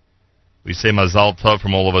night. We say Mazal Tov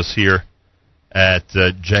from all of us here at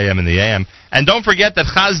JM in the AM. And don't forget that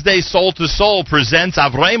Chazdei Soul to Soul presents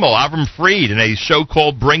Avram Fried in a show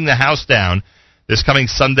called Bring the House Down this coming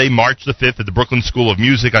Sunday, March the 5th at the Brooklyn School of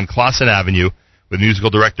Music on Classen Avenue with musical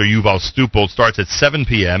director Yuval Stupel. It starts at 7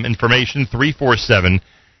 p.m. Information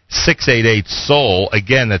 347-688-SOUL.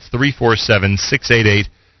 Again, that's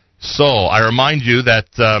 347-688-SOUL. I remind you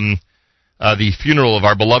that the funeral of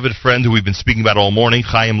our beloved friend who we've been speaking about all morning,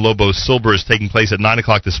 Chaim Lobo Silber, is taking place at 9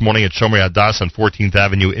 o'clock this morning at Shomer Hadas on 14th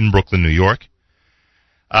Avenue in Brooklyn, New York.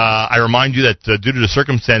 I remind you that due to the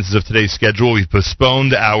circumstances of today's schedule, we've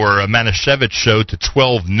postponed our Manischewitz show to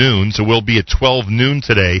 12 noon, so we'll be at 12 noon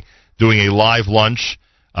today doing a live lunch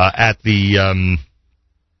at the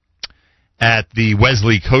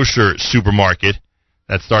Wesley Kosher Supermarket.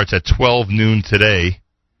 That starts at 12 noon today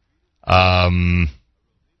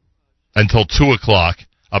until 2 o'clock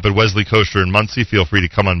up at Wesley Kosher in Muncie. Feel free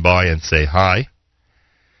to come on by and say hi.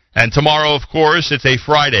 And tomorrow, of course, it's a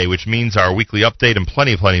Friday, which means our weekly update and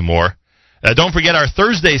plenty more. Don't forget our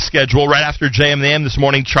Thursday schedule right after JM the AM this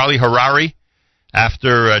morning, Charlie Harari.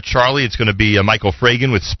 After Charlie, it's going to be Michael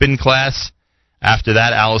Fragan with Spin Class. After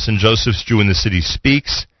that, Allison Joseph's Jew in the City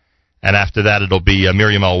Speaks. And after that, it'll be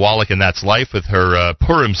Miriam L. Wallach and That's Life with her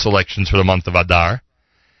Purim selections for the month of Adar.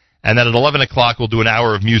 And then at 11 o'clock, we'll do an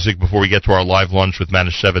hour of music before we get to our live lunch with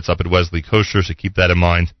Manischewitz up at Wesley Kosher, so keep that in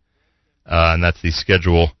mind. And that's the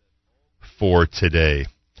schedule for today.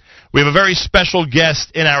 We have a very special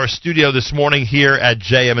guest in our studio this morning here at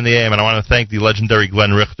JM in the AM, and I want to thank the legendary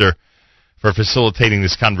Glenn Richter for facilitating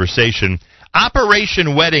this conversation.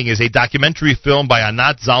 Operation Wedding is a documentary film by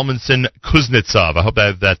Anat Zalmanson-Kuznetsov. I hope I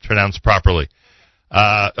have that pronounced properly.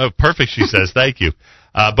 Perfect, she says. Thank you.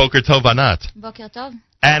 Boker Tov, Anat. Boker Tov.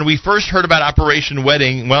 And we first heard about Operation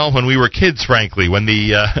Wedding, well, when we were kids, frankly, when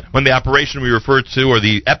the operation we referred to, or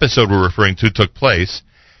the episode we're referring to, took place.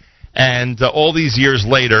 And all these years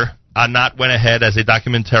later, Anat went ahead as a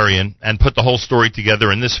documentarian and put the whole story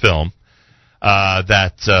together in this film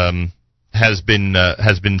that has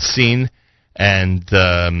been seen and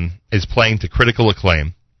is playing to critical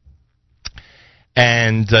acclaim.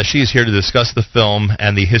 And she is here to discuss the film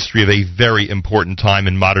and the history of a very important time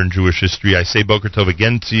in modern Jewish history. I say Boker Tov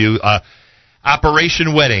again to you.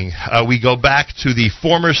 Operation Wedding. We go back to the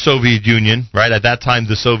former Soviet Union, right? At that time,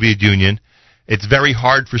 the Soviet Union. It's very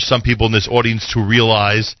hard for some people in this audience to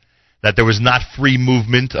realize that there was not free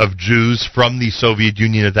movement of Jews from the Soviet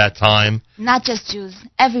Union at that time. Not just Jews,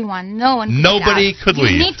 everyone, no one. Nobody could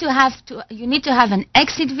leave. You need to have an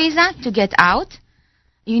exit visa to get out.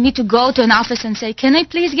 You need to go to an office and say, "Can I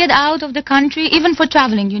please get out of the country?" Even for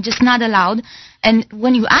traveling, you're just not allowed. And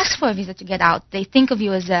when you ask for a visa to get out, they think of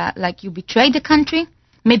you as like you betrayed the country.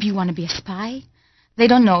 Maybe you want to be a spy. They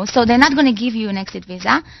don't know, so they're not going to give you an exit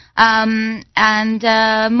visa.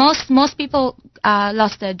 Most people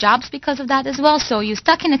lost their jobs because of that as well. So you're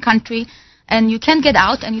stuck in a country and you can't get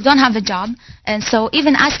out and you don't have a job. And so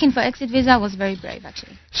even asking for exit visa was very brave,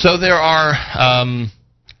 actually. So there are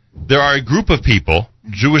a group of people,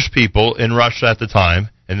 Jewish people in Russia at the time,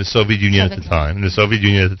 in the Soviet Union at the time,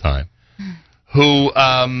 who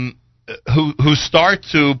start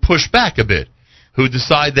to push back a bit. Who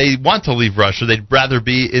decide they want to leave Russia, they'd rather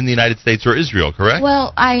be in the United States or Israel, correct?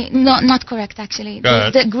 Well, not correct, actually.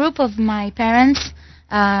 The group of my parents,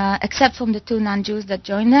 except from the two non-Jews that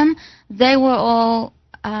joined them, they were all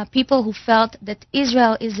people who felt that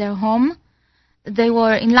Israel is their home. They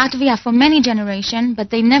were in Latvia for many generations, but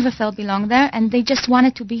they never felt belong there, and they just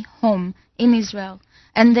wanted to be home in Israel.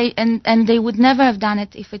 And they would never have done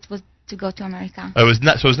it if it was to go to America. It was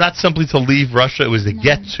not simply to leave Russia, it was to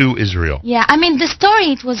get to Israel. Yeah, I mean, the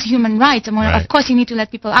story, it was human rights. I mean, right. Of course, you need to let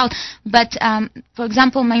people out. But, for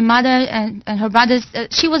example, my mother and her brothers,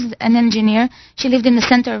 she was an engineer. She lived in the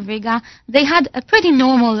center of Riga. They had a pretty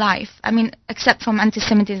normal life, I mean, except from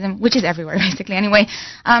anti-Semitism, which is everywhere, basically, anyway.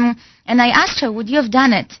 And I asked her, would you have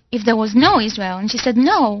done it if there was no Israel? And she said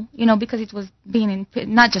no, because it was being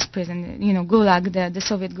in, not just prison, Gulag, the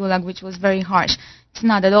Soviet Gulag, which was very harsh. It's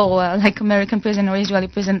not at all like American prison or Israeli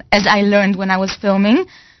prison, as I learned when I was filming,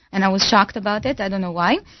 and I was shocked about it. I don't know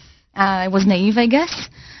why. I was naive, I guess.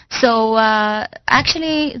 So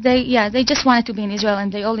actually, they just wanted to be in Israel,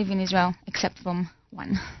 and they all live in Israel except from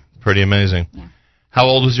one. Pretty amazing. Yeah. How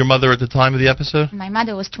old was your mother at the time of the episode? My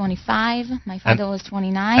mother was 25. My father was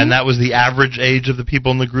 29. And that was the average age of the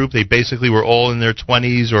people in the group? They basically were all in their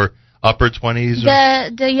 20s or upper 20s?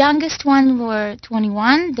 The youngest one were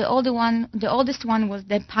 21. The oldest one was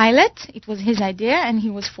the pilot. It was his idea, and he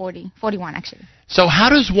was 41 actually. So how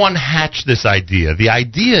does one hatch this idea? The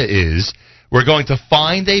idea is we're going to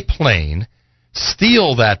find a plane,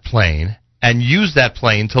 steal that plane, and use that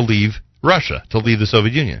plane to leave Russia, to leave the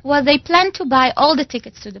Soviet Union. Well, they planned to buy all the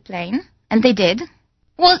tickets to the plane, and they did.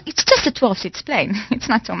 Well, it's just a 12-seat plane. It's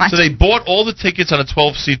not so much. So they bought all the tickets on a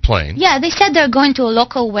 12-seat plane. Yeah, they said they're going to a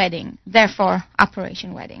local wedding, therefore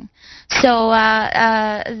Operation Wedding. So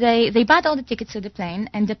they bought all the tickets to the plane,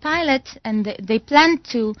 and the pilot, and they planned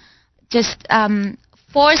to just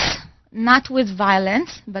force, not with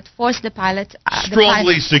violence, but force the pilot.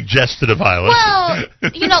 Strongly suggested a violence.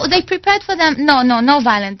 Well, they prepared for them. No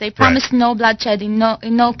violence. They promised no bloodshedding,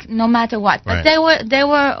 no matter what. But there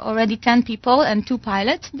were already 10 people and 2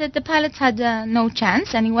 pilots. The pilots had no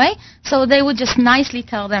chance anyway. So they would just nicely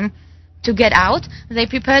tell them to get out. They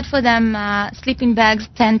prepared for them sleeping bags,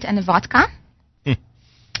 tent, and a vodka.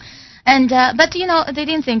 But they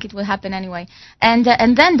didn't think it would happen anyway. And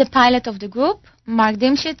then the pilot of the group, Mark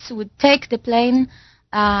Dimshitz, would take the plane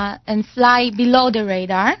and fly below the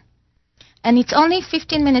radar. And it's only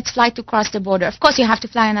 15 minutes flight to cross the border. Of course, you have to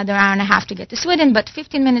fly another hour and a half to get to Sweden, but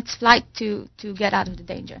 15 minutes flight to get out of the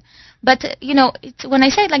danger. But, when I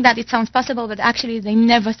say it like that, it sounds possible, but actually they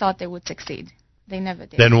never thought they would succeed. They never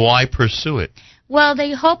did. Then why pursue it? Well,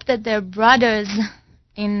 they hoped that their brothers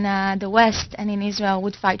in the West and in Israel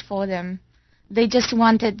would fight for them. They just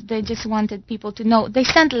wanted people to know. They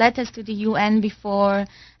sent letters to the UN before,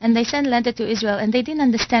 and they sent letters to Israel, and they didn't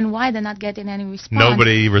understand why they're not getting any response.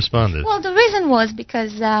 Nobody responded. Well, the reason was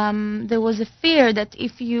because there was a fear that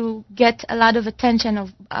if you get a lot of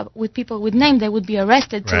attention with people with name, they would be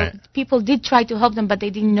arrested. Right. So people did try to help them, but they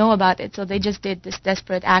didn't know about it, so they just did this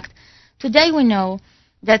desperate act. Today we know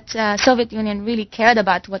that Soviet Union really cared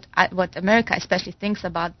about what America especially thinks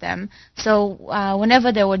about them. So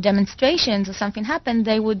whenever there were demonstrations or something happened,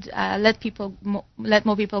 they would let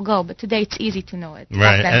more people go. But today it's easy to know it.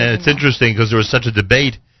 Right, and it's interesting because there was such a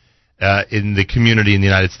debate in the community in the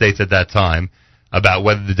United States at that time about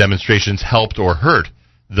whether the demonstrations helped or hurt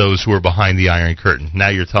those who were behind the Iron Curtain. Now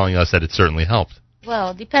you're telling us that it certainly helped.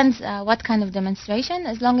 Well, depends what kind of demonstration.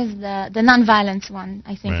 As long as the non-violence one,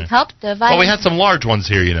 I think it helped. The well, we had some large ones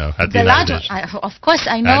here, at the large one. Of course,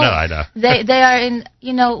 I know. I know. They are in.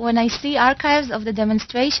 When I see archives of the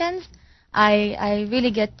demonstrations, I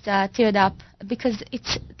really get teared up because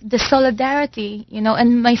it's the solidarity,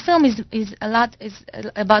 And my film is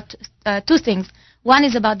about 2 things. One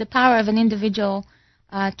is about the power of an individual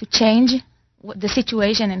to change the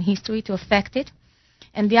situation and history, to affect it.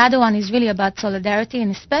 And the other one is really about solidarity,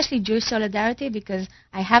 and especially Jewish solidarity, because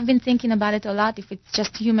I have been thinking about it a lot, if it's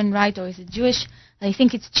just human right or is it Jewish. I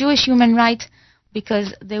think it's Jewish human right,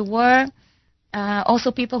 because there were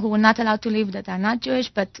also people who were not allowed to live that are not Jewish,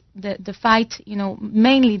 but the fight,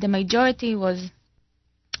 mainly the majority was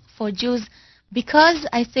for Jews, because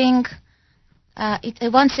I think,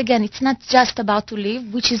 once again, it's not just about to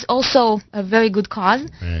live, which is also a very good cause,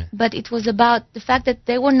 but it was about the fact that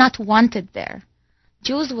they were not wanted there.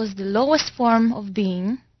 Jews was the lowest form of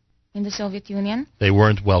being in the Soviet Union. They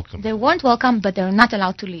weren't welcome. They weren't welcome, but they're not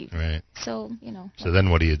allowed to leave. Right. So, So then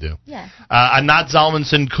what do you do? Yeah. Anat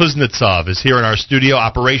Zalmanson-Kuznetsov is here in our studio.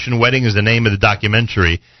 Operation Wedding is the name of the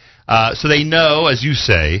documentary. So they know, as you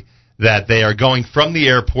say, that they are going from the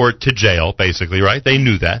airport to jail, basically, right? They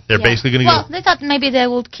knew that. They're basically going to go... Well, they thought maybe they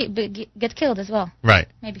would get killed as well. Right.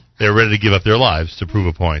 Maybe. They're ready to give up their lives to prove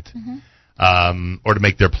a point. Mm-hmm. Or to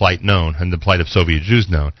make their plight known and the plight of Soviet Jews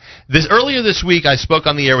known. Earlier this week, I spoke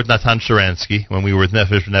on the air with Natan Sharansky when we were with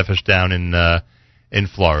Nefesh down in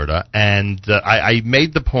Florida, and I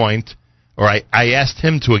made the point, or I asked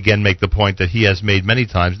him to again make the point that he has made many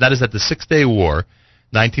times. That is that the 6-Day War,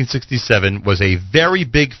 1967, was a very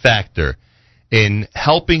big factor in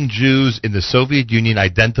helping Jews in the Soviet Union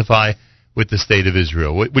identify with the state of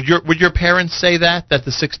Israel. Would your parents say that the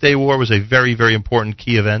 6-Day War was a very, very important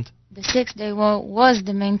key event? The 6-Day War was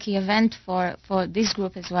the main key event for this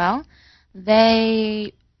group as well.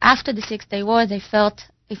 After the 6-Day War, they felt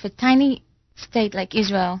if a tiny, 6-Day War was a very, very important key event for this group as well. They, after the 6-Day War, they felt if a tiny, 6-Day War was a very, very important key event for this group as well. They, after the 6-Day War, they felt if a tiny, 6-Day War was a very, very important key event for this group as well. They, after the 6-Day War, they felt state like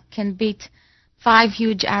Israel can beat 5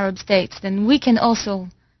 huge Arab states, then we can also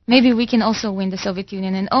win the Soviet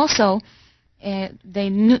Union. And also, the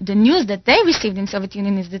news that they received in Soviet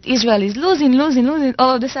Union is that Israel is losing.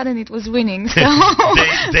 All of a sudden, it was winning. So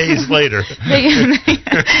days later.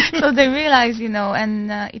 So they realized,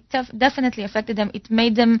 and it definitely affected them. It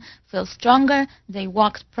made them feel stronger. They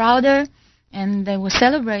walked prouder, and they were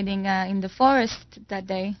celebrating in the forest that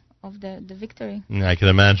day of the victory. I can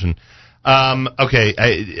imagine. Okay,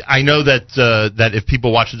 I know that if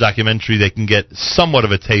people watch the documentary, they can get somewhat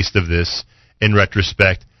of a taste of this in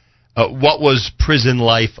retrospect. What was prison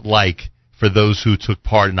life like for those who took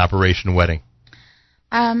part in Operation Wedding?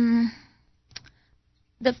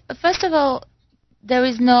 First of all, there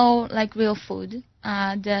is no real food.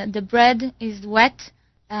 The bread is wet.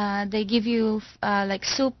 They give you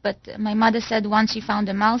soup, but my mother said once she found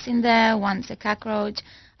a mouse in there, once a cockroach.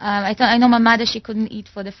 I know my mother, she couldn't eat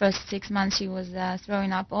for the first 6 months. She was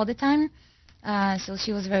throwing up all the time, so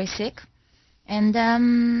she was very sick. And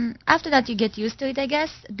after that, you get used to it, I guess.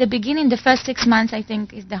 The beginning, the first 6 months, I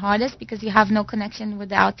think, is the hardest because you have no connection with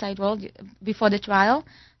the outside world before the trial.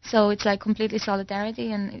 So it's completely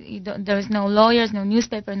solidarity, and there is no lawyers, no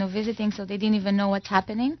newspaper, no visiting, so they didn't even know what's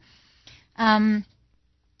happening. And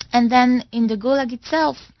then in the Gulag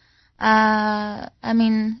itself,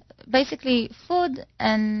 basically food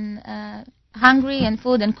and hungry and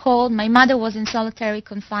food and cold. My mother was in solitary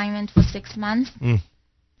confinement for 6 months.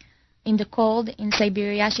 In the cold in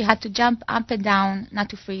Siberia. She had to jump up and down not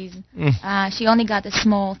to freeze. She only got a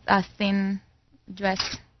small, thin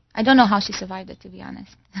dress. I don't know how she survived it, to be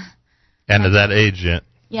honest. And at that age, yeah.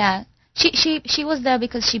 Yeah. She was there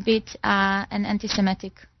because she beat an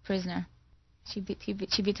anti-Semitic prisoner. She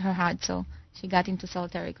beat her hard, so she got into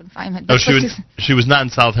solitary confinement. She was not in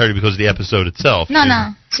solitary because of the episode itself.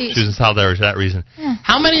 No. She was in solitary for that reason. Yeah.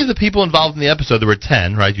 How many of the people involved in the episode? There were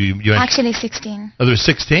 10, right? Actually 16. Oh, there were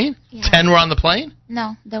 16? Yeah. 10 were on the plane?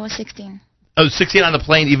 No, there were 16. Oh, 16 on the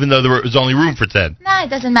plane, even though there was only room for 10. No, it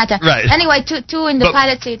doesn't matter. Right. Anyway, two in the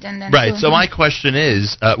pilot seat and then right. two. So my question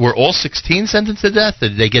is, were all 16 sentenced to death?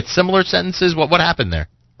 Did they get similar sentences? What happened there?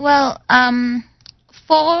 Well,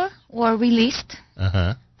 4 were released.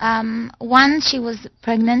 One, she was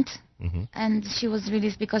pregnant, and she was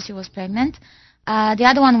released because she was pregnant. The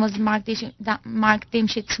other one was Mark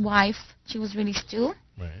Dimshit's wife. She was released too.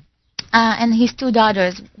 Right. And his 2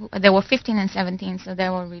 daughters, they were 15 and 17, so they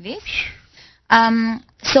were released.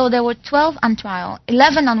 So there were 12 on trial,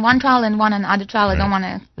 11 on one trial and 1 on other trial. I don't want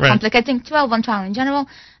to complicate things. 12 on trial in general.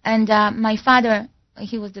 And my father,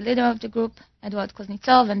 he was the leader of the group,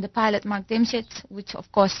 Kuznetsov, and the pilot, Mark Dimshit, which, of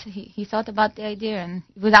course, he thought about the idea, and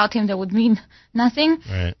without him, there would mean nothing.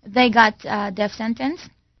 Right. They got death sentence.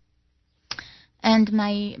 And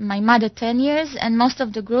my mother, 10 years, and most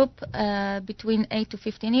of the group, between 8 to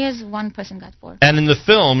 15 years, one person got 4. And in the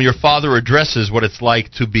film, your father addresses what it's like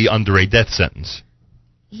to be under a death sentence.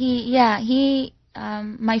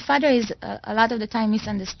 My father is a lot of the time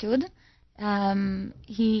misunderstood.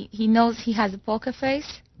 He knows he has a poker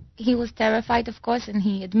face. He was terrified, of course, and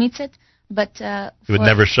he admits it. But he would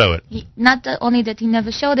never show it. Not only that he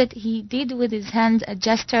never showed it, he did with his hand a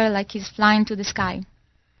gesture like he's flying to the sky.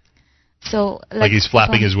 So like he's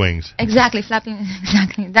flapping his wings. Exactly, flapping.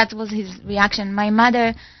 Exactly, that was his reaction. My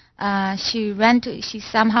mother, she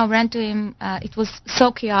somehow ran to him. It was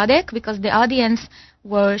so chaotic because the audience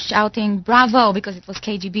were shouting "Bravo" because it was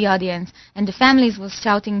KGB audience, and the families was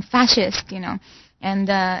shouting "Fascist," and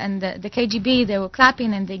the KGB, they were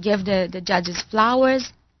clapping and they gave the judges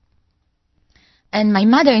flowers. And my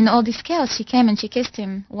mother, in all this chaos, she came and she kissed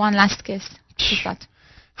him one last kiss. She thought.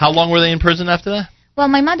 How long were they in prison after that? Well,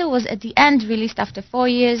 my mother was at the end released after 4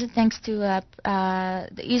 years, thanks to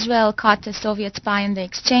Israel caught a Soviet spy and they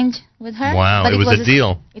exchanged with her. Wow, but it was a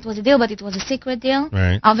deal. It was a deal, but it was a secret deal.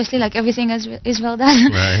 Right. Obviously, like everything Israel does.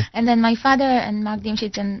 Right. And then my father and Mark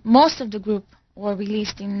Dimshit and most of the group were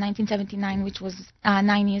released in 1979, which was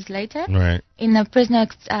 9 years later. Right. In a prisoner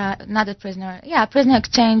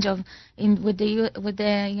exchange with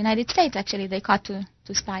the United States. Actually, they caught two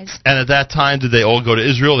spies. And at that time, did they all go to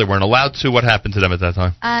Israel? They weren't allowed to. What happened to them at that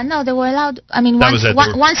time? No, they were allowed. I mean,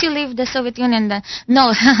 once you leave the Soviet Union,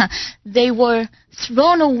 they were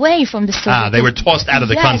thrown away from the Soviet Union. They were tossed out of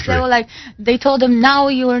the country. They told them, now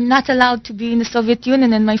you are not allowed to be in the Soviet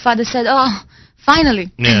Union. And my father said,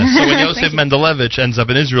 Finally. Yeah. So when Yosef Thank you. Mendelevich ends up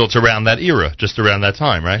in Israel, it's around that era, just around that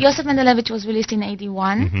time, right? Yosef Mendelevich was released in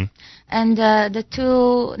 81, Mm-hmm. and the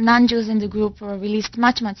two non-Jews in the group were released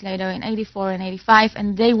much, much later, in 84 and 85,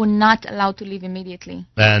 and they were not allowed to leave immediately.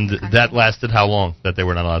 And that lasted how long that they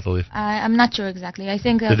were not allowed to leave? I'm not sure exactly. I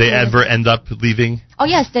think... Did they ever end up leaving? Oh,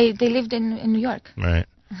 yes, they lived in New York. Right.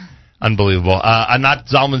 Unbelievable. Anat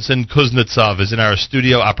Zalmanson-Kuznetsov is in our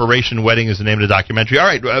studio. Operation Wedding is the name of the documentary. All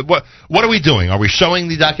right, what are we doing? Are we showing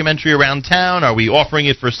the documentary around town? Are we offering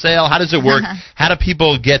it for sale? How does it work? How do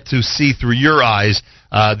people get to see through your eyes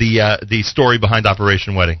the story behind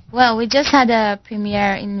Operation Wedding? Well, we just had a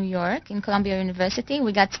premiere in New York, in Columbia University.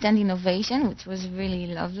 We got standing ovation, which was really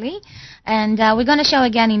lovely. And we're going to show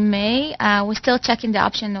again in May. We're still checking the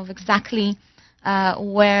option of exactly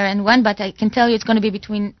where and when, but I can tell you it's going to be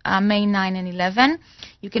between May 9 and 11.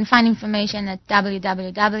 You can find information at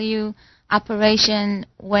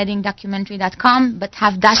www.operationweddingdocumentary.com, but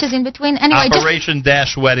have dashes in between. Anyway,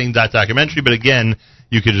 Operation-Wedding.documentary, but again,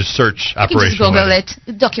 you could just search Operation Wedding. You can just Google Wedding.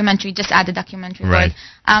 it, documentary, just add the documentary Right. word.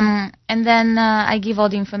 And then I give all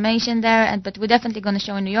the information there, but we're definitely going to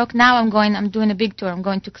show in New York. Now I'm doing a big tour. I'm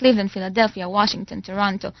going to Cleveland, Philadelphia, Washington,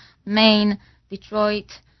 Toronto, Maine,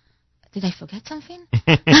 Detroit. Did I forget something?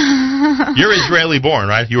 You're Israeli born,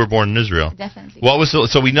 right? You were born in Israel. Definitely. What was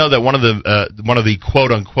so we know that one of the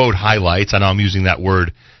quote unquote highlights, I know I'm using that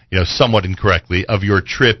word, somewhat incorrectly, of your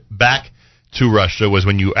trip back to Russia was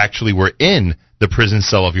when you actually were in the prison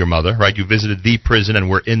cell of your mother, right? You visited the prison and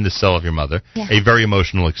were in the cell of your mother. Yeah. A very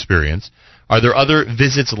emotional experience. Are there other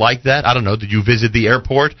visits like that? I don't know. Did you visit the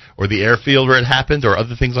airport or the airfield where it happened, or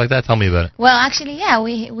other things like that? Tell me about it. Well, actually, yeah,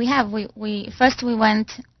 we have. We first we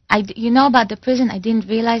went. You know about the prison. I didn't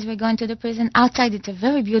realize we're going to the prison. Outside, it's a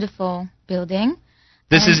very beautiful building.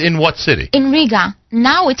 This is in what city? In Riga.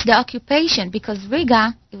 Now it's the occupation, because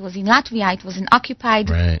Riga, it was in Latvia, it was an occupied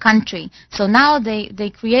country. So now they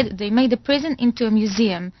made the prison into a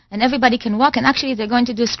museum, and everybody can walk, and actually they're going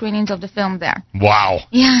to do screenings of the film there. Wow.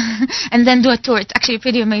 Yeah, and then do a tour. It's actually a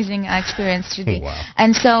pretty amazing experience to be. Wow.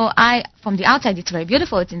 And so from the outside, it's very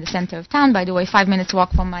beautiful. It's in the center of town, by the way, 5 minutes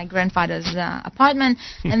walk from my grandfather's apartment.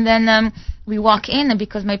 And then we walk in, and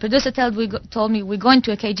because my producer told me we're going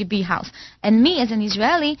to a KGB house. And me, as an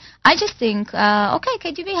Israeli, I just think, okay,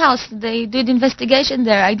 KGB house, they did investigation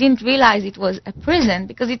there. I didn't realize it was a prison,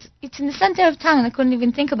 because it's in the center of town. I couldn't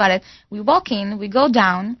even think about it. We walk in, we go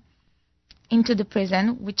down into the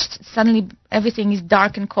prison, which suddenly everything is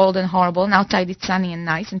dark and cold and horrible, and outside it's sunny and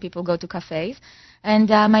nice, and people go to cafes. And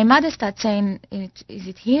my mother started saying, is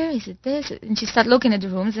it here? Is it this? And she started looking at the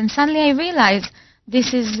rooms, and suddenly I realized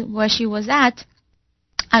this is where she was at.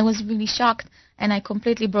 I was really shocked, and I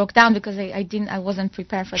completely broke down because I wasn't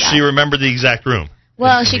prepared for that. She remembered the exact room.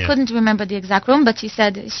 Well, she couldn't remember the exact room, but she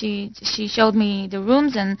said she showed me the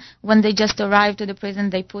rooms, and when they just arrived to the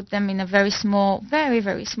prison, they put them in a very small, very,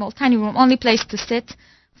 very small, tiny room, only place to sit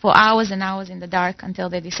for hours and hours in the dark until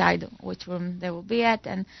they decide which room they will be at.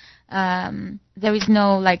 And there is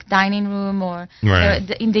no dining room or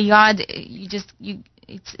in the yard.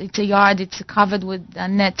 It's a yard. It's covered with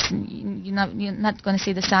nets. You're not going to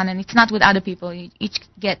see the sun, and it's not with other people. You each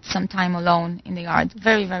get some time alone in the yard.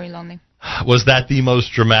 Very, very lonely. Was that the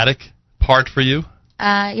most dramatic part for you?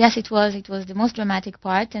 Yes, it was. It was the most dramatic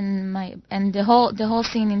part, and the whole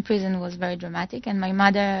scene in prison was very dramatic. And my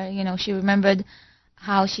mother, she remembered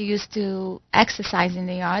how she used to exercise in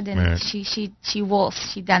the yard, and she waltzed,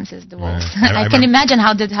 she dances the waltz. I can imagine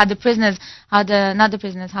how the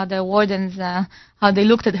wardens, how they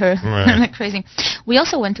looked at her like crazy. We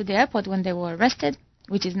also went to the airport when they were arrested,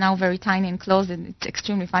 which is now very tiny and closed, and it's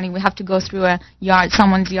extremely funny. We have to go through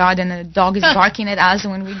someone's yard, and a dog is barking at us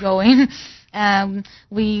when we go in.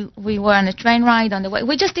 We were on a train ride on the way.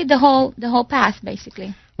 We just did the whole path,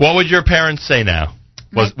 basically. What would your parents say now?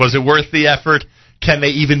 Was it worth the effort? Can they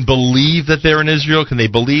even believe that they're in Israel? Can they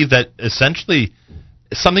believe that essentially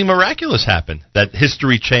something miraculous happened, that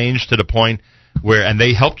history changed to the point where, and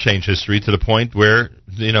they helped change history to the point where,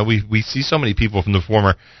 we see so many people from the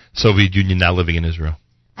former Soviet Union now living in Israel?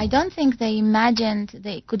 I don't think they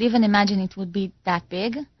could even imagine it would be that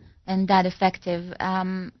big and that effective.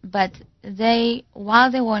 But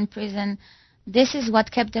while they were in prison, this is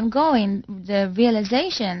what kept them going, the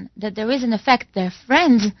realization that there is an effect. Their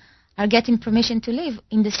friends are getting permission to leave.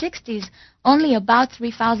 In the 60s, only about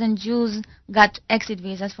 3,000 Jews got exit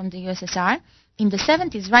visas from the USSR. In the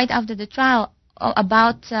 70s, right after the trial,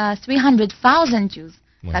 about 300,000 Jews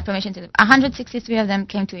got permission to leave. 163 of them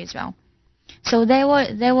came to Israel. So they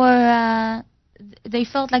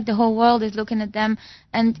felt like the whole world is looking at them.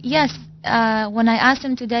 And yes, when I asked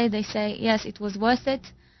them today, they say, yes, it was worth it.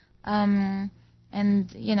 and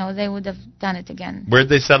they would have done it again. Where did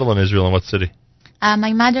they settle in Israel, and what city?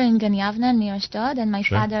 My mother in Gan Yavne near Ashdod, and my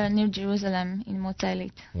father near Jerusalem in Motza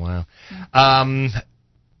Elith. Wow.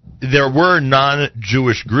 There were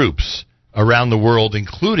non-Jewish groups around the world,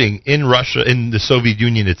 including in Russia, in the Soviet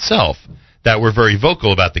Union itself, that were very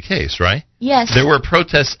vocal about the case, right? Yes. There were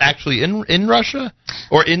protests actually in Russia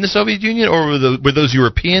or in the Soviet Union, or were those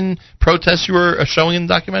European protests you were showing in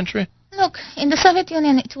the documentary? Look, in the Soviet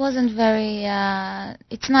Union, it wasn't very.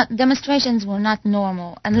 Demonstrations were not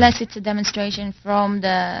normal unless it's a demonstration from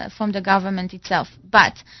the government itself.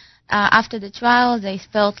 But after the trial, they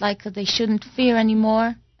felt like they shouldn't fear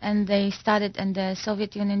anymore. And the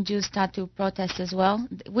Soviet Union Jews started to protest as well,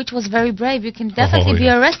 which was very brave. You can definitely be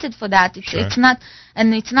arrested for that. It's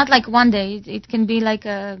not like one day. It can be like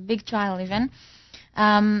a big trial even.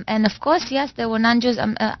 And of course, yes, there were non-Jews.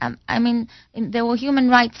 There were human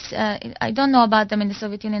rights. I don't know about them in the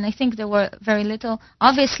Soviet Union. I think there were very little.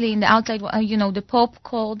 Obviously, in the outside, the Pope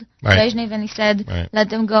called Brezhnev and he said, let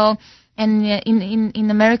them go. And in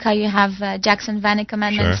America, you have Jackson Vanik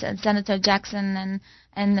amendments, Senator Jackson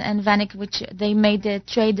and Vanik, which they made the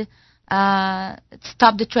trade,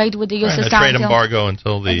 stop the trade with the USSR. The trade embargo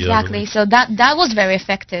until the... Exactly. So that was very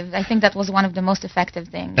effective. I think that was one of the most effective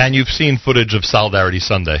things. And you've seen footage of Solidarity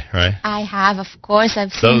Sunday, right? I have, of course.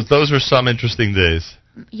 I've seen... Those were some interesting days.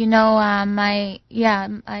 I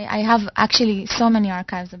have actually so many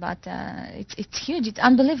archives about it's huge. It's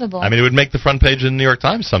unbelievable. I mean, it would make the front page of the New York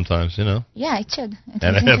Times sometimes, Yeah, it should. Of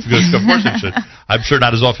course it should. I'm sure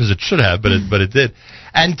not as often as it should have, but it did.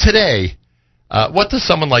 And today, what does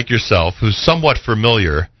someone like yourself, who's somewhat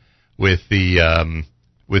familiar with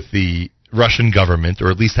the Russian government,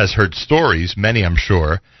 or at least has heard stories, many I'm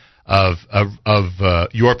sure, of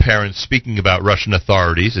your parents speaking about Russian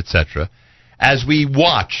authorities, etc., as we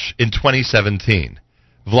watch in 2017,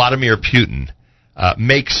 Vladimir Putin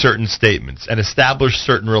make certain statements and establish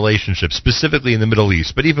certain relationships, specifically in the Middle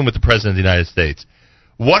East, but even with the President of the United States,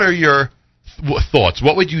 what are your thoughts?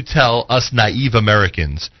 What would you tell us naive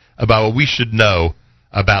Americans about what we should know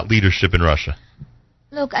about leadership in Russia?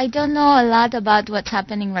 Look, I don't know a lot about what's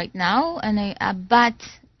happening right now, but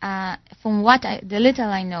from the little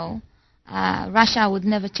I know, Russia would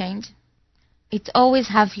never change. It always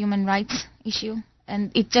have human rights issue, and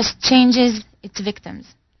it just changes its victims.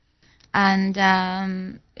 And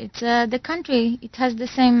it's the country. It has the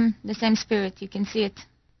same spirit. You can see it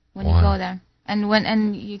when you go there,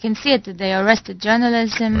 and you can see it. They arrested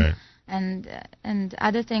journalism and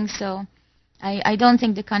other things. So I don't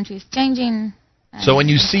think the country is changing. So when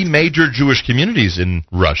you see major Jewish communities in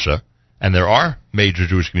Russia, and there are major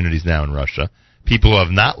Jewish communities now in Russia, people who have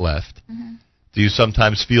not left. Mm-hmm. Do you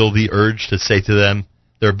sometimes feel the urge to say to them,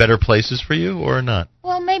 there are better places for you, or not?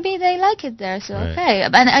 Well, maybe they like it there, so okay.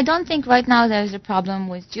 And I don't think right now there's a problem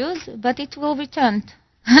with Jews, but it will return.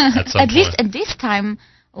 At least at this time,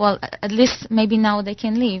 at least maybe now they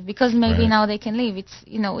can leave, because maybe now they can leave.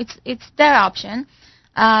 It's their option.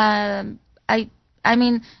 I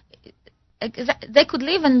mean, they could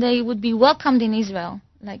leave and they would be welcomed in Israel.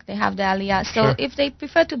 Like they have the Aliyah. So if they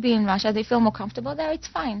prefer to be in Russia, they feel more comfortable there, it's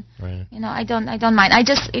fine. Right. I don't mind.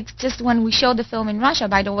 It's just when we show the film in Russia,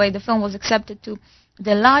 by the way, the film was accepted to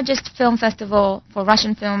the largest film festival for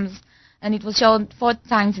Russian films, and it was shown 4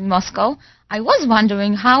 times in Moscow. I was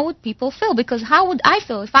wondering how would people feel, because how would I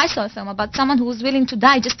feel if I saw a film about someone who was willing to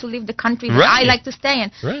die just to leave the country that I like to stay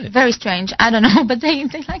in? Right. Very strange. I don't know, but they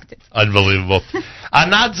liked it. Unbelievable.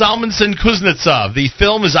 Anat Zalmanson-Kuznetsov. The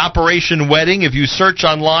film is Operation Wedding. If you search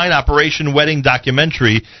online, Operation Wedding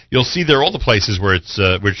documentary, you'll see there all the places where it's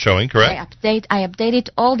showing, correct? I update it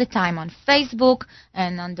all the time on Facebook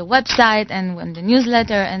and on the website and on the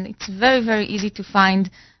newsletter, and it's very, very easy to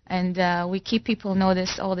find. And we keep people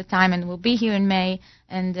notice all the time, and we'll be here in May.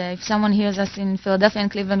 And if someone hears us in Philadelphia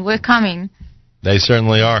and Cleveland, we're coming. They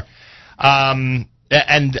certainly are. And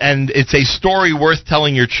it's a story worth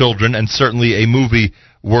telling your children, and certainly a movie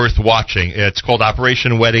worth watching. It's called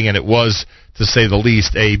Operation Wedding, and it was, to say the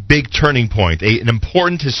least, a big turning point, an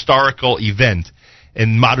important historical event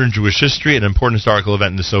in modern Jewish history, an important historical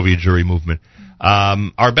event in the Soviet Jewry movement.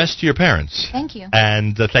 Our best to your parents. Thank you.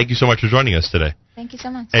 And thank you so much for joining us today. Thank you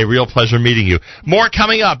so much. A real pleasure meeting you. More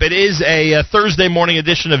coming up. It is a Thursday morning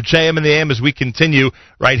edition of JM in the AM as we continue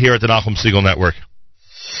right here at the Nachum Segal Network.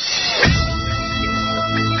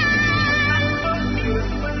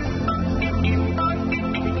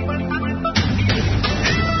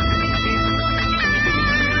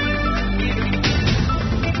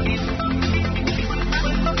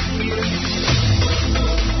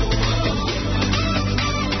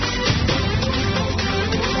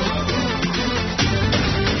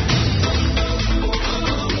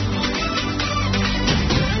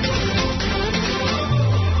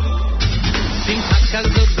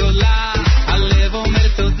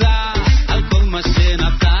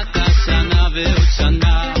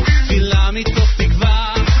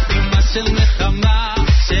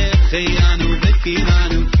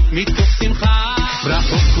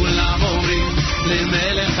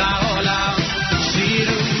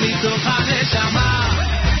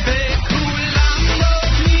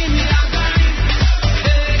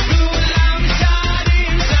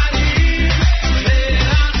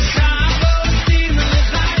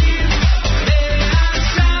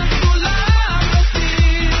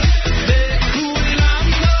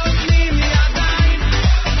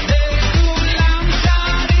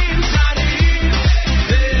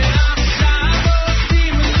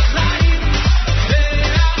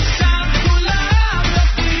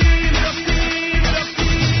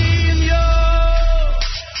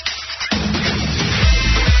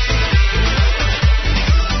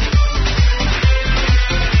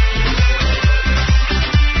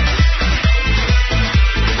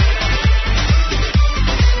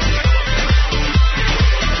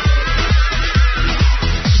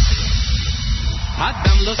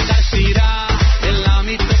 אדם לא שר שירה, אלא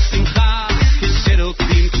מתוך שמחה,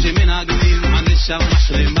 כשרוקדים, כשמנגנים, הנשמה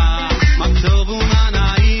שלמה, מה טוב ומה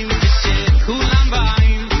נעים, כשכולם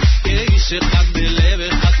באים, כאיש אחד בלב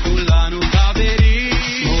אחד כולנו חברים,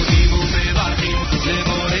 מודים ומברכים,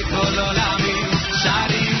 לבורא כל עולמים,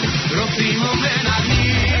 שרים, רוקדים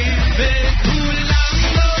ומנגנים, וכולם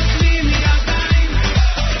נותנים ידיים,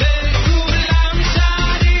 וכולם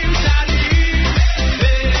שרים, שרים,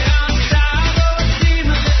 ועכשיו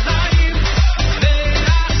עושים לחיים,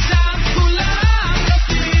 ועכשיו כולם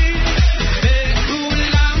נותנים,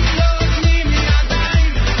 וכולם נותנים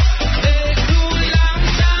ידיים, וכולם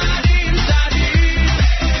שרים, שרים,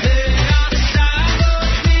 ועכשיו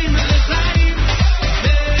עושים לחיים,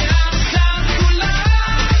 ועכשיו כולם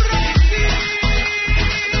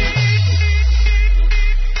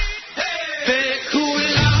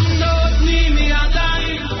וכולם נותנים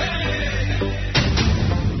ידיים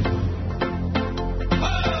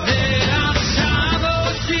ועכשיו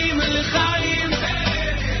עושים לחיים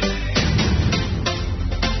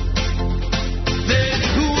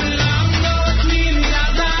וכולם נותנים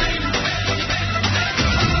ידיים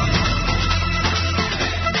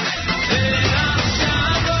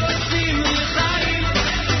ועכשיו עושים לחיים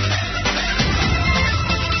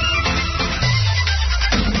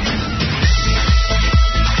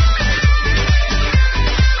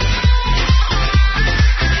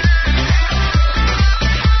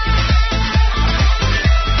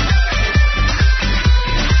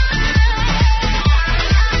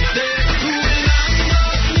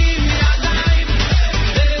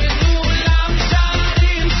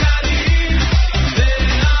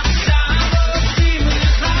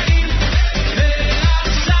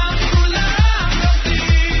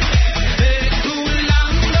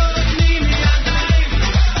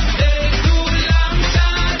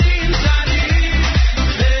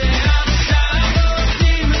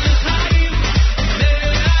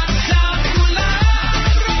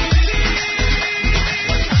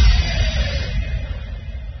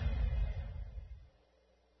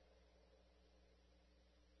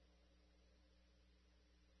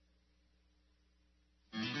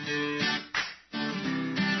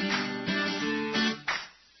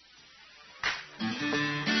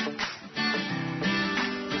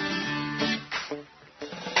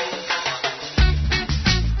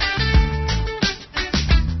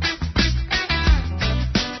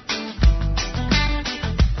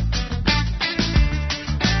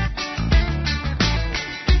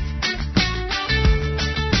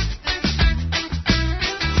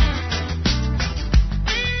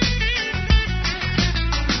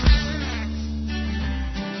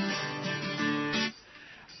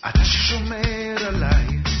אתה ששומר עליי,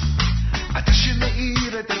 אתה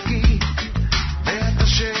שמאיר את דרכי, ואתה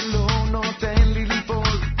שלא נותן לי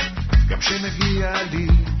ליפול, גם כשמגיע לי.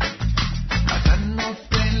 אתה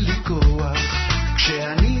נותן לי כוח,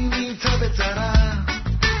 כשאני נמצא בצרה,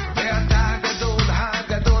 ואתה הגדול,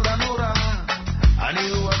 הגדול הנורא, אני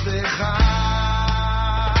עובדך.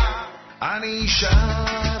 אני שר,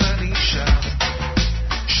 אני שר,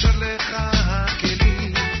 שר לך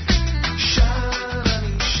הכלים, שר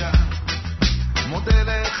אני שר, מודה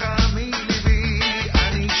לך מליבי.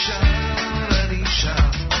 אני שר, אני שר,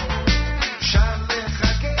 שר לך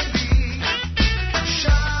כלי,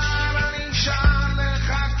 שר אני שר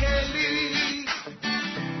לך כלי.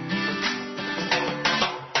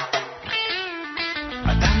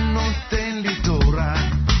 אתה נותן לי תורה,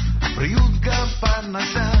 בריאות גם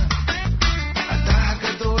פרנסה, אתה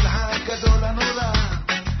הגדול, הגדול הנורא,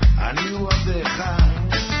 אני עובדך.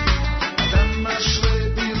 אתה משרה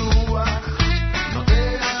בי רוח,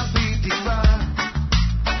 נוטע בי תקווה,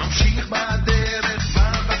 ממשיך בדרך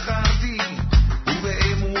בה בחרתי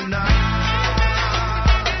ובאמונה.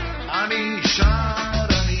 אני שר,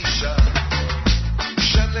 אני שר,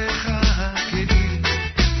 שר לך הכלי,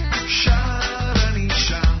 שר אני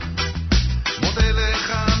שר, מודה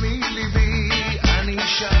לך מליבי. אני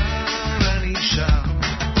שר, אני שר,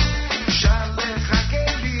 שר לך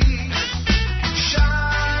כלי, שר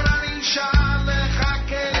אני שר לך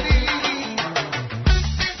כלי.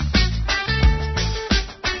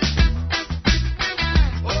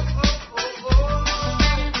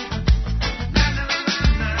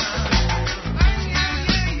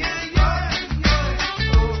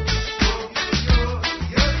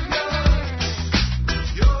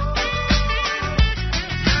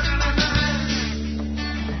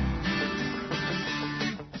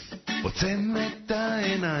 עוצם את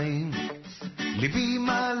העיניים, ליבי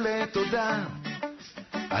מלא תודה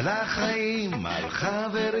על החיים, על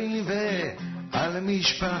חברים ועל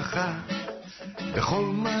משפחה. בכל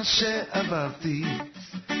מה שעברתי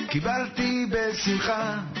קיבלתי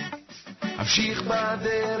בשמחה, אמשיך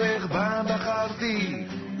בדרך בה בחרתי,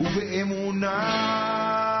 ובאמונה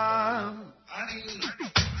אני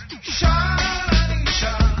שר, אני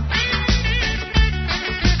שר,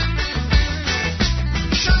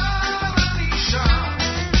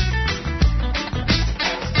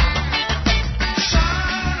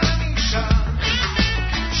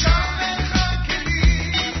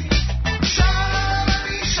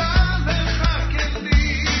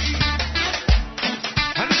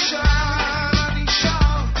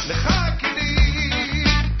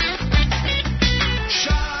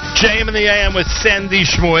 JM in the AM with Sandy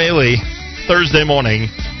Shmueli, Thursday morning.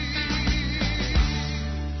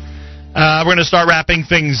 We're going to start wrapping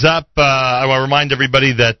things up. I want to remind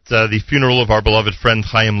everybody that the funeral of our beloved friend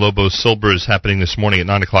Chaim Lobo Silber is happening this morning at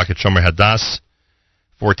 9 o'clock at Shomer Hadass,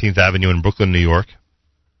 14th Avenue in Brooklyn, New York.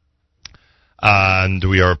 And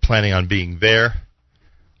we are planning on being there,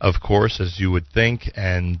 of course, as you would think.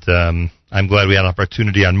 And I'm glad we had an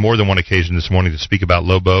opportunity on more than one occasion this morning to speak about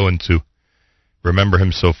Lobo and to remember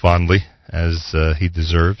him so fondly, as he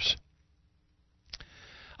deserves.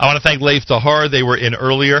 I want to thank Leif Tahor. They were in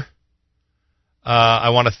earlier. I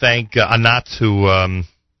want to thank Anat, who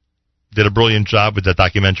did a brilliant job with that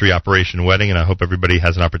documentary, Operation Wedding, and I hope everybody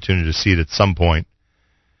has an opportunity to see it at some point.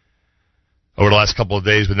 Over the last couple of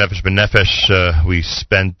days with Nefesh Ben Nefesh, we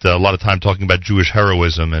spent a lot of time talking about Jewish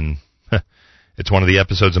heroism, and it's one of the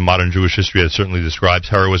episodes in modern Jewish history that certainly describes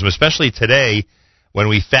heroism, especially today, when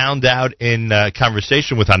we found out in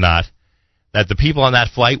conversation with Anat that the people on that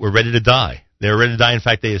flight were ready to die. They were ready to die. In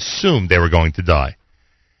fact, they assumed they were going to die.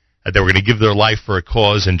 That they were going to give their life for a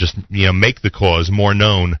cause and just, make the cause more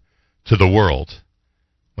known to the world.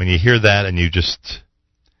 When you hear that and you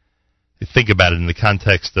think about it in the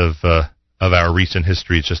context of our recent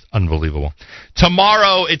history, it's just unbelievable.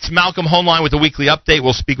 Tomorrow, it's Malcolm Homeline with a weekly update.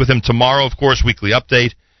 We'll speak with him tomorrow, of course, weekly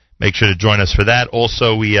update. Make sure to join us for that.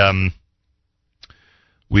 Also, we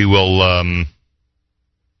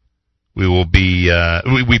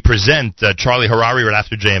present Charlie Harari right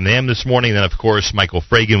after JM this morning. Then, of course, Michael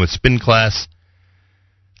Fragan with Spin Class.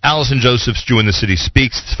 Allison Joseph's Jew in the City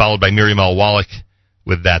Speaks, followed by Miriam L. Wallach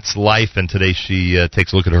with That's Life. And today she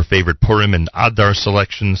takes a look at her favorite Purim and Adar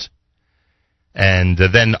selections. And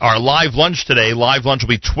then our live lunch today, live lunch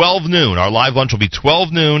will be 12 noon. Our live lunch will be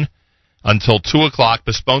 12 noon until 2 o'clock,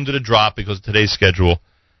 postponed to the drop because of today's schedule.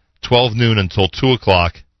 12 noon until 2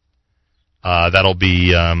 o'clock. That'll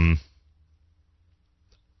be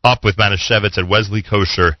up with Manischewitz at Wesley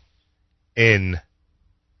Kosher in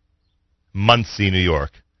Muncie, New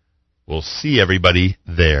York. We'll see everybody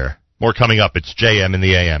there. More coming up. It's JM in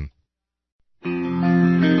the AM.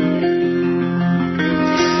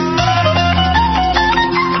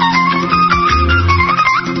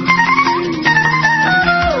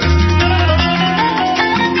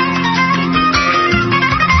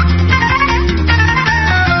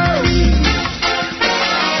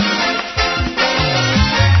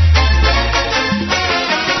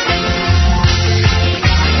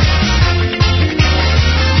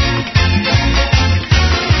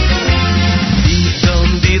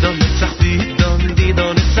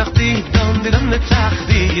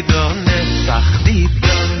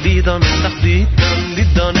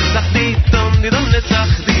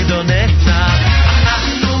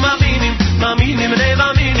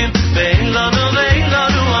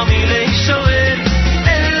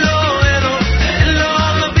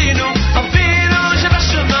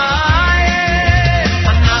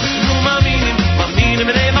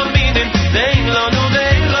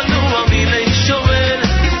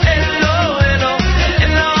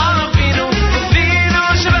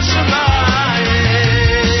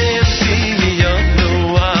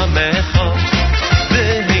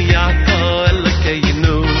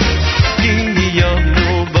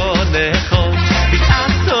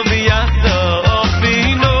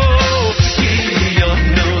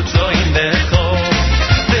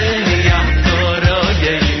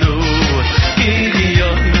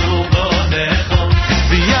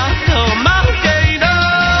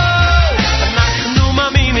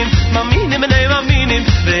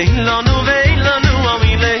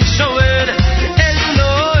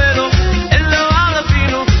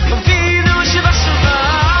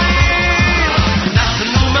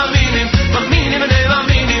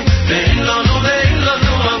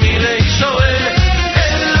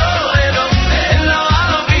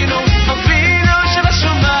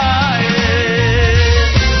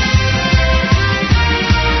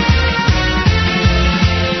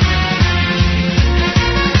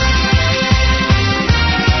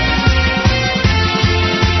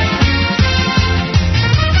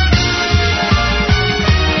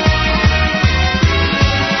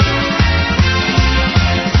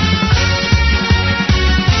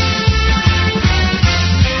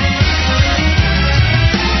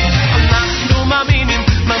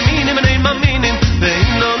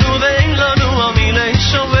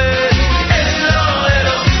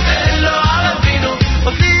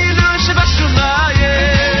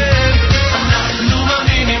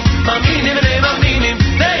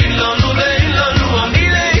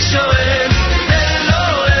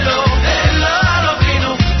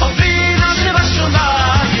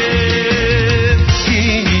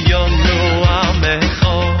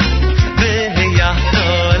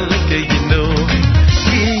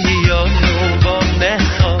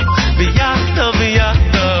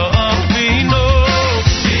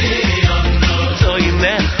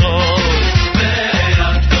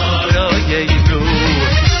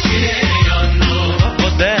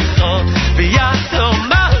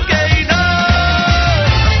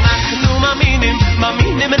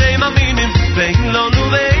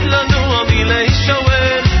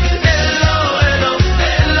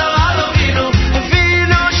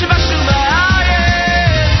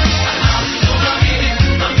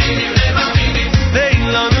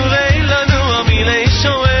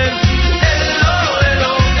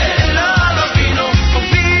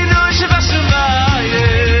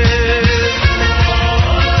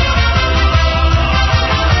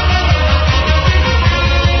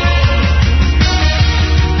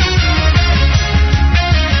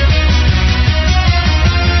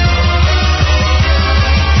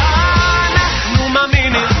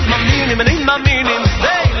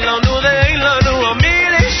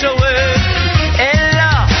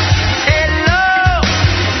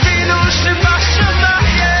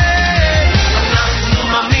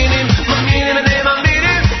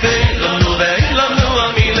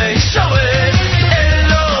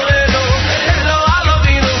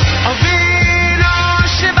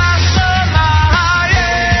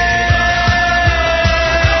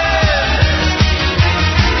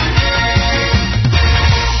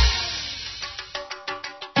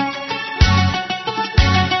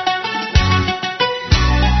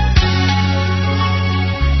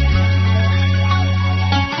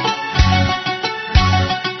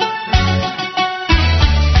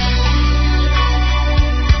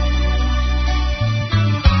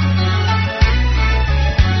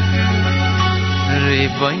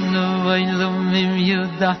 Ribono oilomim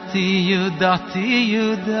yudati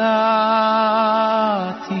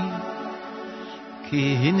Ki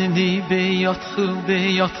hineni beyotchu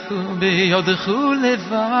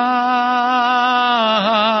levad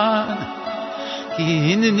Ki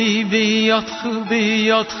hineni beyotchu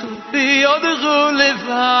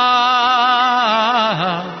levad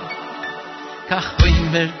Kach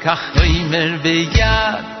hoimer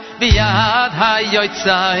beyad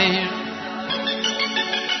hayotzayr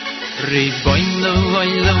Ribono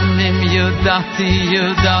oilomim yudati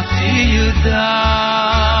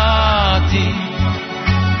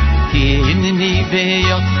Ki hineni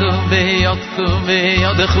beyotchu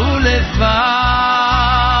levad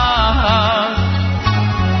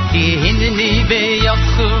Ki hineni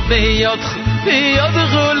beyotchu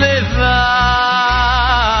levad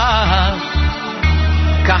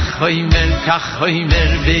Kach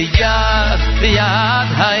hoimer beyad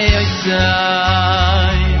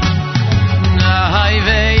hayotzay Hay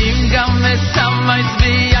veim gam mesamais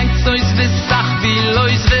beyantsois besach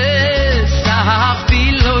bilois besach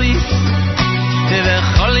bilois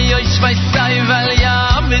Vechol yoish vaisai val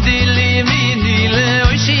yamedili minile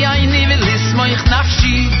Oishi ayni velismoich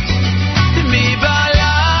nafshi Mi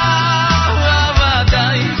bala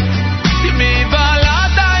avadai Mi bala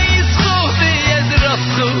daischu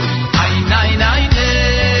v'yezroschu Aynayn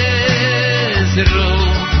ezro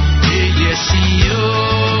Yeshiyo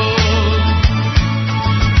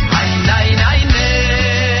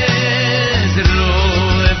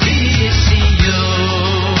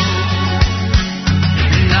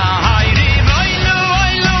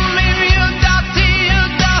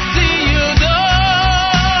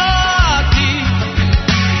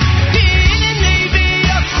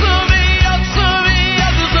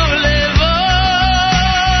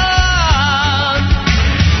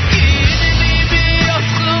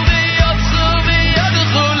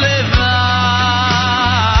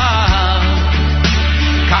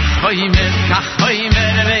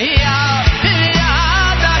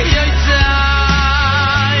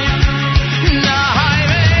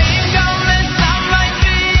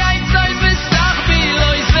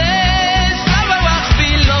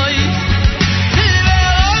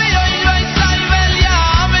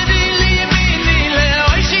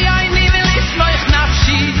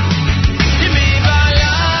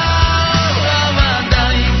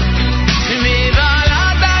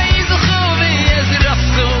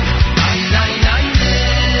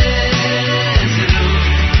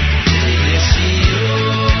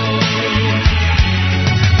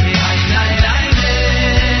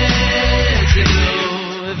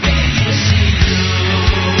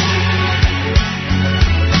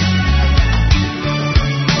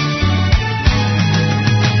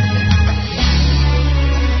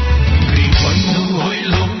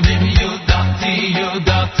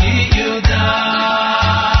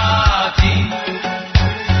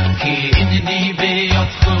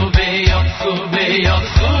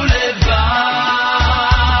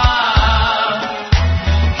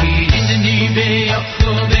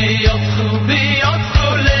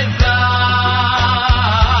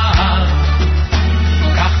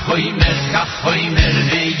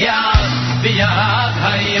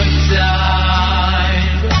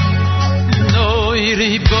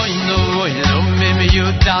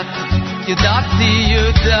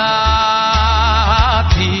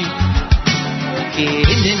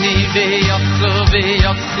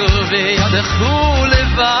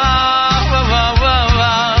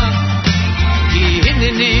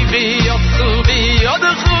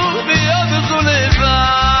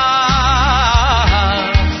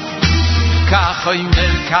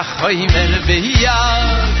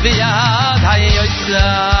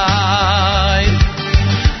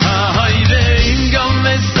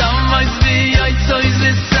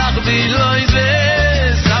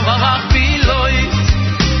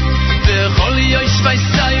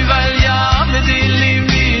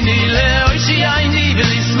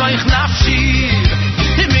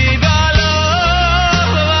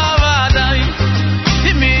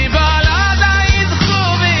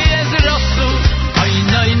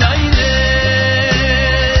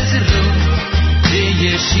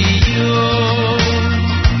Yeshiyo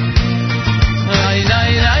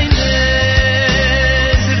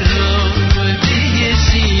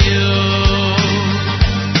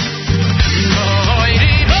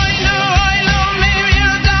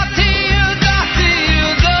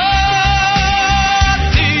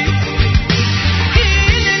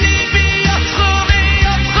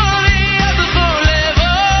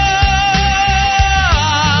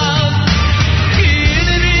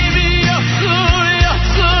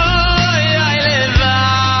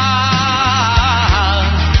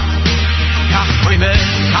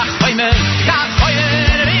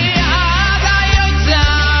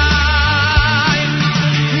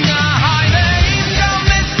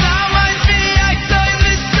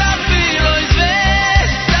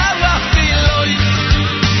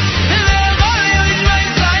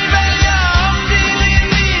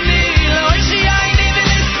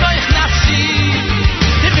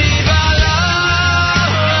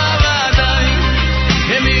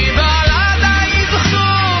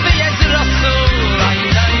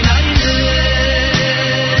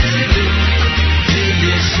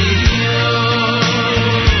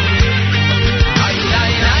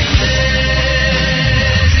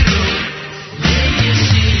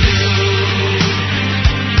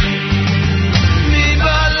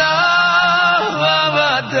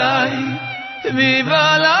mi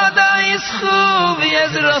balada ischu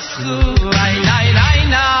v'yezroschu ay nay nay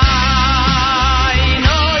nay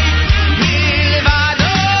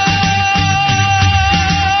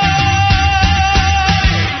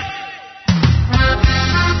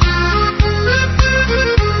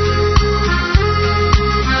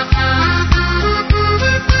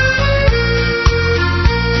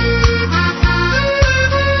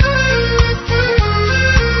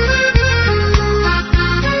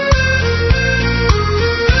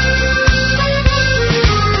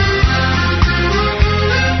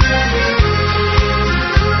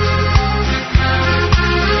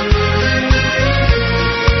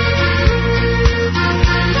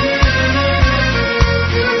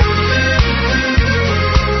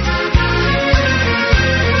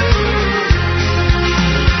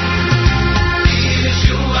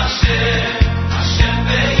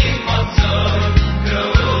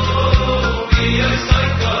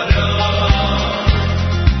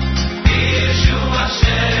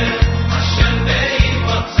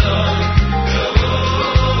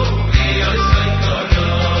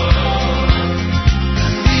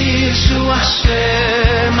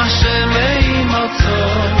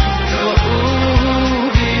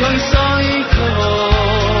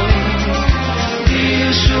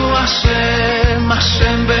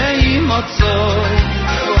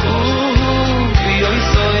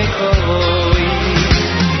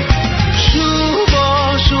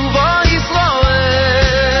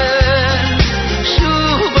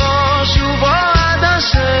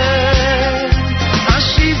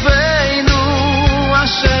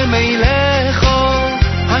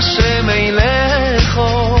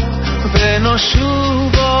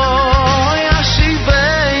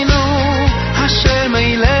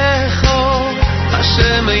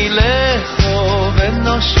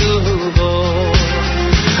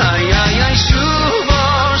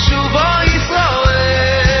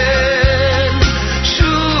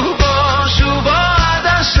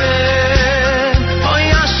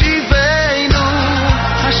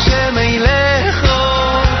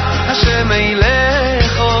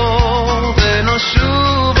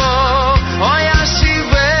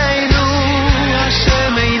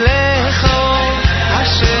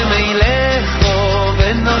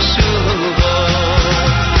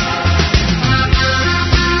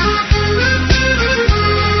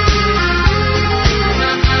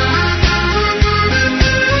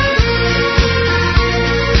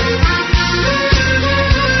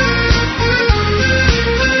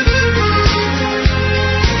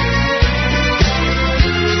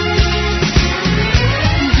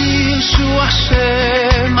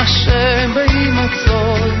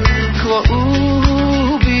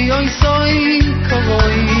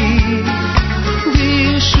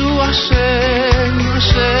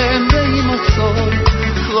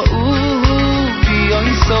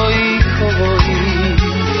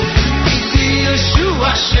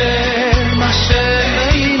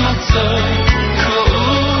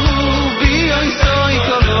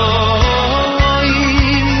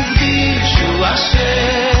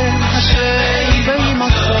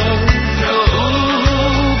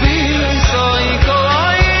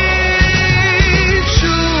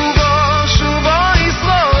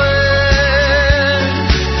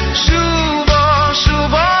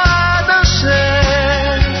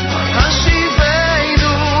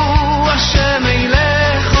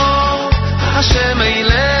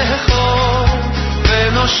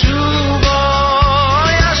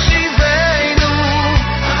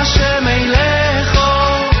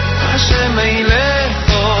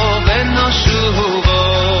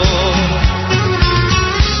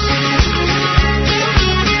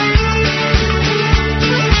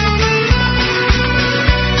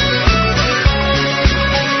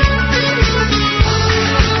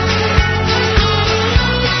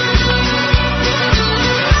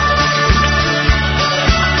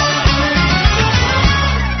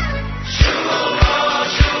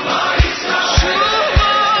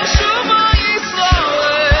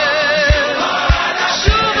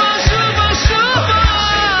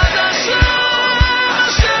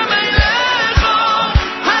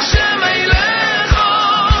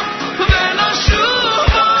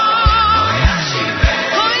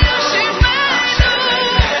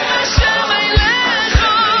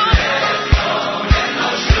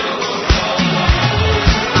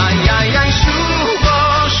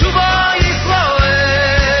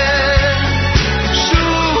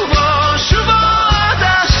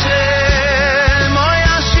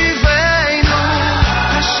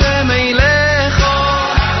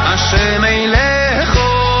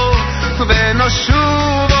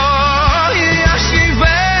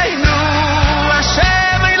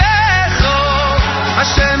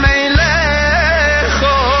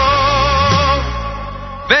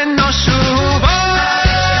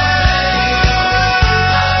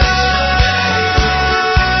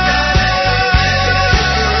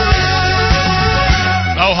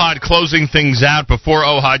closing things out. Before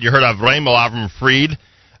Ohad, you heard Avram Fried.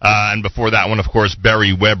 And before that one, of course,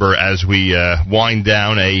 Barry Weber, as we wind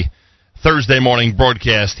down a Thursday morning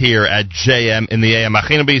broadcast here at JM in the AM.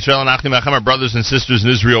 Achinu b'Yisrael and Achim Achem, our brothers and sisters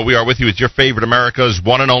in Israel. We are with you. It's your favorite America's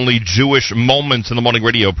one and only Jewish Moments in the Morning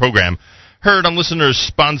radio program. Heard on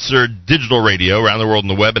listeners-sponsored digital radio around the world on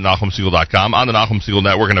the web at NachumSegal.com, on the Nachum Segal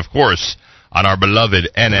Network, and, of course, on our beloved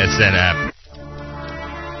NSN app.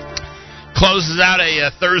 Closes out a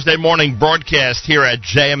Thursday morning broadcast here at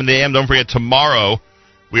JM in the AM. Don't forget, tomorrow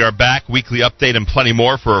we are back. Weekly update and plenty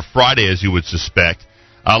more for a Friday, as you would suspect.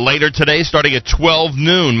 Later today, starting at 12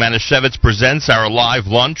 noon, Manischewitz presents our live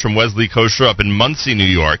lunch from Wesley Kosher up in Muncie, New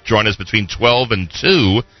York. Join us between 12 and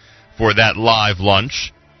 2 for that live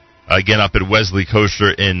lunch. Again, up at Wesley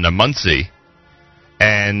Kosher in Muncie.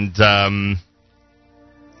 And I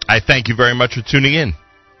thank you very much for tuning in.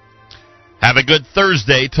 Have a good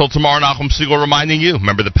Thursday. Till tomorrow, Nachum Segal reminding you,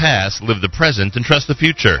 remember the past, live the present, and trust the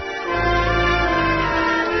future.